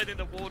 I died in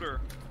the water.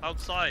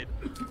 Outside.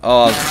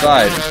 Oh,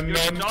 outside. You're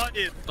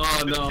dying.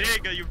 Oh no.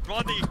 Ortega, you're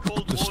running in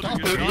cold To water. stop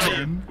You're it,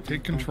 dying.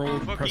 take control,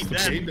 press Fucking the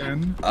dead. gate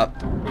then.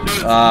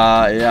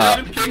 Yeah.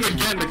 I'm king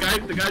again.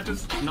 The guy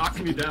just knocked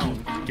me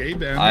down. Gay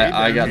Ben.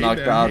 I got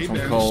knocked out from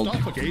cold.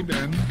 Stop it, Gay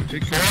Ben.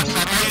 Take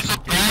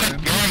control.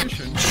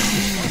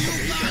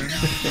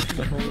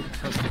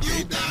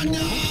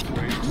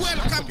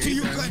 Welcome to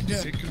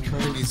Uganda.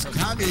 It's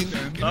coming.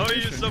 How are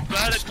you so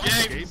bad at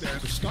games?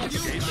 Stop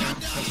it, Gay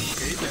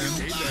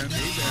Ben.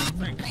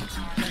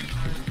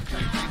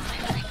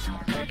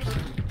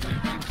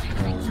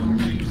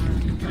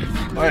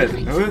 Wait,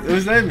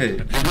 who's named me?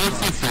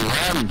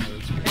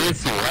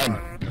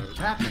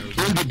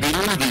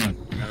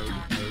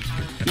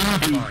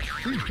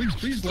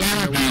 Please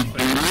let me know.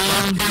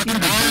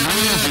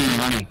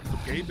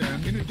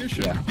 In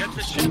addition, Get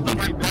the shit on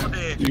my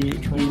body.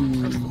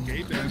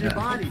 Your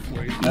body.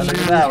 Now look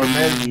at that, we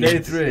made it day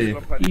 3.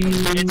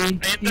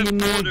 It's in the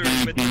water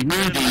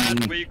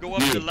where you go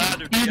up the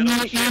ladder to get on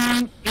the ship.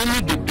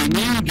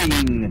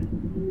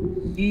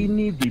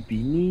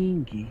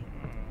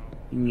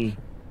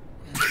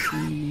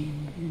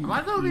 Am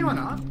I the only one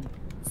up?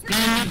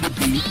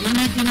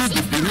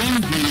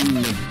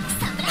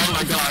 Oh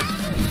my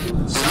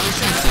god.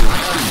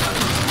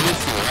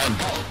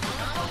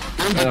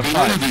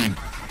 Fine.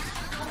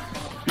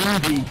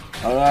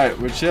 Alright,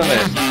 we're chilling.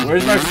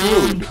 Where's my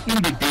food?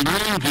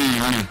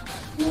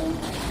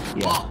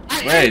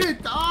 Wait.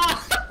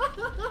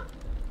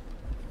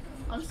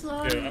 I'm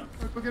sorry. Yeah,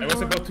 I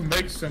was about to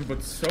make some,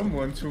 but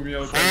someone threw me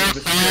out of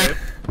the shit.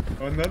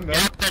 Oh no.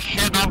 Get the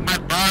shit off my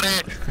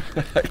body!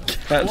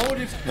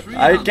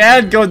 I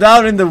can't go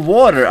down in the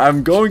water.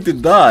 I'm going to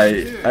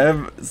die. I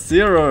have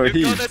 0 heat.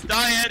 You're gonna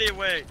die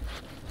anyway.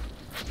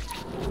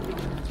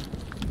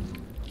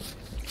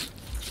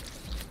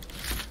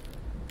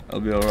 I'll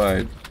be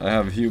alright. I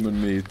have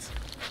human meat.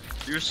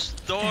 You're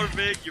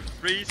starving. You're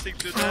freezing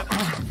to death.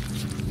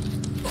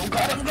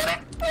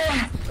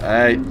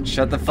 Hey,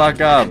 shut the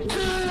fuck up.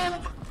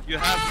 You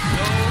have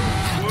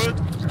no wood.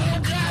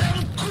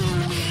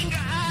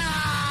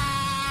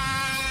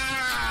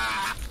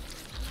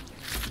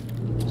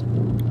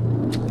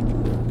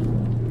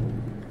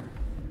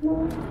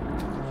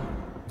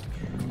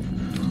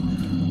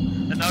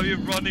 And now you're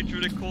running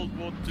through the cold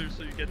water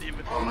so you can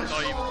even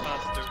die even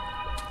faster.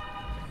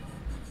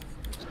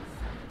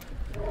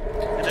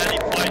 And then he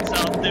finds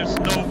out there's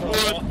no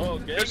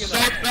wood. You're so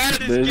bad at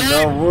this There's game.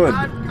 no wood.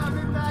 I'm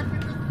coming back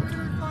with the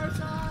food,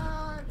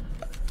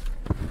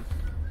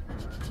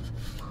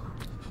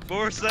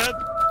 Forsen.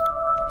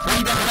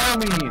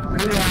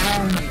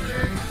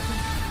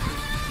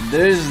 Forsen?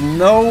 There's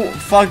no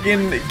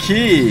fucking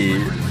key.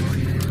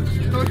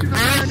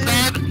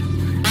 Forsen!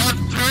 I've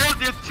told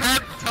you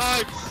 10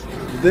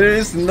 times! There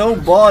is no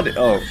body.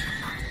 Oh.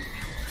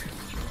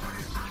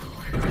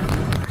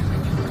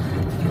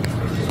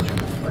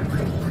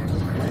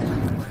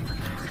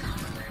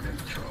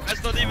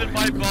 That's not even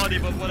my body,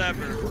 but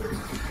whatever.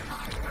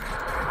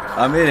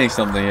 I'm eating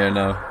something here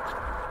now.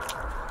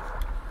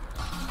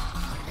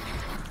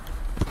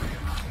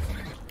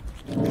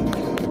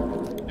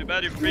 Too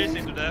bad you're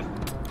freezing to death.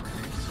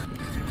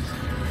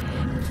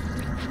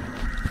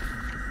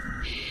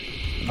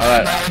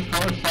 Alright.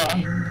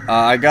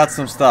 I got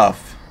some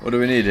stuff. What do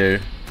we need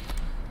here?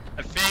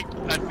 I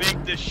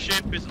think the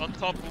ship is on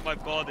top of my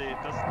body. It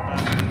doesn't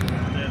matter.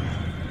 It's dead.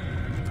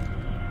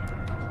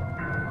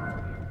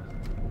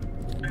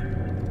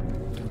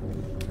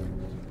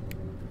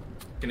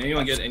 Can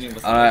anyone get any of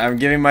us? I'm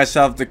giving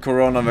myself the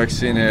corona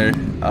vaccine here.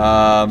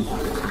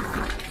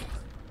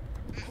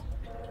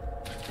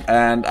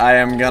 And I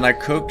am gonna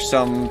cook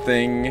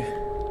something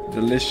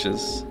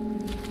delicious.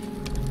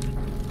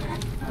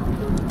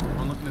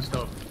 I'm looking at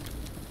stuff.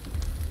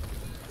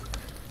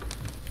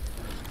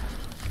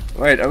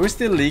 Wait, are we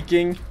still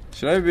leaking?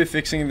 Should I be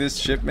fixing this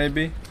ship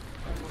maybe?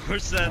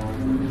 Forsen.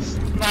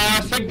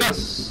 I think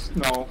that's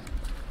no.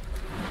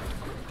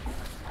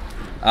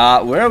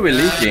 Where are we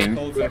leaking?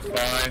 Holes are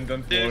fine,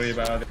 don't worry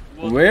about it.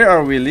 Where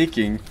are we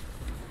leaking?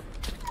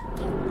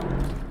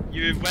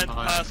 You went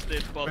past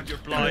it, but you're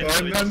blind,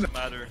 so it doesn't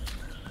matter.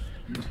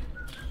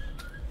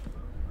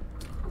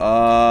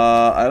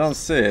 I don't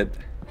see it.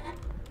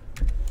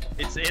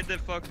 It's in the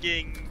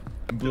fucking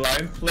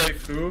Blind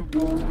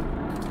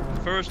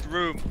playthrough. first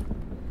room.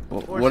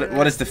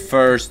 What is the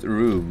first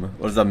room?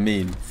 What does that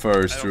mean?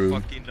 First I don't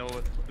room. fucking know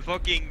it. The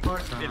fucking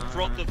in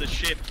front of the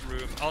ship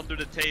room, under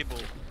the table.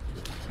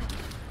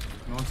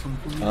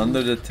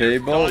 Under the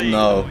table? Dying,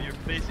 No. You're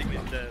basically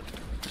dead.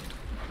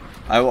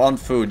 I want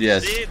food,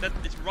 yes. See, that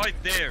it's right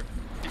there.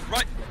 It's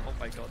right. Oh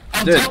my god.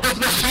 Dude,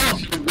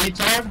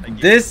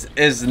 this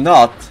is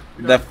not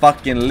the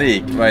fucking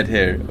leak right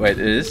here. Wait,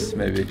 it is?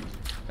 Maybe.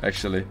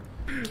 Actually.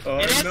 Oh,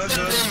 It is no.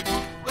 the leak.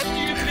 What do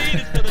you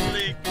mean it's not a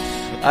leak?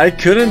 I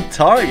couldn't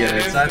target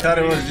it, so I thought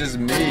it was just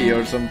me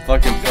or some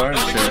fucking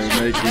furniture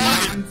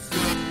making...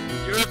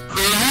 You're a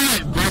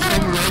crazy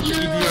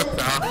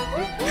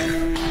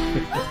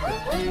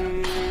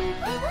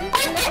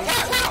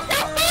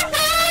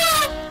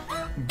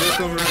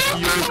Bottom right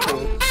Yoko.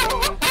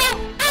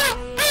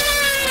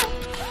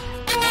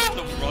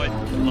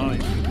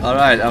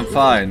 Alright, I'm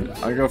fine.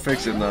 I'll go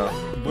fix it now.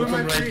 Bottom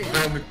right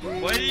down the...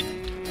 Why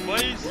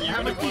is you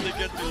the one that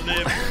get to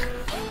live?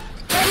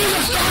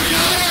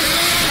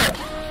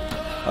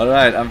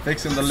 Alright, I'm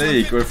fixing the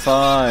leak. We're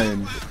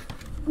fine.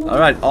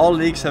 Alright, all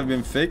leaks have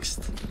been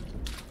fixed.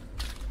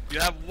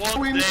 You have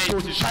 1 day to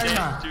get it.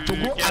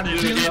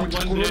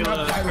 One day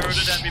further than we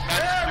managed to do it in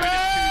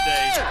 2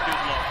 days.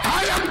 Good luck.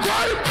 I am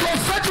going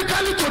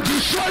prophetically to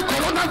destroy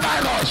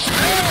coronavirus.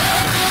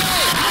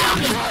 I am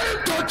going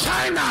to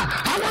China.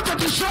 I want to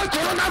destroy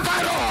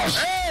coronavirus.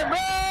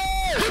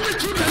 Give me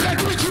to the leg,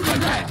 give me to the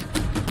leg.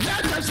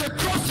 There is a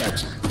prophet,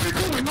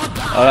 people will not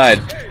die. Alright.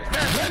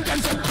 When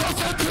there's a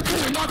prophet, people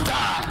will not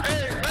die.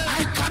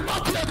 I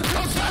cannot be a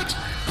prophet.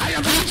 I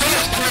am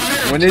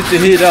We need to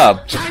heat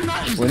up.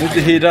 We need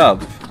to heat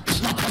up.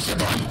 It's not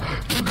possible.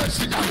 You guys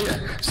sit down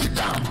here. Sit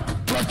down.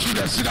 Blood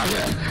children, sit down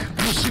here.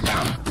 You sit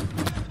down.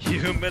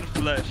 Human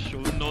flesh.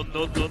 Oh no.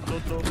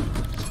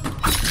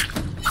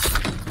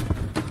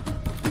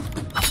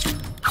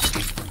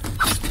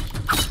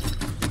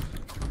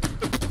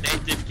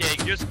 Native King,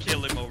 just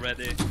kill him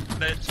already.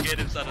 Let's get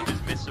him out of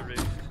his misery.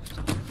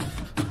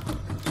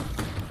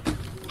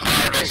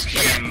 Harvest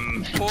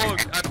him. Porg,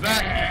 I'm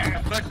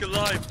back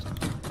alive.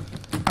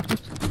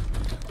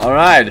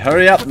 Alright,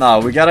 hurry up now.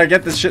 We gotta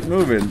get this shit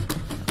moving.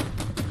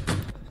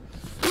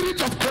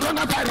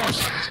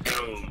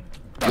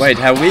 Wait,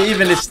 have we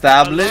even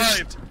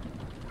established?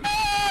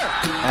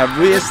 Have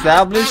we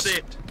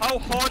established? How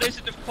hard is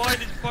it to find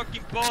his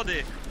fucking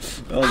body?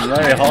 That was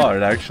very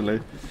hard, actually.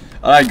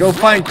 Alright, go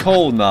find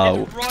coal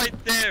now. It's right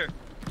there.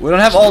 We don't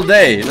have all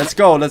day. Let's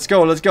go. Let's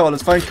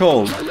find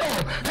coal. I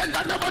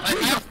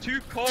have 2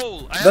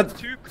 coal. I have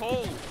 2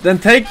 coal. Then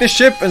take the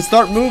ship and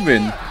start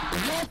moving.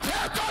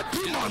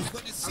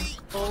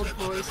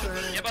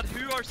 Yeah, but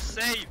who are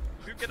safe?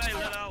 Who can I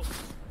let out?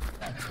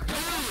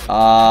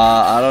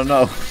 I don't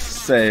know.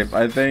 Safe.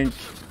 I think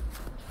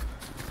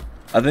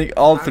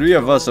all 3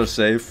 of us are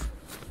safe.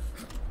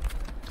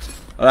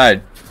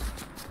 Alright.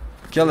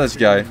 Kill this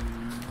guy.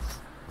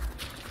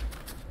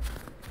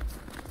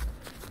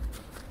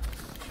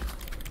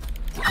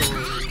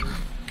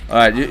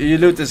 Alright, you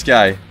loot this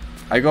guy.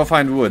 I go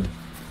find wood.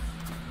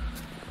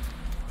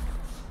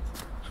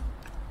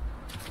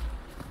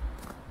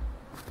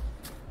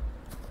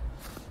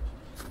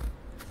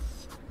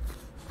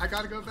 I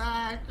gotta go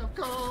back. I'm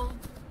cold.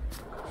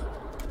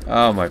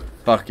 Oh my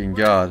fucking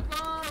god.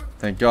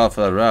 Thank God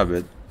for that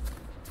rabbit.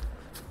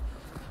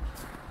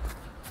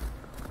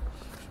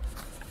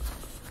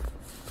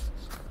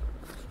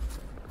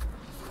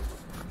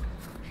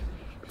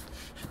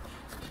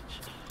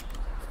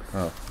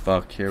 Oh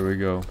fuck, here we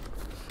go.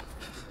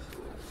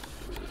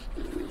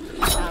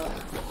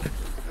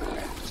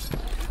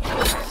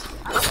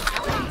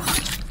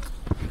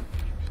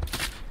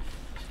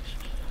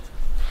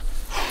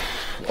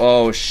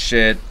 Oh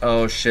shit,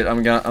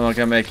 I'm not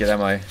gonna make it,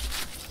 am I?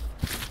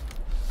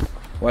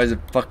 Why is it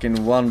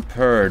fucking 1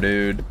 per,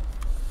 dude?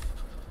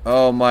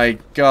 Oh my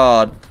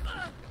god.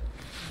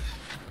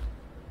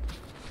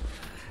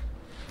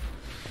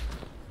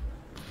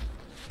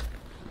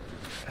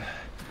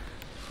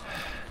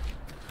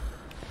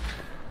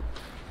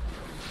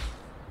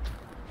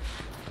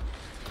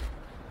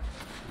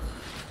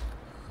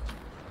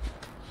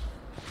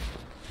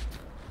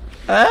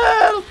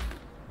 Help!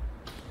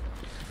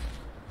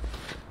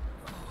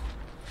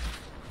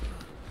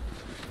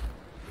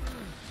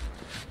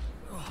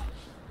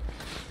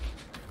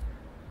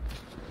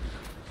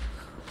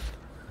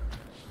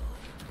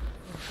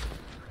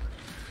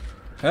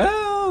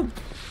 Help!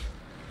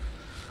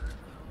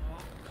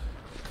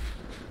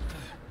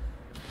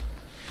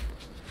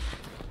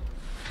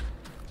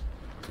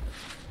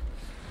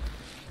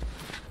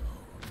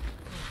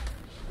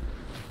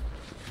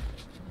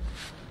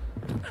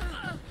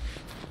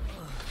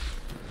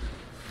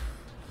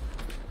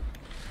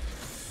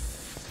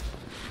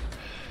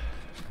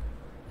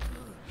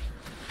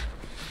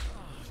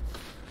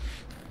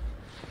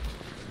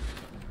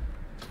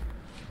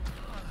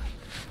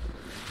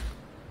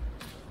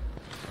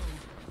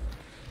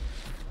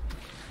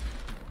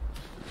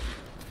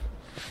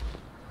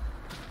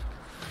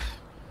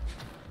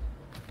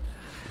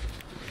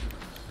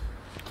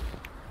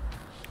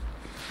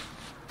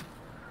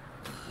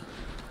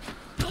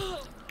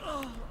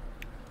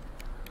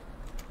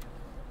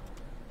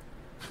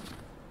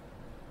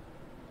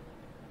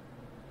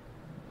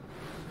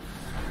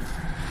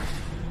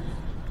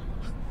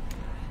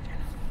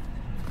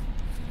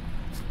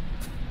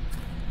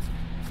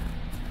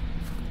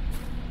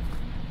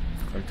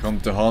 I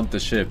come to haunt the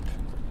ship.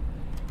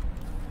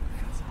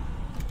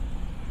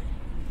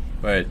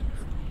 Wait.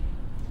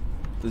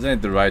 This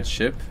ain't the right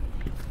ship.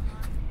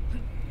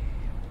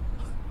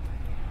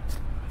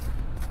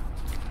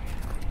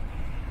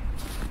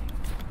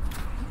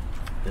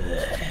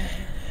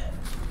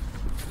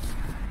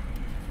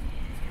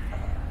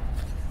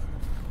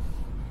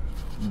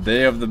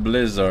 Day of the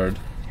blizzard.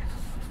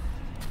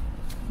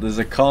 There's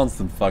a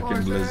constant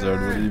fucking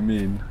blizzard, what do you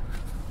mean?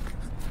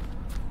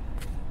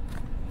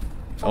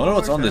 I wonder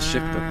what's on this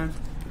ship though.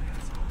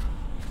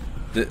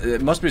 There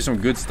must be some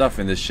good stuff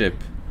in this ship.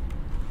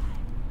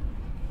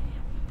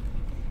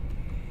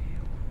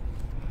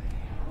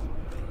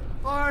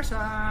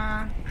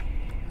 Forsen!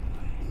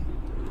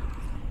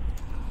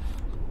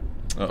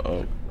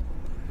 Uh-oh.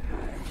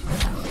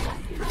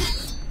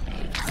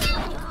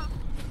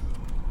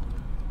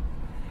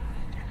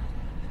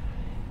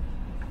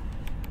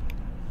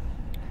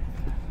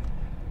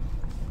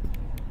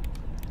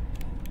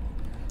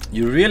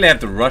 You really have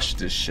to rush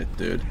this shit,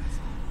 dude.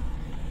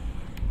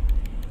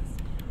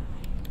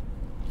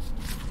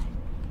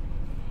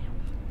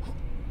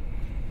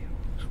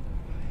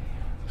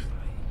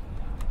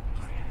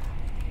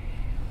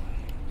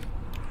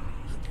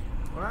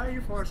 Where are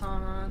you,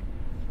 Forsen?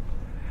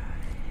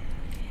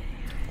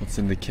 What's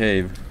in the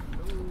cave?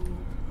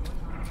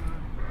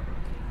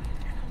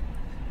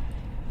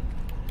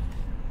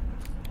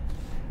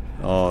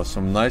 Oh,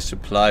 some nice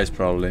supplies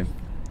probably.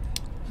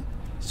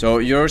 So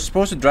you're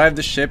supposed to drive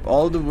the ship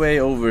all the way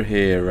over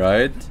here,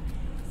 right?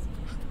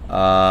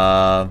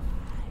 And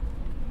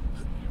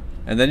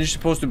then you're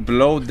supposed to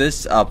blow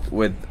this up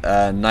with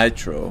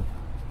nitro,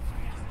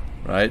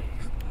 right?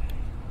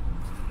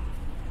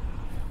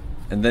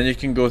 And then you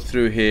can go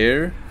through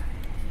here.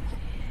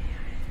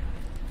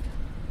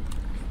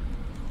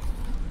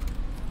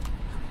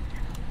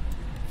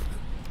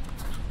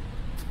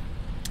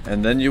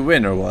 And then you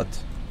win, or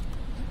what?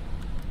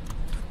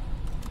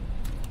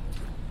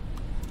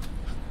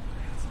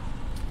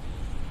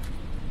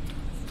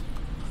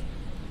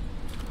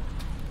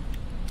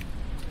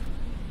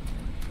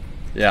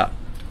 Yeah,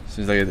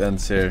 seems like it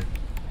ends here.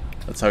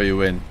 That's how you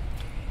win.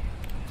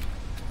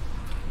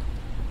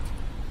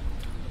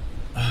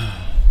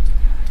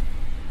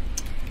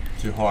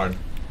 Too hard.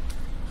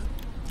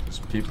 Because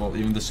people,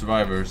 even the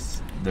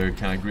survivors, they're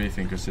kind of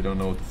griefing because they don't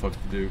know what the fuck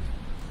to do.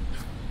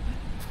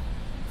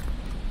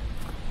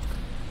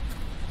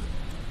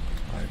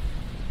 Alright.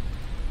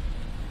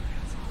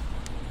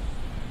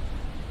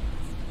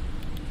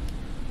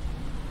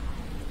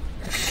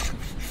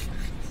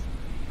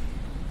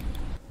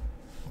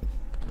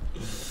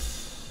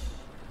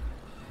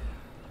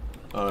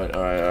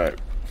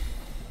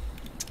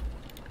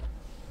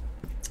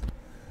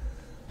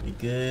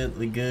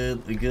 We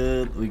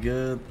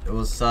good. It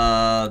was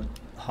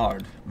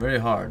hard. Very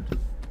hard.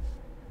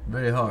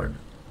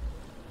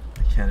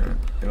 I can't even.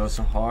 It was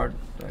so hard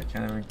that I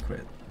can't even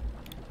quit.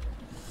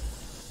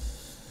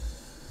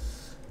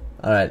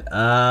 Alright,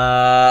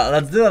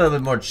 let's do a little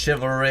bit more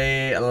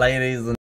chivalry, ladies and